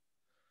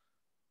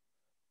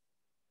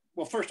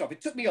well, first off,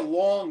 it took me a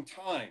long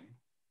time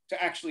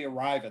to actually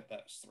arrive at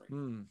those three.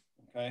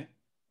 Okay.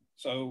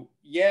 So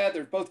yeah,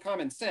 they're both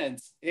common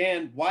sense.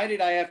 And why did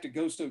I have to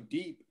go so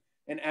deep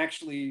and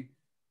actually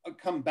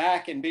come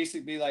back and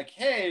basically be like,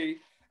 hey,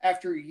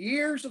 after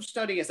years of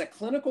study as a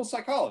clinical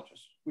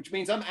psychologist, which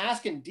means I'm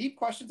asking deep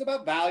questions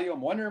about value,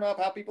 I'm wondering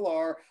about how people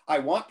are, I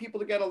want people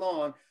to get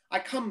along, I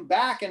come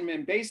back and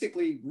am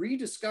basically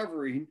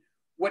rediscovering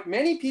what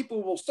many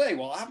people will say,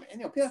 well,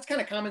 that's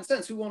kind of common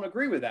sense. Who won't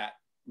agree with that?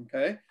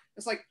 Okay.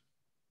 It's like,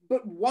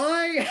 but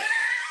why?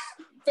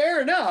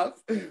 Fair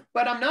enough,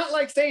 but I'm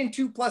not saying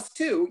 2 +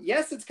 2.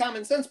 Yes, it's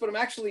common sense, but I'm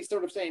actually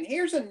sort of saying,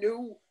 here's a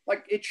new,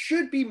 it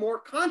should be more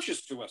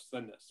conscious to us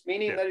than this,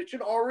 meaning that it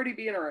should already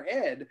be in our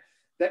head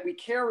that we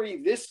carry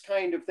this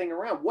kind of thing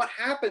around. What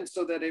happened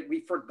so that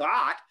we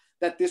forgot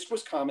that this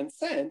was common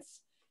sense?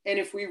 And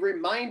if we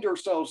remind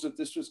ourselves that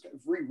this was,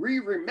 if we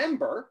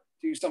remember,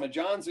 to use some of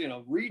John's,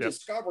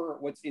 rediscover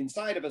what's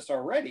inside of us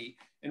already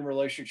in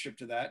relationship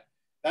to that,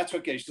 that's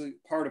what basically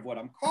part of what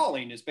I'm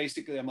calling is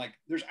basically, I'm like,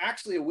 there's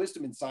actually a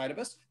wisdom inside of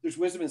us. There's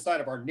wisdom inside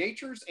of our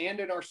natures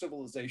and in our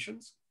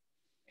civilizations.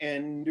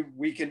 And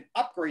we can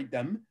upgrade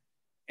them.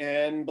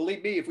 And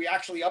believe me, if we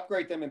actually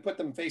upgrade them and put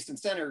them face and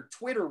center,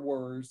 Twitter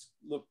wars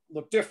look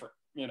different.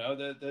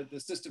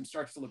 The system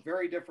starts to look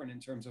very different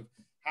in terms of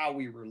how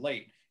we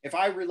relate. If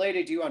I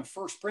related to you on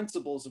first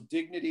principles of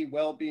dignity,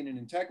 well-being, and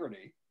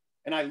integrity,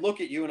 and I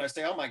look at you and I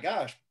say, oh my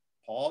gosh,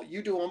 Paul,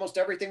 you do almost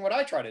everything what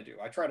I try to do.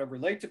 I try to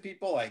relate to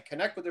people, I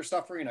connect with their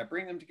suffering, I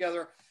bring them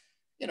together.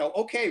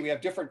 Okay, we have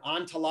different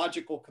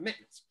ontological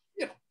commitments,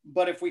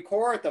 but if we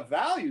core at the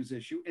values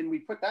issue and we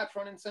put that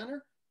front and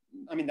center,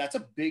 I mean, that's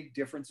a big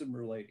difference in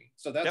relating.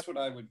 So that's what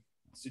I would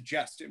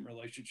suggest in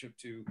relationship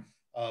to,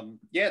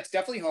 it's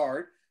definitely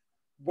hard,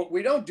 but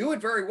we don't do it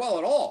very well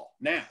at all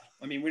now.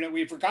 I mean,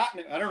 we've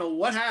forgotten it. I don't know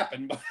what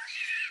happened, but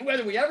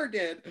whether we ever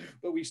did,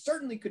 but we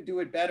certainly could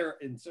do it better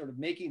in sort of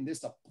making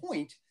this a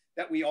point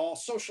that we all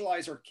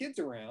socialize our kids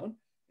around,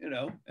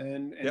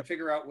 and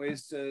figure out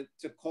ways to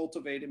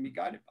cultivate and be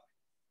guided by.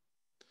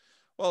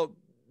 Well,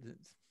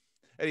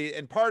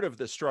 and part of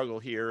the struggle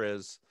here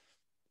is,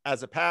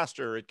 as a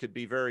pastor, it could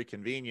be very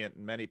convenient,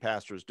 and many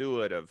pastors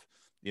do it, of,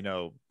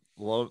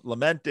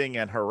 lamenting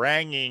and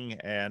haranguing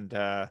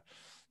and,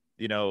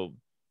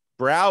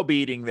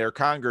 browbeating their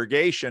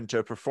congregation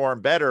to perform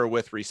better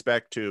with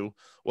respect to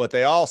what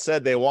they all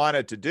said they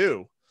wanted to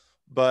do.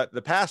 But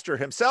the pastor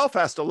himself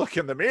has to look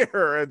in the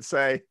mirror and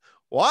say,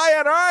 why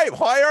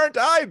aren't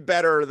I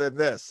better than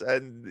this?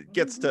 And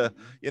gets to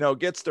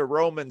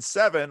Romans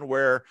 7,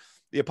 where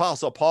the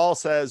Apostle Paul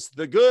says,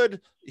 the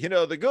good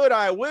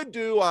I would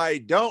do, I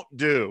don't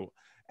do.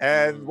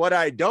 And what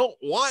I don't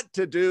want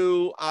to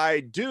do, I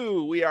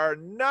do. We are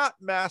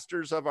not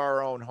masters of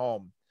our own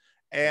home.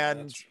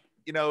 And,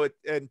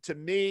 and to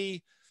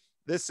me,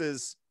 this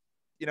is,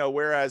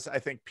 whereas I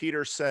think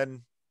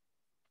Peterson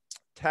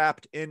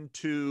tapped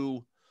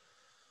into,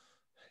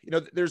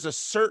 there's a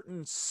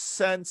certain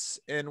sense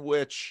in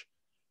which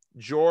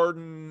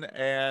Jordan,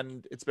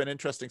 and it's been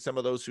interesting, some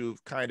of those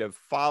who've kind of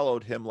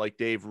followed him, like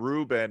Dave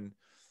Rubin,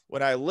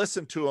 when I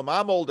listen to him,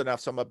 I'm old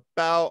enough, so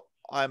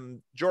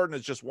Jordan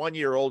is just 1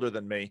 year older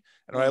than me.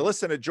 And when I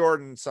listen to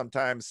Jordan,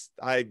 sometimes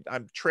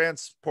I'm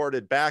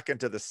transported back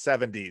into the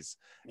 70s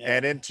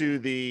and into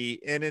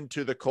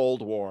the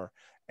Cold War.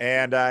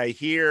 And I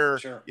hear,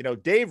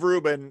 Dave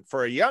Rubin,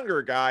 for a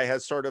younger guy,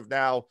 has sort of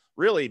now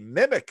really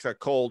mimicked a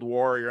Cold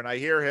Warrior. And I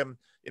hear him,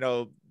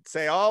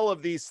 say all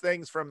of these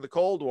things from the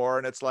Cold War.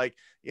 And it's like,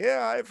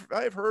 yeah,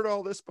 I've heard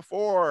all this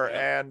before.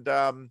 Yeah.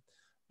 And,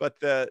 but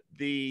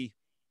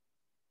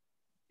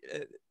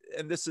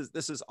and this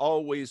is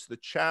always the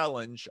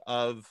challenge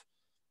of,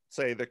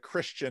 say, the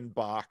Christian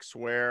box,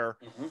 where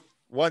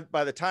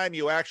by the time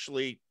you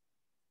actually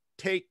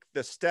take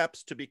the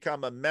steps to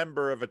become a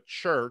member of a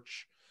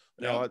church,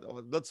 there's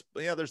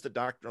the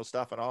doctrinal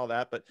stuff and all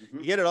that, but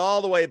you get it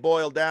all the way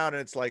boiled down, and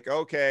it's like,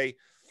 okay,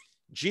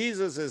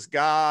 Jesus is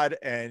God,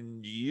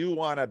 and you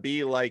want to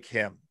be like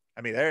him.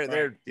 I mean,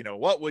 they're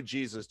what would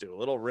Jesus do? A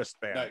little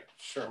wristband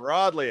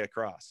broadly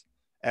across,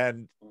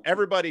 and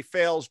everybody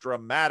fails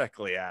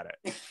dramatically at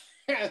it.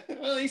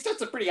 Well, he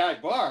sets a pretty high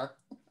bar.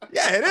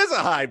 Yeah, it is a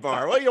high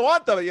bar. Well, you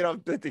want to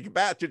get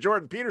back to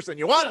Jordan Peterson,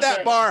 you want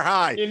that bar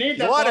high. You need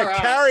you want to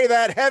carry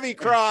that heavy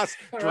cross,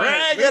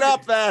 drag it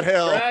up that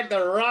hill. Drag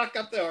the rock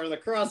up or the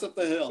cross up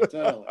the hill.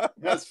 Totally.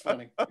 That's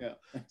funny. Yeah.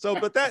 So,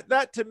 but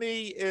that to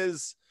me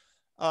is,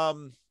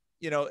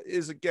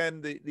 is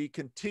again, the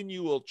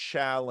continual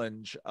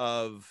challenge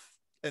of,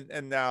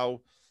 and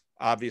now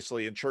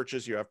obviously in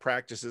churches, you have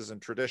practices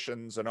and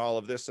traditions and all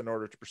of this in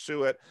order to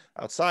pursue it.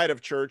 Outside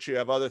of church, you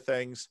have other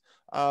things.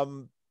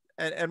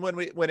 And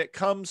when it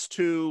comes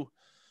to,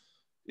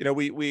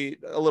 we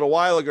a little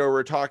while ago, we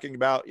were talking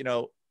about,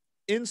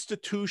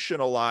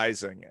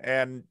 institutionalizing.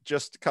 And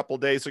just a couple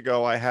of days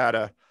ago, I had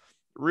a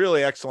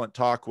really excellent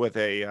talk with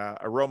a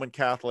Roman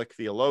Catholic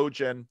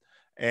theologian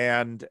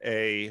and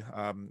a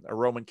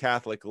Roman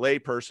Catholic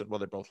layperson. Well,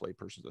 they're both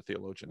laypersons. The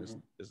theologian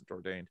isn't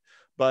ordained,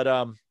 but,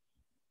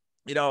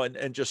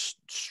 and just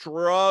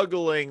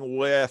struggling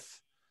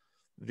with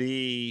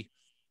the,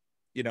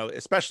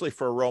 especially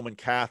for a Roman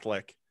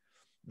Catholic,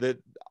 that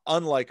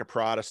unlike a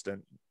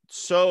Protestant,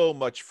 so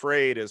much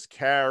freight is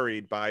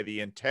carried by the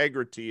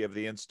integrity of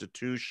the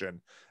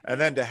institution. And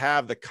then to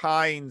have the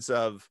kinds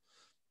of,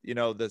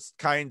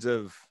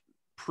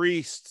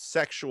 priest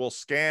sexual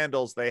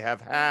scandals they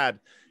have had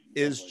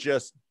is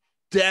just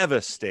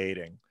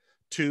devastating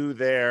to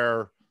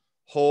their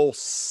whole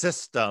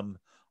system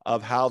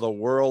of how the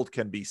world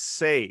can be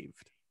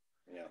saved.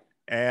 Yeah.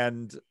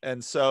 And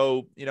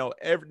so,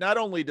 not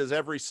only does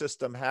every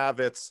system have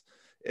its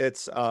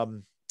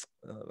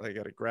I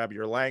got to grab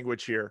your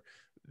language here,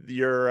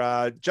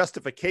 your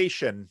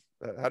justification.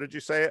 How did you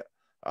say it?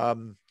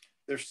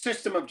 Their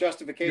system of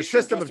justification. Your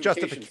system of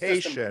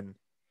justification.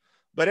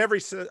 But every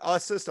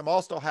system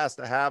also has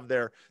to have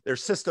their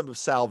system of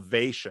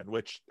salvation,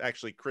 which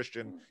actually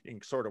Christian, you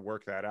can sort of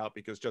work that out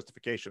because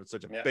justification is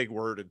such a big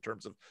word in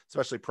terms of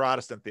especially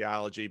Protestant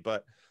theology.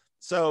 But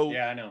so,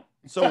 yeah, I know.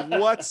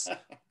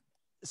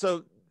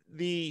 So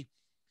the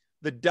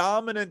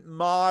dominant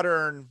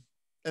modern,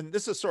 and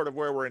this is sort of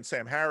where we're in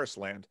Sam Harris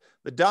land,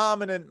 the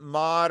dominant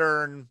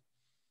modern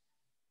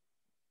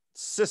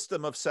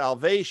system of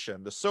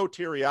salvation, the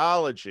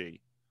soteriology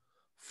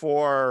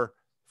for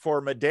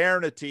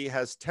modernity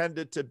has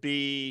tended to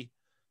be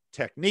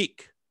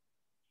technique,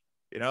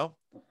 and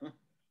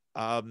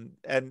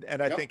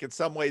I think in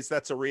some ways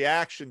that's a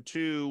reaction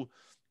to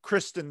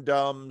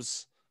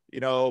Christendom's,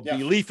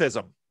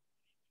 beliefism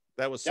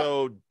that was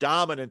so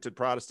dominant in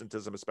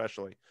Protestantism,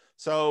 especially.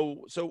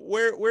 So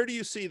where do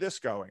you see this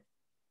going?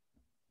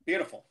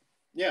 Beautiful.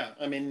 Yeah.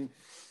 I mean,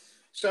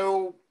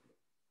 so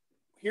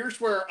here's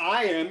where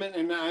I am,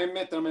 and I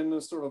met them in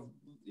this sort of,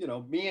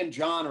 me and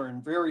John are in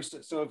very,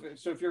 so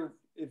if your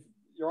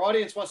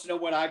audience wants to know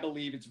what I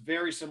believe, it's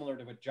very similar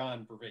to what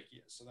John Vervaeke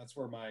is. So that's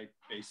where my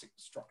basic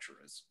structure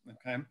is.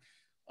 Okay.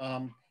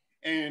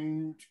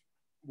 And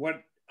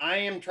what I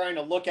am trying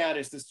to look at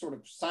is this sort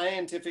of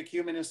scientific,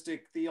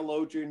 humanistic,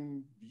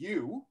 theologian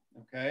view,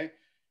 okay,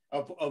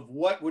 of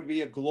what would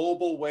be a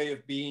global way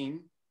of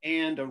being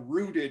and a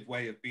rooted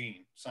way of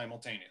being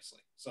simultaneously.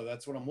 So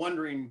that's what I'm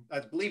wondering. I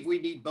believe we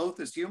need both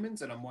as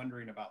humans, and I'm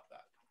wondering about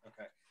that.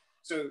 Okay.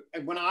 So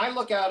when I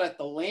look out at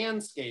the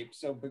landscape,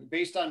 so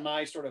based on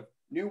my sort of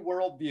new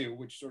worldview,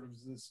 which sort of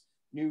is this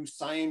new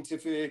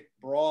scientific,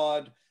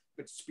 broad,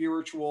 but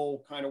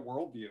spiritual kind of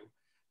worldview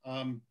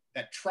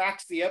that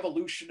tracks the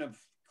evolution of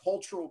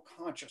cultural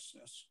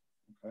consciousness,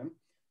 okay?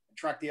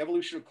 Track the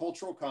evolution of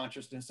cultural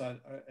consciousness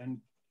and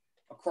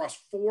across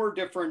four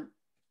different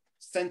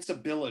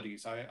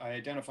sensibilities. I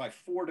identify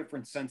four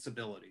different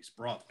sensibilities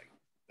broadly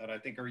that I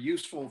think are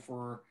useful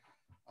for,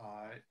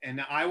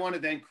 and I want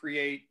to then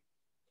create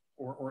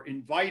or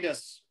invite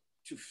us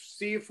to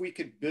see if we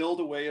could build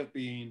a way of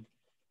being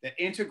that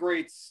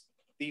integrates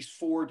these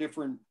four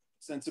different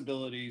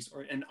sensibilities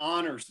and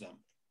honors them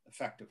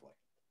effectively,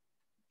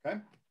 okay?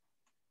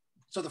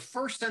 So the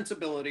first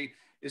sensibility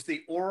is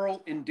the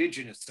oral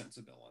indigenous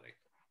sensibility,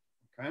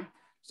 okay?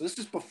 So this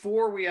is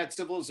before we had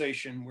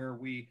civilization, where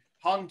we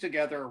hung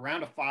together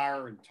around a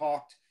fire and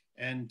talked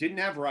and didn't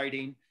have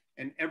writing,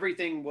 and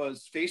everything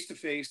was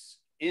face-to-face,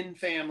 in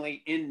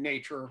family, in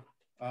nature,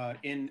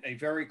 in a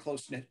very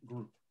close-knit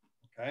group,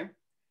 okay?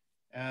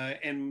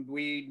 And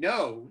we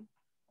know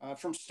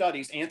from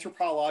studies,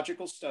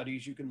 anthropological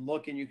studies, you can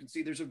look and you can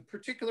see there's a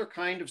particular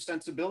kind of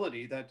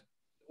sensibility that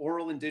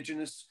oral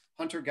indigenous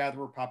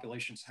hunter-gatherer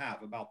populations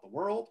have about the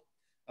world,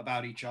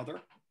 about each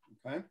other,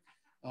 okay?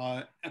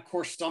 Of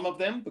course, some of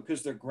them,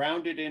 because they're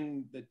grounded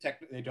in the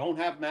they don't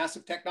have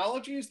massive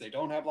technologies, they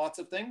don't have lots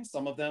of things.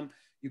 Some of them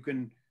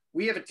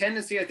we have a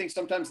tendency, I think,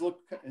 sometimes look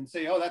and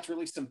say, oh, that's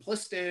really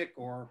simplistic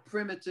or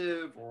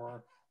primitive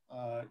or,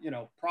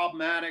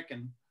 problematic.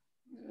 And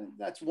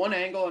that's one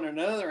angle. And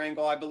another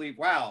angle, I believe,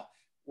 wow,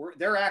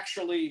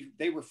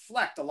 they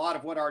reflect a lot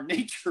of what our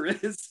nature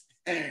is,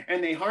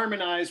 and they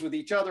harmonize with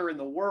each other in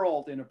the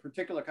world in a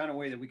particular kind of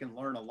way that we can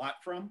learn a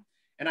lot from.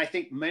 And I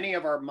think many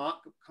of our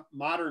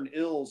modern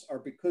ills are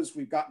because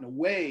we've gotten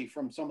away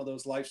from some of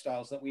those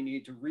lifestyles that we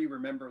need to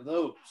remember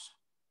those,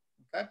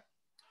 okay?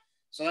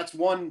 So that's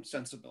one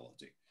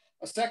sensibility.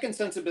 A second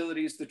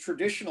sensibility is the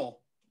traditional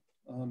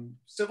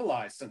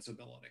civilized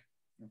sensibility,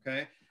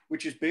 okay,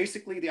 which is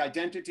basically the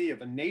identity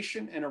of a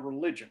nation and a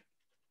religion.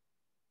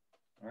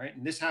 All right,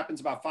 and this happens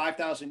about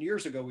 5,000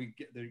 years ago. You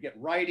get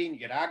writing, you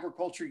get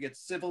agriculture, you get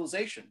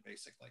civilization,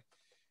 basically.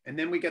 And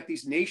then we get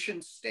these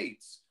nation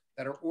states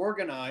that are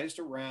organized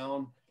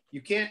around,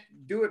 you can't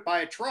do it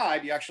by a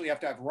tribe. You actually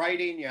have to have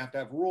writing, you have to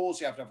have rules,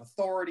 you have to have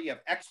authority, you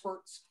have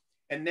experts.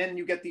 And then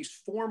you get these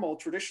formal,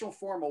 traditional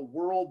formal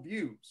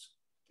worldviews,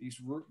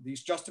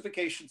 these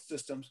justification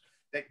systems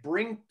that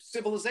bring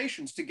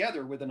civilizations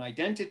together with an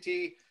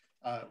identity,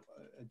 a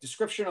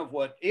description of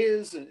what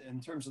is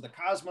in terms of the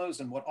cosmos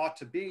and what ought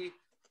to be.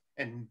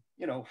 And,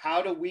 you know,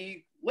 how do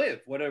we live?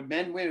 What do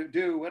men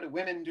do? What do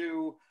women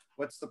do?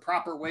 What's the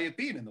proper way of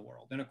being in the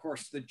world? And of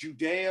course, the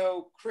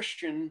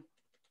Judeo-Christian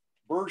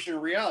version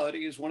of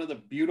reality is one of the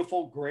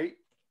beautiful, great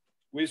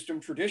wisdom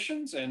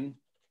traditions. And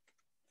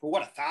for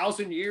what,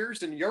 1,000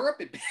 years in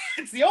Europe,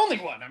 it's the only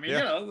one. I mean, you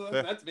know,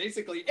 that's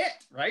basically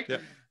it, right? Yeah.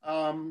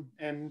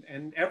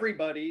 And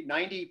everybody,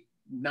 99%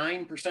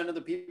 of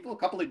the people, a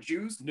couple of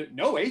Jews,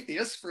 no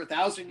atheists for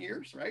 1,000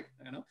 years, right?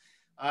 You know.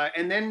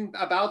 And then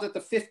about at the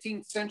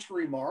 15th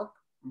century mark,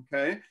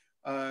 okay,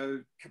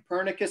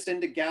 Copernicus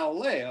into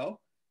Galileo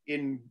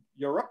in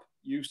Europe,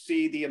 you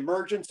see the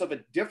emergence of a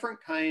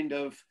different kind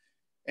of,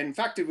 in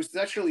fact, it was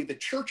actually the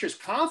church's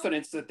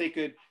confidence that they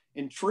could,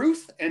 in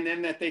truth, and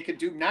then that they could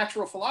do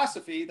natural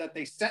philosophy, that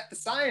they set the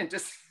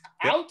scientists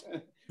out.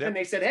 And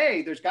they said,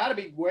 hey, there's got to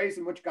be ways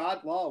in which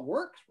God's law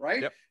works,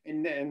 right?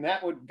 And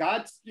that would,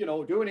 God's, you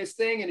know, doing his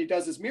thing and he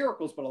does his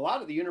miracles, but a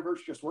lot of the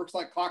universe just works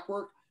like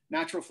clockwork.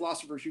 Natural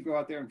philosophers, you go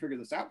out there and figure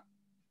this out,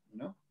 you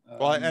know?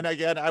 Well, and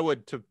again, I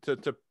would,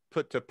 to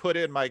put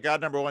in my God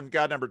number one,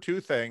 God number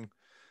two thing,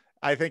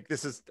 I think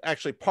this is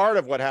actually part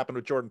of what happened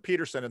with Jordan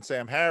Peterson and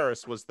Sam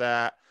Harris, was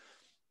that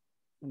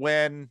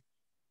when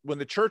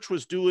the church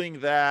was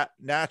doing that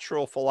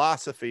natural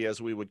philosophy,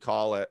 as we would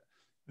call it,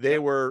 they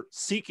were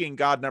seeking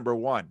God number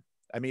one.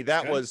 I mean,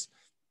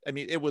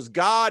 it was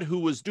God who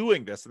was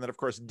doing this. And then of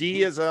course,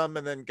 deism,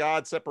 and then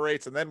God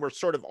separates, and then we're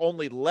sort of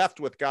only left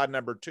with God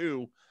number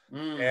two.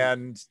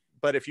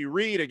 But if you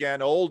read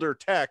again older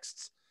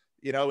texts,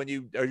 you know, when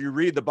you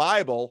read the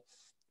Bible,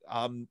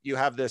 you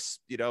have this,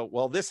 you know,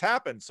 well, this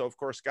happened, so of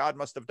course God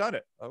must have done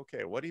it.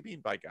 Okay, what do you mean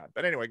by God?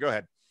 But anyway, go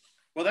ahead.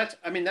 Well,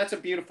 that's a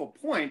beautiful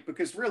point,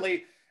 because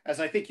really, as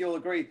I think you'll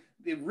agree,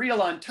 the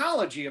real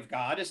ontology of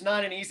God is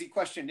not an easy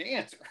question to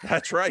answer.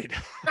 That's right.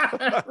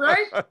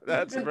 Right?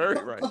 That's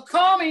very right.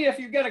 Call me if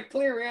you get a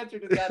clear answer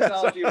to the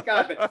ontology of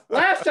God. But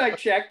last I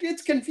checked,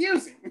 it's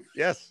confusing.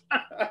 Yes.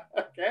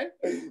 Okay.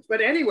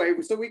 But anyway,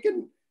 so we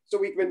can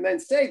then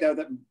say, though,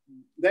 that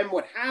then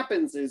what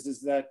happens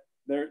is that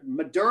the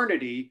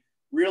modernity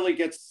really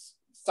gets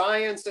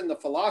science and the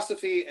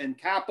philosophy and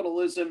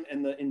capitalism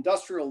and the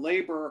industrial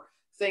labor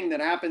thing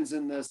that happens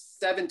in the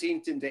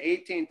 17th into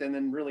 18th and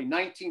then really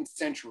 19th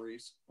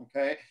centuries,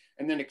 okay,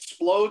 and then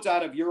explodes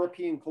out of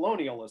European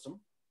colonialism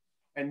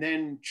and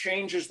then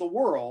changes the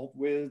world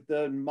with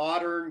the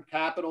modern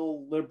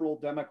capital liberal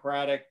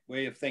democratic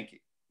way of thinking,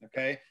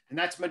 okay, and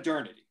that's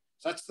modernity.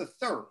 So that's the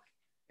third.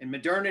 And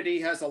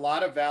modernity has a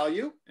lot of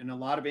value and a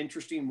lot of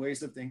interesting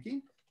ways of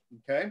thinking,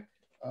 okay,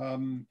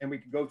 and we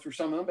could go through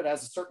some of them, but it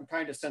has a certain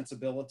kind of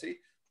sensibility.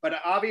 But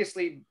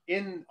obviously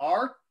in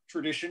our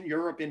tradition,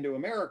 Europe into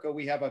America,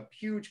 we have a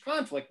huge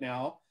conflict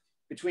now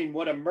between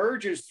what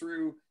emerges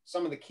through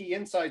some of the key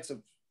insights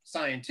of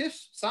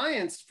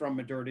science from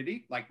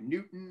modernity, like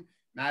Newton,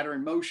 matter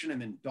and motion,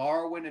 and then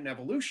Darwin and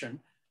evolution,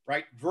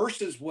 right?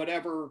 Versus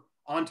whatever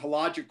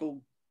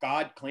ontological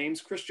God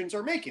claims Christians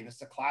are making. This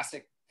is a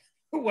classic,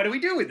 what do we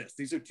do with this?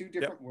 These are two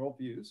different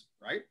worldviews,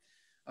 right?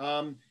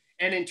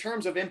 And in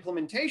terms of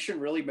implementation,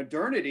 really,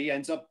 modernity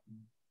ends up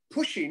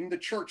pushing the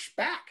church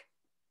back,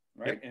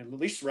 right? And at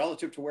least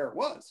relative to where it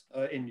was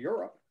in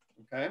Europe,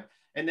 okay?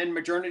 And then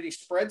modernity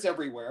spreads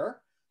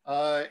everywhere.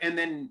 And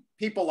then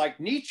people like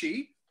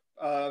Nietzsche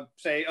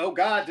say, oh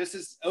God,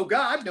 oh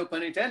God, no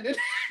pun intended,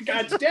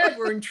 God's dead,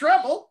 we're in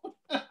trouble,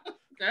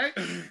 okay?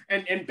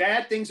 And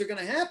bad things are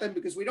gonna happen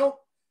because we don't,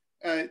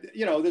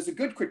 you know, there's a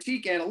good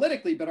critique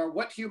analytically, but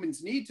what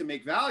humans need to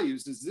make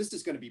values is this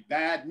is gonna be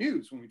bad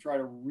news when we try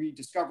to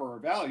rediscover our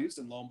values,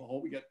 and lo and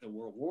behold, we get the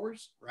world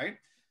wars, right?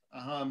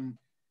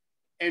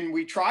 And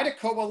we try to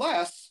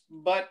coalesce,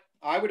 but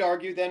I would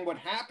argue then what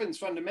happens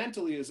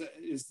fundamentally is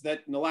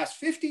that in the last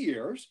 50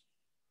 years,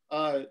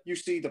 you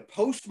see the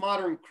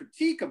postmodern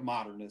critique of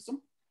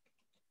modernism,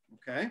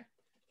 okay,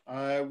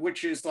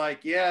 which is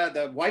like, yeah,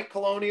 the white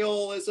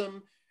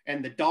colonialism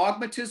and the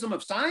dogmatism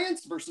of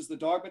science versus the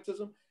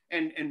dogmatism.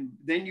 And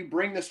then you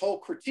bring this whole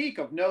critique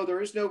of, no, there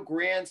is no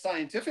grand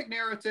scientific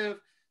narrative.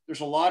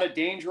 There's a lot of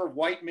danger of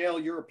white male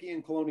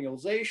European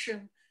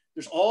colonialization.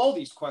 There's all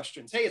these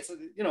questions. Hey, it's,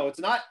 you know, it's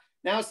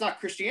not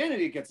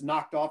Christianity that gets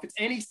knocked off. It's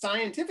any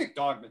scientific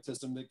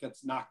dogmatism that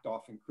gets knocked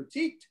off and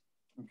critiqued,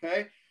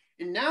 okay?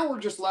 And now we're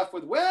just left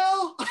with,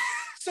 well,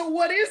 so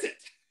what is it?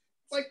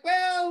 It's like,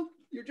 well,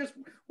 you're just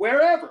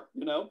wherever,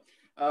 you know?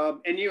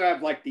 And you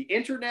have like the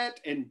internet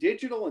and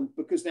digital, and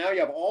because now you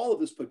have all of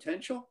this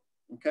potential.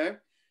 Okay.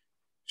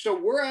 So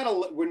we're at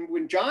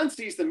when John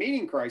sees the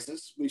meaning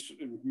crisis, at least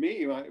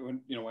me,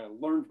 when I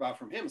learned about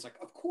from him, it's like,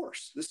 of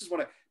course, this is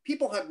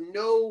people have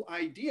no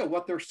idea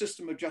what their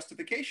system of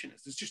justification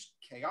is. It's just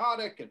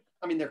chaotic. And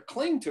I mean, they're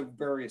clinging to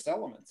various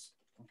elements.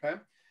 Okay.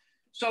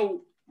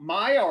 So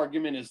my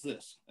argument is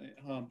this,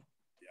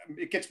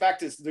 it gets back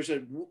to this.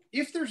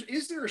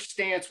 Is there a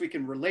stance we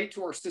can relate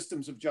to our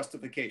systems of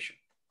justification?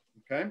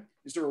 Okay.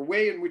 Is there a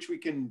way in which we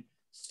can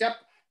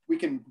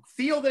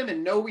feel them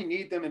and know we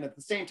need them, and at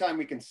the same time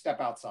we can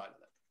step outside of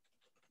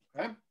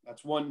them? Okay,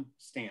 that's one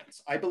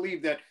stance. I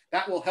believe that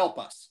will help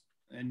us,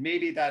 and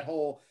maybe that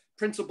whole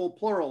principle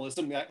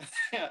pluralism. That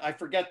I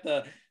forget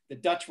the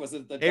Dutch, was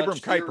it the Abram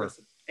Dutch Kuyper?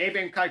 Theorist?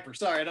 Abram Kuyper.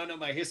 Sorry, I don't know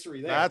my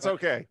history there. That's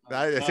okay.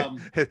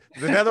 The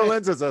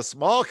Netherlands is a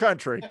small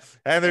country,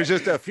 and there's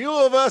just a few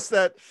of us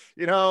that,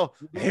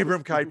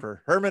 Abram Kuyper,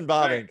 Herman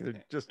Bavinck,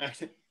 right. Just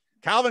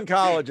Calvin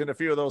College, and a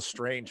few of those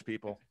strange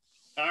people.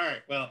 All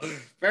right, well,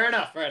 fair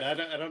enough. Right, I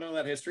don't know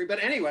that history,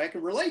 but anyway, I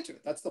can relate to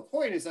it. That's the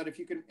point, is that if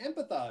you can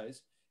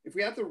empathize, if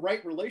we have the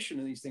right relation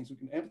to these things, we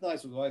can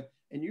empathize with life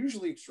and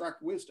usually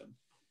extract wisdom.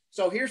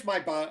 So here's my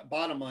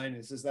bottom line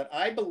is that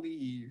I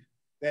believe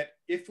that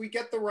if we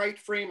get the right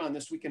frame on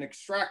this, we can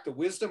extract the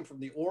wisdom from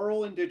the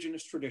oral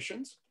indigenous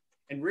traditions.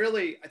 And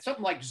really,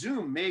 something like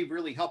Zoom may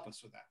really help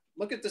us with that.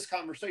 Look at this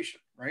conversation,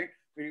 right?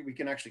 We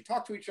can actually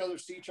talk to each other,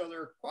 see each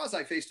other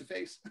quasi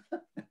face-to-face,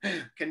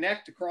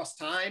 connect across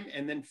time,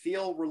 and then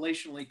feel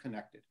relationally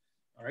connected.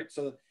 All right,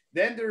 so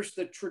then there's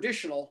the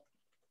traditional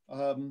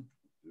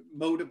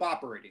mode of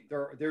operating.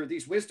 There are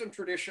these wisdom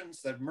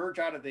traditions that emerge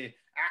out of the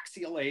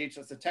axial age.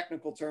 That's a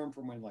technical term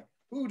from when like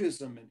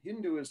Buddhism and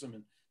Hinduism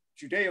and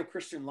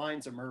Judeo-Christian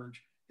lines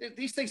emerge.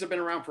 These things have been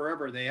around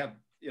forever. They have,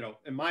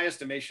 in my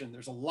estimation,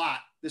 there's a lot.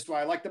 This is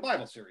why I like the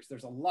Bible series.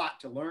 There's a lot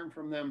to learn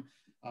from them.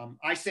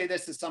 I say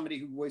this as somebody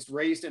who was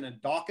raised in a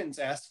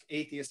Dawkins-esque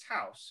atheist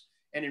house.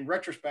 And in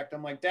retrospect,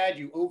 I'm like, Dad,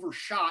 you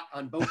overshot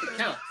on both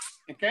accounts.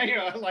 Okay,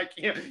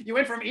 you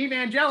went from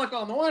evangelical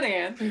on the one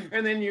hand,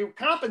 and then you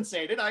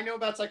compensated. I know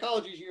about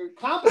psychology, you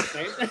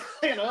compensate.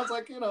 It's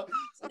like,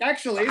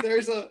 actually,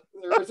 there's a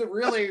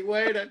really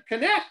way to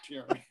connect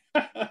here.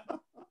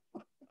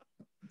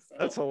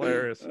 That's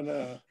hilarious. And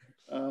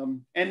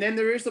then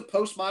there is the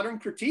postmodern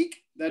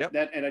critique that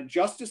at a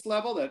justice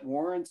level that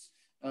warrants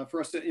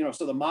for us to,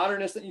 so the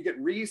modernist, that you get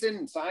reason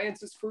and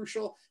science is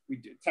crucial.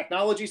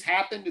 Technology's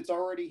happened, it's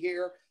already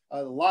here.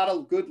 A lot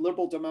of good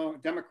liberal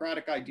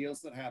democratic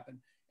ideals that happen.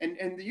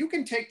 And you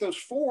can take those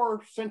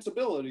four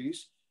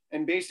sensibilities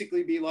and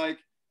basically be like,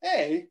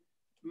 hey,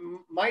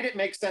 might it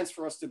make sense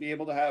for us to be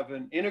able to have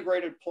an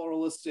integrated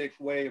pluralistic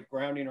way of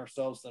grounding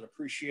ourselves that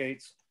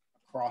appreciates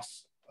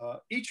across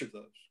each of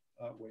those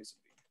ways of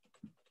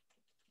being?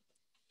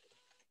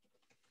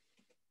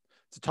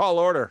 It's a tall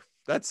order.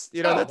 That's,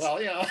 that's,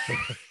 and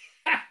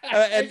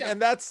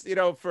that's,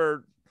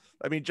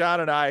 John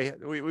and I,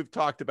 we've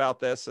talked about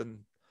this,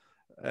 and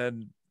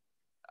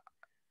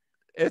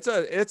it's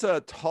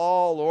a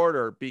tall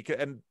order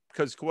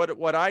because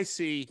what I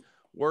see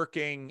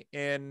working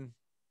in,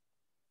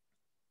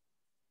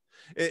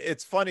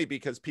 it's funny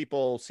because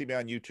people see me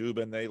on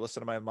YouTube and they listen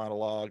to my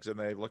monologues and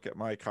they look at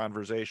my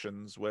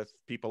conversations with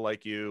people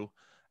like you,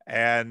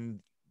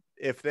 and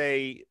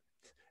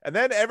and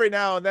then every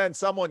now and then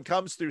someone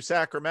comes through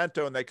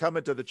Sacramento and they come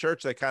into the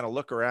church, they kind of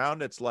look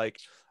around. It's like,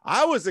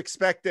 I was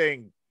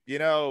expecting,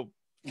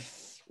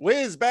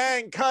 whiz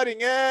bang,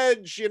 cutting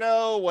edge,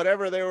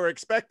 whatever they were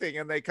expecting.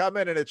 And they come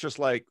in and it's just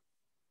like,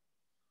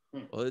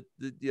 well,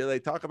 they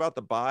talk about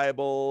the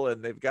Bible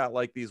and they've got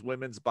like these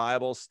women's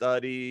Bible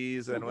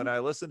studies. And when I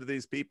listen to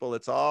these people,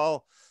 it's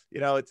all,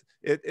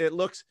 it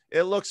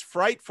looks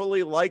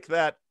frightfully like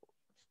that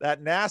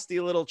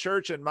nasty little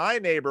church in my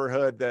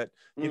neighborhood that,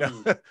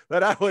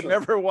 that I would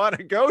never want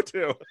to go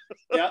to.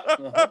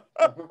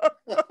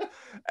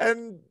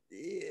 And,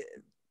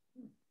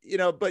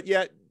 but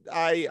yet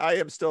I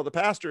am still the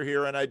pastor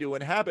here, and I do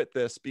inhabit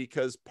this,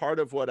 because part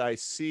of what I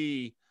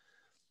see,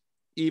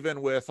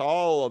 even with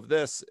all of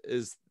this,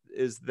 is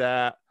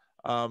that,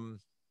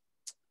 having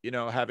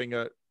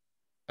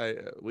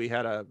we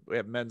have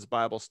men's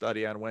Bible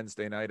study on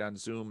Wednesday night on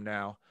Zoom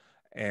now.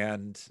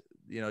 And,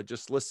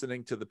 just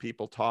listening to the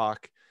people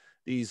talk,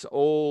 these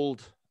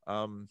old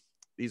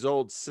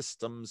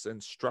systems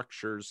and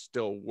structures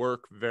still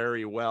work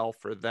very well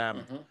for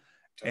them.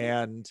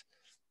 And,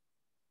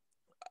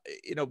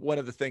 one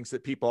of the things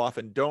that people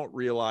often don't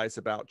realize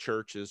about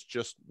church is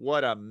just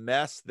what a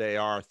mess they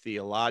are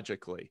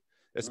theologically,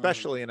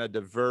 especially in a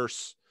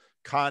diverse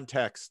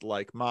context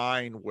like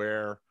mine,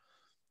 where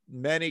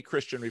many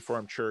Christian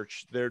Reformed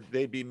church,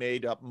 they'd be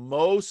made up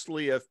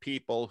mostly of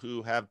people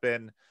who have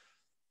been,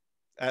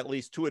 at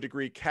least to a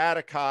degree,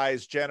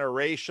 catechized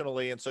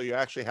generationally. And so you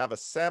actually have a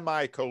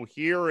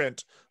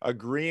semi-coherent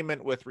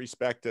agreement with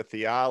respect to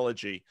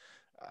theology.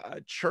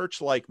 A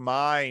church like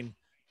mine,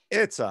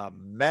 it's a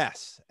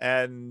mess.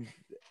 And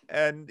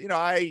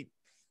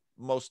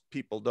most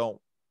people don't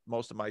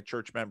most of my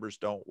church members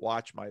don't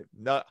watch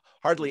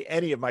hardly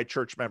any of my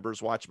church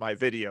members watch my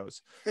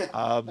videos.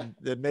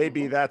 Then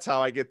maybe that's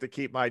how I get to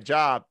keep my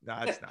job. No,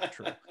 it's not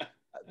true.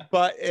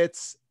 But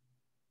it's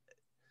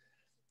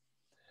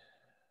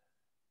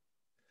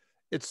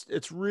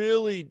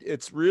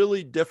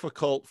really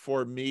difficult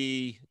for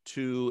me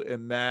to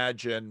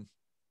imagine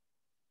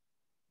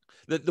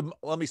that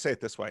let me say it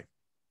this way.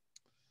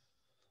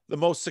 The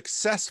most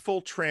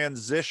successful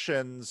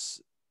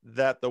transitions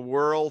that the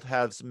world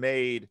has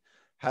made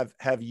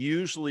have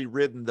usually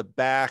ridden the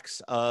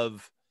backs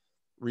of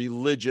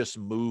religious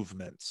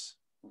movements.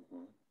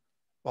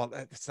 Well,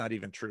 that's not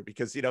even true,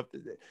 because, you know,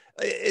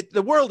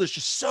 the world is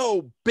just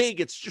so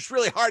big. It's just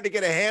really hard to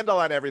get a handle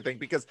on everything,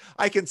 because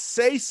I can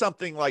say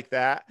something like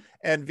that,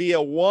 and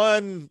via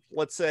one,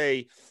 let's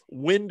say,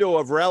 window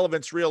of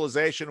relevance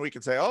realization, we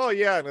can say, oh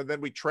yeah, and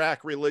then we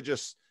track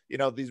religious, you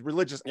know, these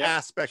religious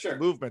aspects of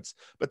movements.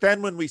 But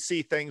then when we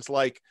see things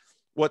like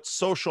what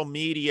social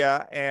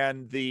media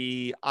and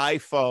the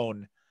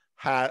iPhone,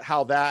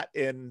 how that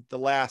in the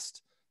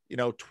last, you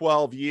know,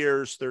 12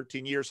 years,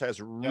 13 years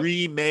has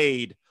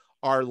remade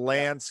our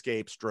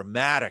landscapes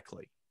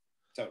dramatically.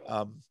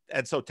 Totally.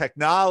 And so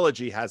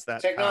technology has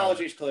that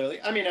technology's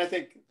clearly, I mean, I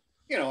think,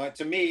 you know,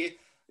 to me,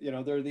 you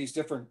know, there are these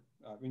different,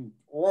 I mean,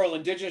 oral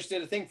indigenous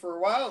did a thing for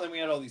a while, then we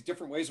had all these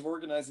different ways of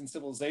organizing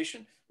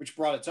civilization, which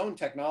brought its own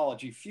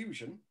technology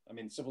fusion. I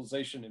mean,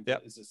 civilization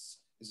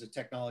is a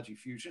technology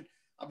fusion.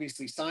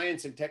 Obviously,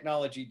 science and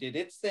technology did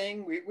its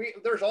thing.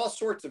 There's all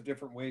sorts of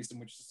different ways in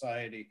which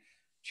society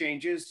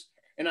changes.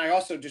 And I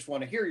also just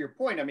want to hear your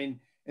point. I mean,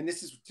 and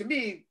this is, to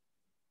me,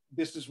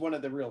 this is one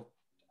of the real,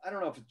 I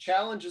don't know if a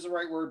challenge is the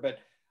right word, but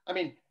I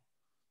mean,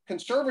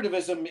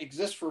 conservatism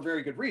exists for a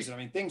very good reason. I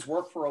mean, things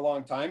work for a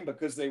long time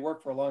because they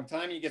work for a long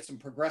time. You get some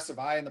progressive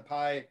eye in the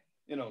pie,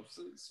 you know,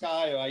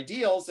 sky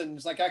ideals. And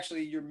it's like,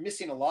 actually, you're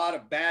missing a lot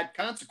of bad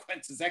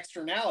consequences,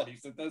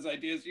 externalities that those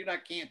ideas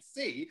can't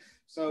see.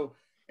 So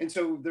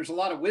there's a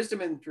lot of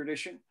wisdom in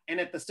tradition. And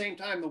at the same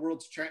time, the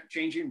world's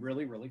changing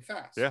really, really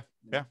fast. Yeah.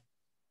 Yeah.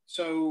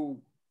 So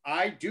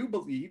I do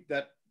believe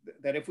that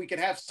if we could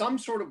have some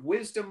sort of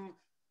wisdom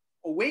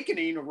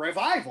awakening or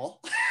revival,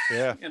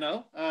 you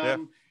know,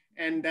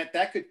 and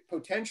that could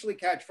potentially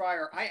catch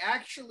fire, I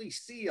actually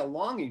see a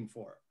longing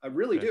for it. I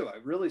really do. I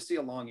really see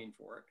a longing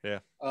for it. Yeah.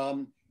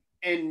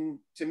 And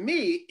to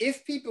me,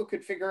 if people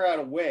could figure out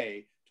a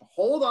way to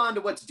hold on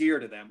to what's dear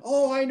to them,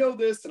 oh, I know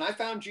this, and I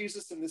found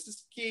Jesus, and this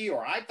is key,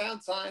 or I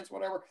found science,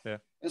 whatever. Yeah.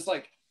 It's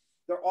like,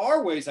 there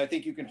are ways I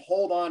think you can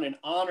hold on and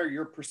honor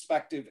your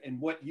perspective and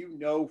what you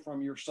know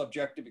from your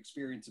subjective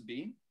experience of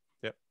being.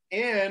 Yep.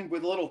 And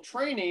with a little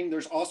training,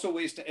 there's also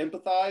ways to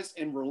empathize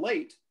and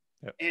relate.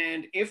 Yep.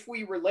 And if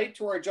we relate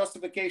to our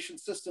justification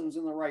systems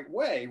in the right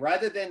way,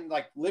 rather than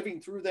like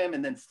living through them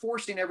and then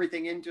forcing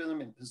everything into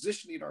them and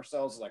positioning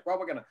ourselves like, well,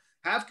 we're going to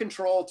have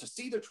control to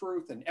see the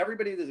truth, and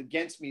everybody that's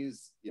against me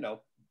is, you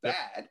know,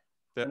 bad.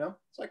 Yep. You know,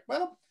 it's like,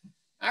 well,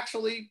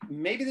 actually,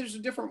 maybe there's a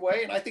different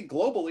way. And I think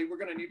globally, we're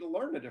going to need to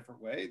learn a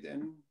different way.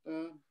 Then,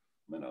 you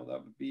know,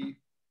 that would be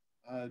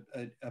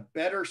a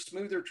better,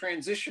 smoother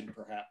transition,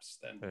 perhaps,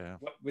 than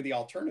what with the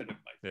alternative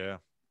might be. Yeah,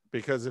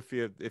 because if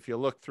you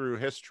look through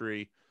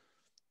history,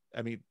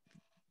 I mean,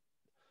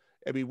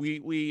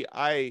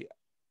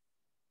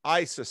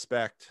 I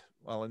suspect,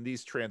 well, and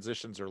these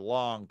transitions are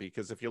long,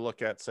 because if you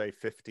look at, say,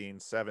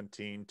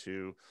 1517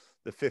 to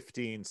the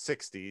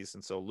 1560s,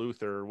 and so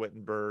Luther,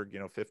 Wittenberg, you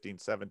know,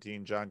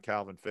 1517, John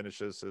Calvin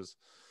finishes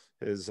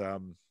his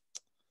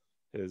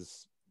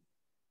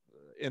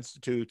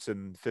institutes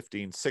in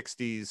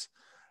 1560s,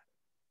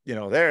 you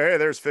know,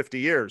 there's 50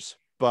 years,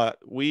 but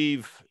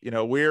we're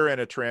in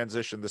a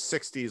transition. The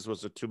 60s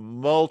was a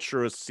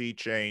tumultuous sea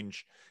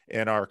change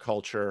in our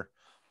culture.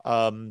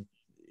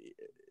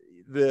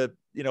 The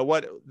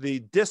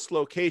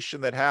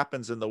dislocation that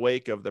happens in the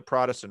wake of the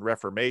Protestant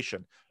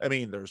Reformation. I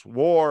mean, there's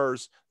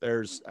wars,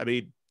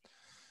 the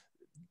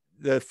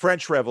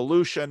French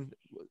Revolution.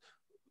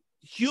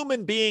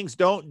 Human beings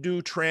don't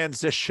do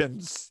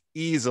transitions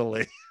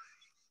easily.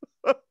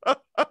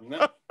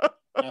 No,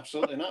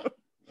 absolutely not.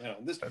 You know,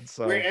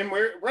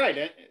 we're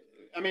right.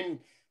 I mean,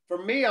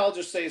 for me, I'll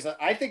just say is that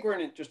I think we're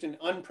in just an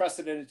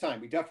unprecedented time.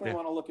 We definitely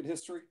want to look at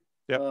history.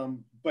 Yep.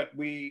 But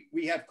we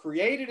have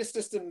created a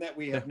system that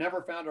we have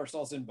never found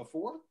ourselves in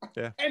before.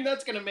 Yeah. And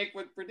that's going to make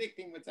with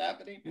predicting what's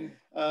happening.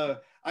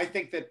 I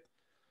think that,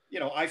 you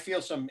know, I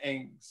feel some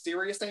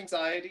serious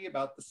anxiety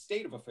about the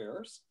state of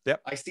affairs.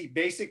 Yep. I see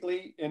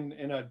basically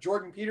in a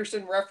Jordan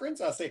Peterson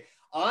reference, I'll say,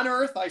 on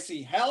earth, I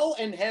see hell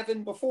and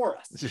heaven before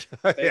us,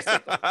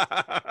 basically.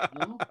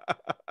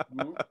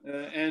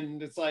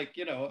 And it's like,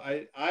 you know,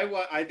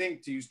 I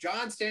think, to use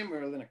John's term,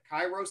 we're in a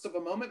kairos of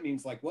a moment,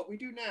 means like what we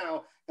do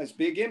now has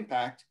big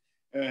impact.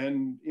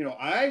 And, you know,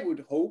 I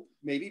would hope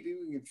maybe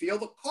we can feel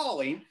the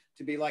calling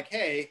to be like,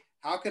 hey,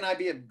 how can I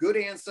be a good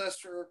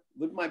ancestor,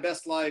 live my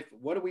best life?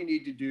 What do we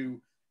need to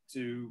do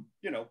to,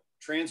 you know,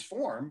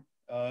 transform?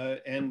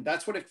 And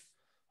that's what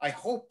I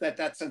hope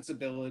that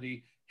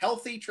sensibility,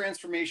 healthy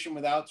transformation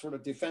without sort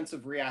of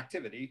defensive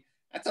reactivity,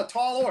 that's a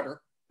tall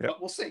order. but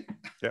we'll see.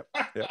 Yep.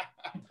 Yep.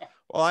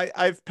 Well,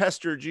 I've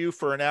pestered you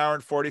for an hour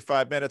and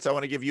 45 minutes. I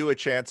want to give you a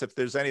chance if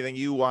there's anything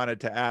you wanted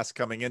to ask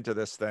coming into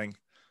this thing.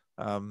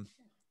 Well,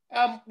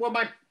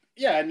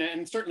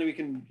 and certainly we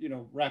can,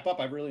 wrap up.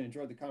 I really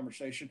enjoyed the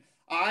conversation.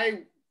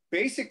 I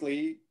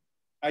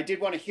did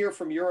want to hear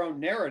from your own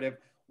narrative.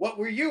 What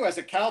were you as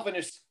a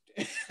Calvinist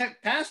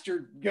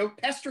pastor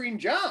pestering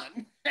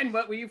John, and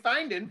what were you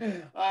finding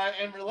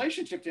in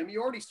relationship to him?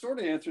 You already sort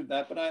of answered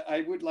that, but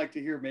I would like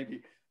to hear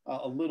maybe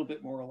a little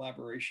bit more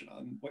elaboration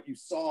on what you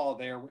saw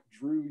there, what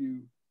drew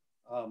you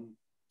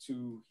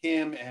to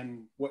him,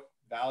 and what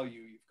value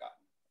you've gotten.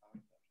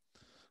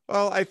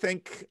 Well, I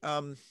think,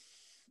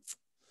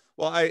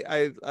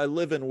 I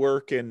live and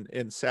work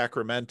in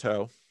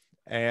Sacramento,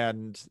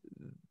 and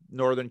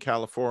Northern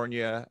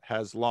California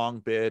has long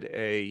been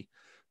a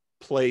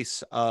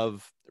place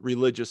of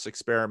religious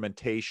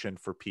experimentation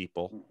for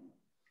people.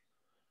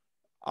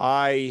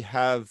 I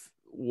have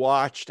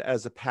watched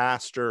as a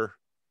pastor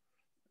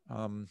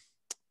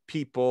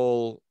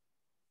people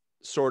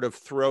sort of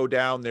throw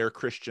down their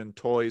Christian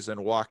toys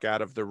and walk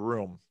out of the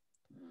room.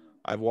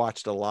 I've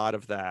watched a lot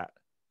of that.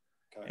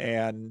 Okay.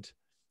 And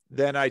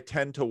then I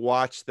tend to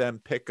watch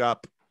them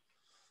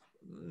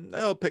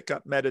they'll pick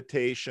up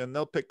meditation,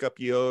 they'll pick up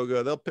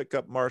yoga, they'll pick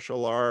up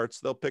martial arts,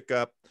 they'll pick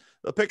up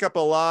a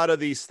lot of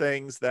these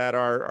things that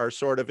are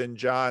sort of in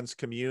John's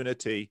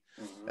community.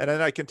 And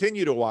then I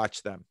continue to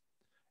watch them.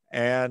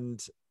 And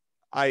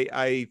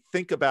I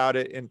think about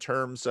it in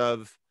terms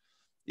of,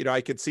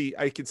 I could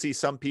see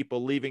some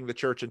people leaving the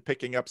church and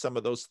picking up some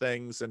of those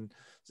things and,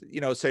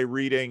 say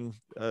reading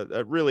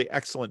a really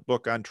excellent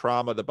book on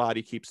trauma, The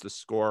Body Keeps the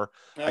Score.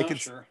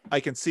 I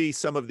can see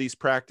some of these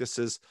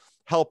practices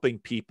helping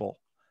people.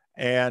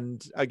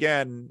 And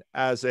again,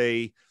 as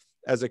a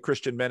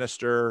Christian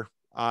minister,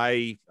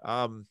 I'm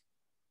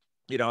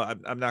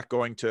not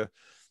going to,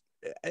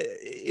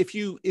 if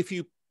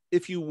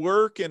you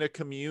work in a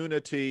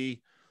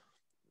community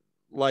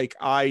like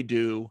I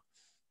do,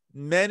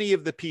 many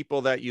of the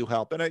people that you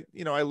help, and I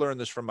learned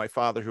this from my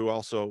father, who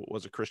also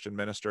was a Christian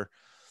minister.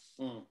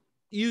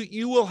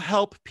 You will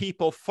help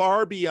people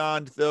far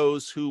beyond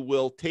those who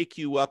will take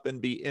you up and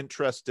be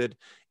interested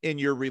in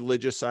your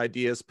religious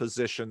ideas,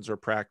 positions, or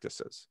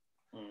practices.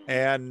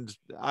 And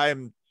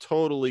I'm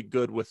totally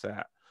good with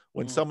that.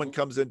 When someone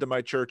comes into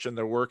my church and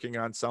they're working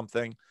on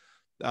something,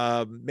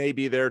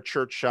 maybe they're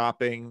church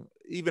shopping,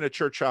 even a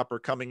church shopper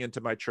coming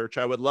into my church,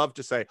 I would love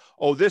to say,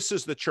 oh, this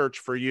is the church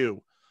for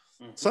you.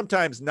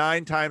 Sometimes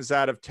 9 times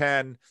out of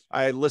 10,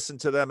 I listen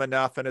to them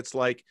enough, and it's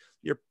like,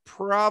 you're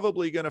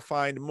probably going to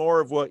find more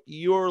of what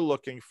you're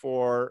looking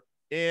for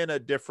in a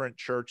different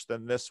church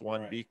than this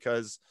one,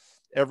 because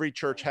every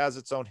church has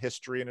its own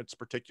history and its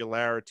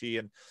particularity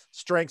and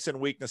strengths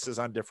and weaknesses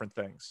on different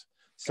things.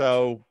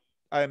 So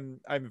I'm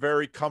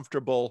very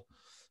comfortable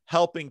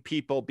helping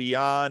people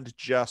beyond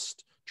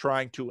just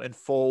trying to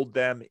enfold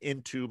them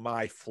into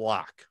my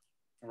flock.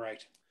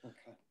 Right.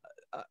 Okay.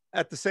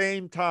 At the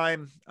same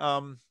time,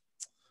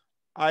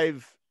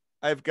 I've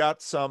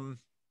got some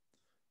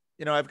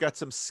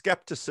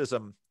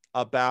skepticism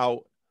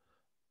about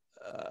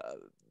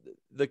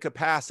the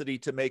capacity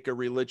to make a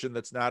religion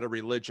that's not a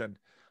religion.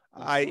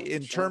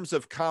 In terms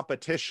of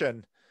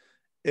competition,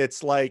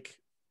 it's like,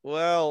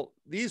 well,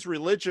 these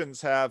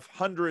religions have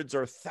hundreds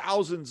or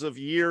thousands of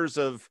years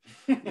of,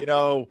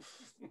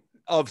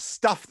 of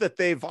stuff that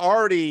they've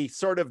already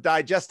sort of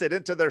digested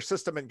into their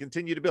system and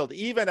continue to build,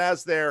 even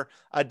as they're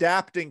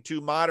adapting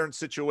to modern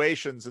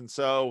situations. And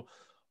so,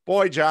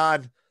 boy,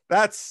 John,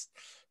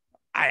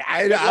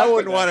 I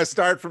wouldn't want to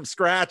start from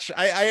scratch.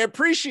 I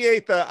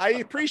appreciate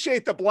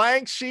the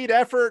blank sheet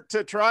effort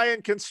to try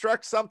and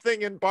construct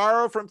something and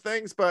borrow from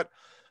things, but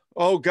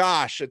oh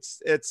gosh,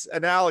 it's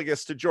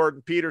analogous to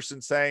Jordan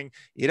Peterson saying,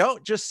 you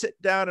don't just sit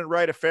down and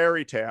write a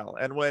fairy tale.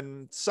 And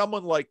when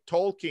someone like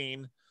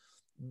Tolkien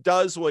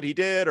does what he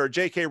did, or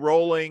J.K.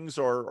 Rowling's,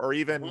 or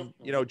even,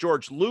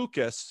 George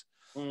Lucas,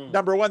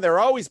 number one, they're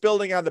always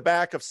building on the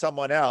back of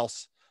someone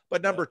else.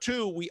 But number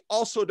two, we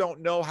also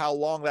don't know how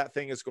long that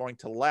thing is going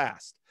to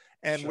last.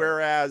 And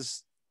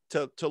whereas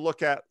to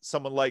look at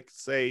someone like,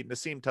 say,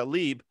 Nassim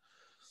Taleb,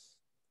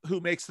 who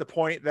makes the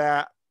point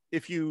that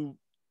if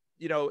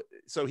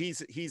so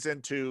he's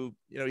into,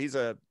 he's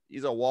a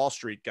Wall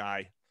Street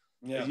guy.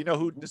 Yeah. You know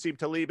who Nassim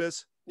Taleb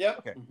is? Yeah.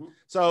 Okay.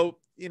 So,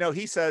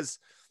 he says,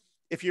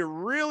 if you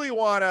really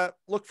want to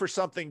look for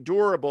something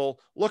durable,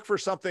 look for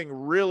something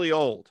really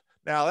old.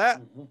 Now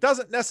that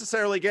doesn't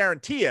necessarily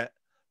guarantee it,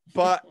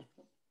 but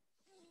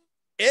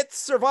it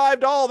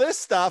survived all this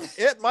stuff.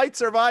 It might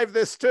survive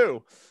this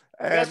too.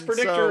 Best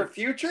predictor of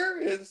future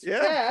is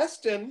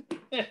past. And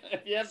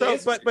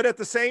but at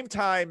the same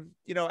time,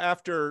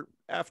 after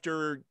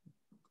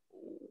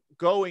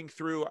going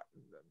through,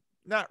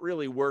 not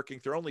really working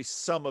through, only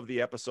some of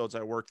the episodes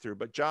I worked through,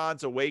 but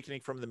John's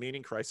awakening from the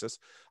meaning crisis,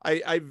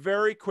 I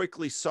very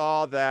quickly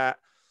saw that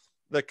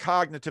the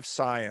cognitive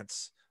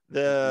science,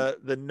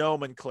 the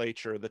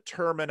nomenclature, the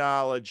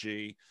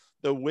terminology,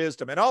 the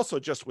wisdom, and also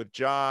just with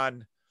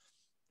John,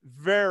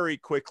 very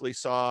quickly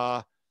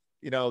saw,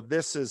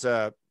 this is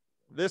a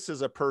this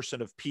is a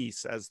person of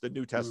peace, as the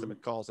New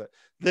Testament calls it.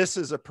 This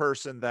is a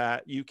person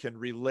that you can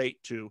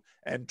relate to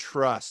and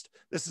trust.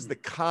 This is the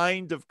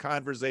kind of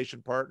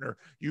conversation partner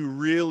you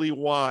really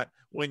want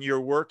when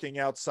you're working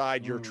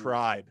outside your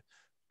tribe,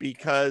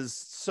 because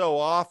so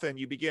often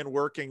you begin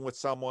working with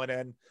someone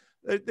and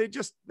they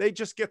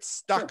just get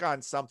stuck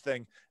on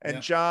something.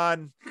 And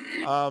John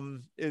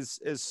has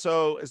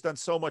done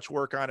so much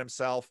work on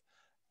himself,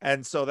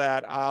 and so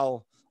that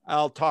I'll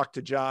talk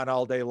to John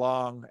all day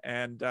long.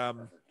 And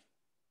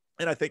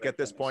I think at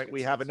this point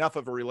we have enough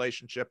of a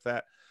relationship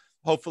that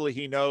hopefully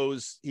he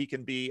knows he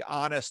can be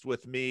honest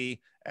with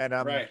me, and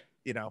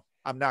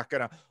I'm not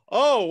gonna,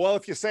 oh, well,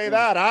 if you say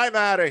that, I'm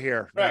out of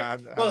here.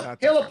 Right. No, well,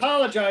 he'll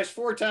apologize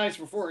 4 times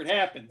before it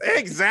happens.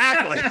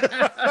 Exactly.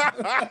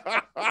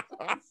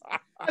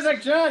 I was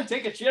like, John,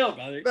 take a chill,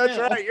 brother. That's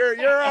right.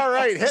 You're all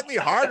right. Hit me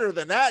harder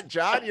than that,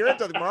 John. You're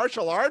into the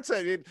martial arts.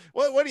 I mean,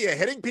 what are you,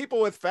 hitting people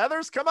with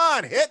feathers? Come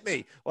on, hit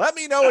me. Let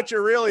me know what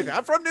you're really.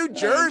 I'm from New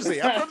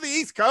Jersey. I'm from the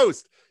East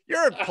Coast.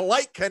 You're a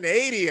polite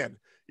Canadian.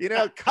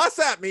 Cuss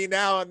at me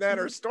now and then,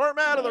 or storm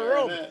out of the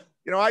room.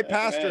 I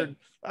pastored.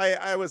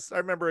 I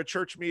remember a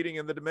church meeting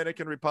in the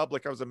Dominican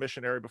Republic. I was a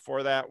missionary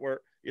before that, where,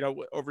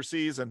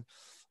 overseas. And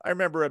I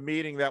remember a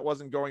meeting that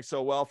wasn't going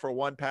so well for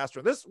one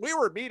pastor. We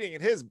were meeting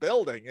in his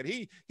building, and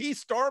he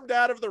stormed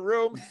out of the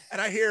room,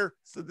 and I hear,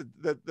 so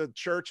the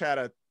church had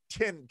a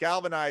tin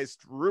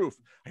galvanized roof.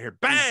 I hear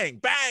bang,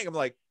 bang. I'm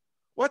like,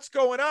 what's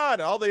going on?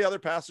 All the other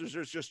pastors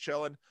are just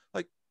chilling.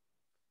 Like,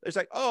 it's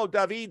like, oh,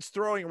 David's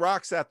throwing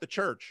rocks at the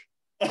church.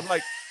 I'm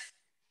like,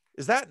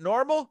 is that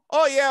normal?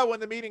 Oh yeah, when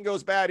the meeting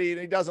goes bad,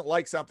 he doesn't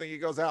like something, he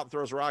goes out and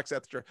throws rocks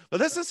at the church.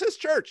 But this is his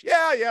church.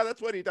 Yeah,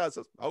 that's what he does.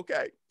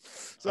 Okay.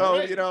 So,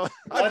 right.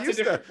 I'm used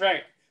to,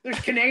 right. There's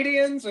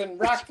Canadians and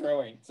rock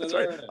throwing. So that's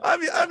right.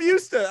 I'm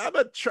used to,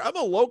 I'm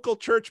a local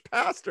church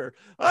pastor.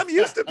 I'm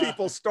used to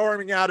people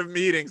storming out of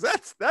meetings.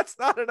 That's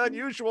not an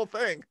unusual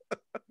thing.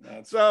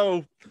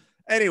 So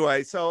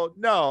anyway, so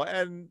no,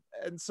 and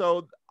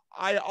so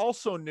I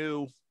also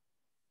knew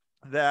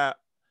that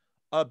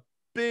a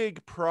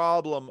big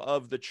problem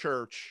of the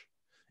church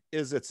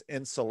is its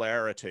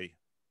insularity.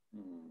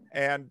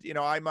 And,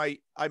 I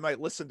might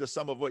listen to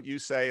some of what you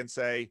say and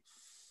say,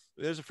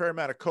 there's a fair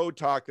amount of code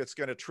talk that's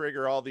going to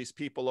trigger all these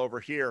people over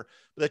here.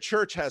 The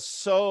church has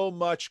so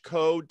much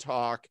code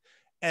talk,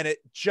 and it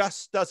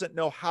just doesn't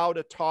know how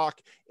to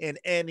talk in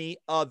any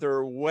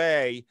other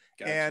way.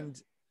 Gotcha.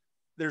 And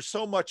there's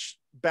so much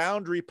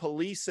boundary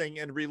policing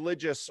in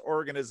religious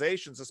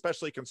organizations,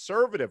 especially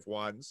conservative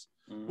ones,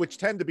 which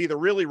tend to be the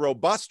really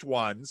robust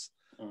ones,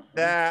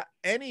 that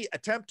any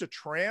attempt to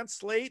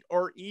translate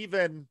or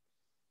even,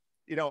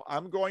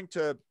 I'm going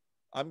to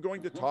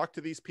talk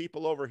to these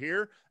people over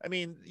here. I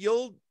mean,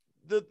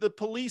 the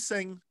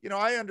policing,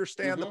 I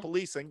understand the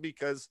policing,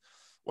 because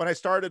when I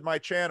started my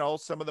channel,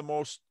 some of the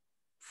most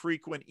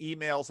frequent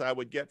emails I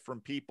would get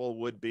from people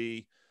would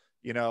be,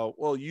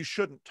 well, you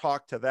shouldn't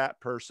talk to that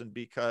person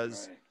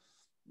because,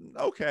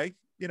 okay,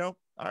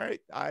 all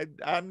right,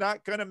 I'm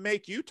not going to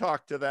make you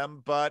talk to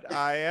them, but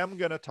I am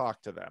going to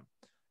talk to them,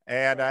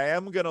 and I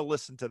am going to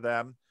listen to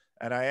them.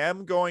 And I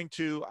am going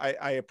to,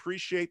 I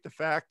appreciate the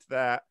fact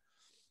that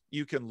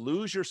you can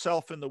lose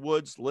yourself in the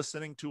woods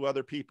listening to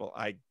other people.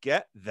 I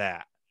get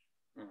that.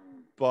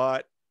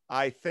 But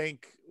I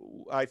think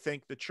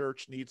the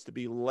church needs to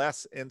be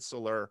less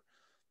insular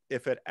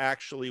if it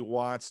actually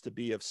wants to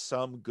be of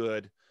some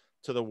good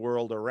to the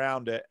world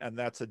around it. And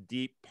that's a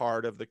deep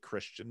part of the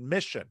Christian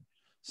mission.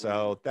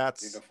 So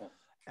that's beautiful.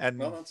 And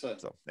well,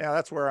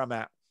 that's where I'm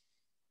at.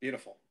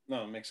 Beautiful.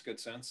 No, it makes good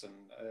sense. And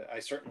I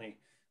certainly,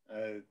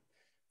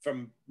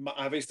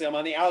 obviously I'm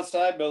on the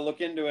outside, but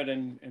look into it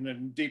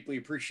and deeply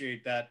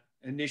appreciate that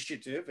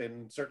initiative.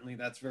 And certainly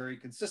that's very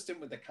consistent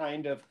with the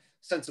kind of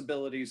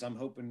sensibilities I'm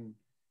hoping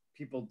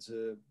people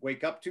to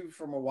wake up to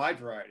from a wide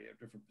variety of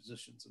different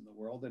positions in the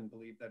world, and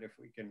believe that if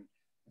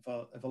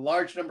a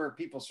large number of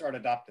people start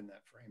adopting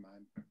that frame,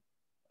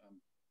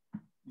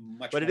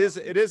 but it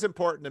is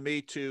important to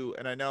me too.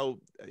 And I know,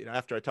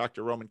 after I talked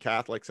to Roman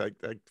Catholics, a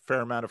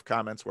fair amount of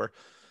comments were,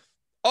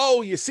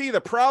 oh, you see, the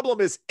problem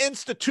is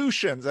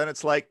institutions. And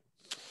it's like,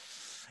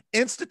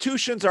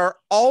 institutions are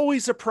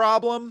always a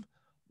problem,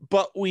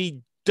 but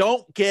we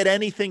don't get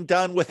anything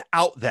done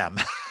without them.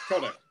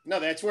 Totally. No,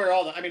 that's where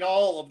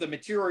all of the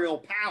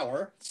material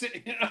power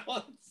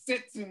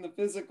sits in the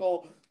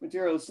physical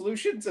material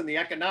solutions and the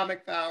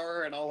economic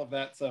power and all of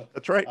that. So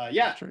that's right.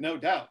 That's right. No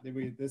doubt.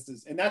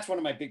 And that's one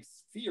of my big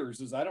fears,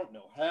 is I don't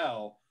know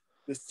how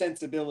the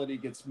sensibility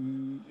gets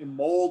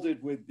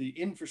molded with the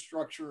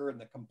infrastructure and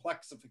the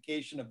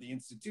complexification of the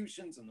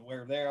institutions and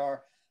where they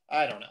are.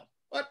 I don't know,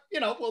 but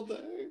we'll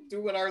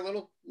do what our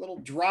little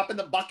drop in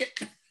the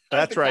bucket.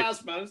 That's right.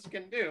 Cosmos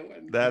can do.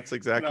 And that's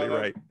exactly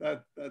right.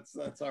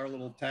 That's our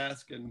little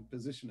task and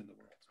position in the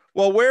world.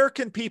 Well, where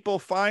can people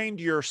find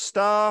your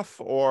stuff?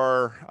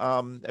 Or,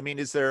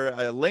 is there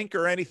a link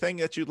or anything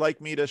that you'd like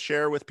me to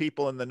share with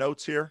people in the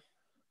notes here?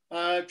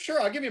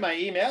 Sure. I'll give you my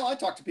email. I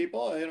talk to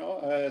people,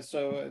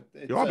 so.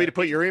 You want me to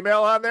put your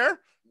email on there?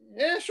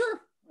 Yeah,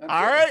 sure.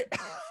 All right.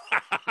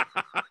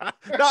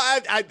 No,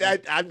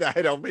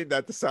 I don't mean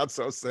that to sound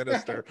so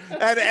sinister.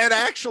 And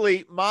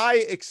actually, my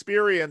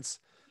experience,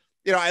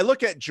 you know, I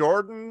look at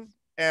Jordan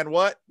and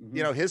what,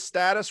 you know, his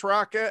status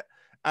rocket.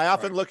 I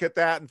often look at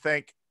that and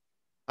think,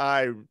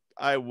 I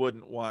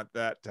wouldn't want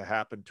that to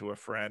happen to a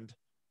friend.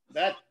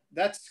 That'd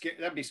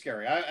be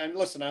scary. And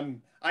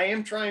listen, I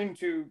am trying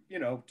to, you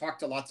know, talk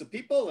to lots of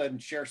people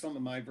and share some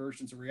of my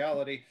versions of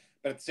reality,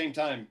 but at the same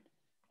time,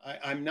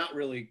 I'm not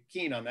really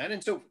keen on that.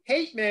 And so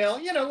hate mail,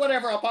 you know,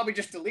 whatever, I'll probably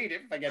just delete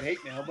it if I get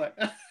hate mail, but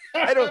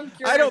I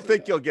don't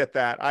think you'll get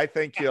that. I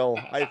think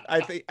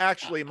I think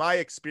actually my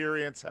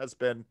experience has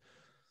been,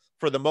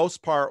 for the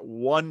most part,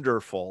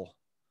 wonderful,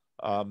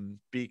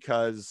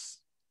 because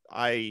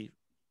I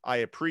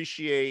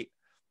appreciate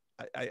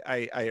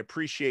I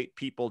appreciate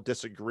people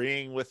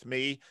disagreeing with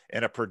me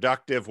in a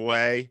productive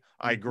way.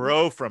 I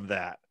grow from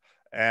that.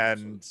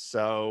 And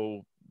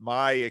so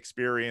my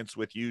experience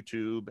with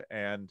YouTube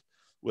and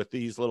with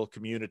these little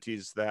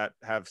communities that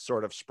have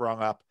sort of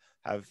sprung up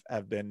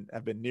have been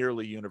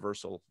nearly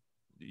universally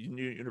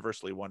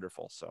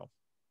wonderful. So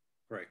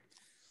great.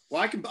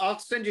 Well, I'll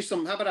send you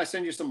some. How about I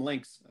send you some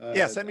links?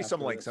 Yeah, send me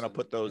some links and I'll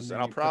put those.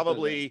 And I'll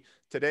probably,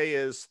 today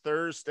is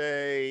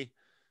Thursday.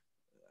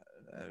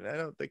 I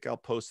don't think I'll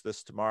post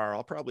this tomorrow.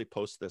 I'll probably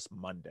post this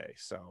Monday.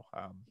 So,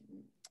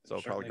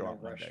 it'll probably go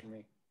out Monday.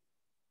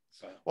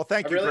 So, well,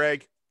 thank you,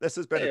 Greg. This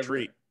has been a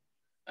treat.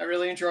 I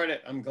really enjoyed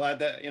it. I'm glad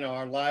that, you know,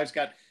 our lives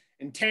got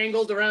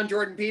entangled around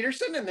Jordan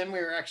Peterson, and then we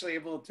were actually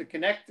able to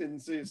connect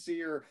and see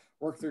your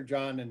work through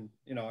John. And,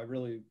 you know,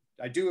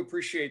 I do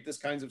appreciate this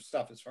kinds of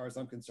stuff as far as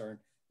I'm concerned.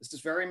 This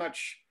is very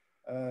much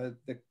the,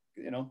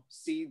 you know,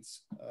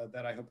 seeds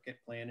that I hope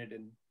get planted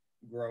and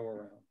grow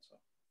around. So.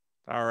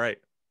 All right.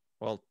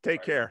 Well,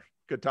 take care.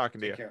 Good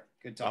talking to you. Take care.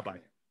 Good talking to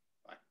you.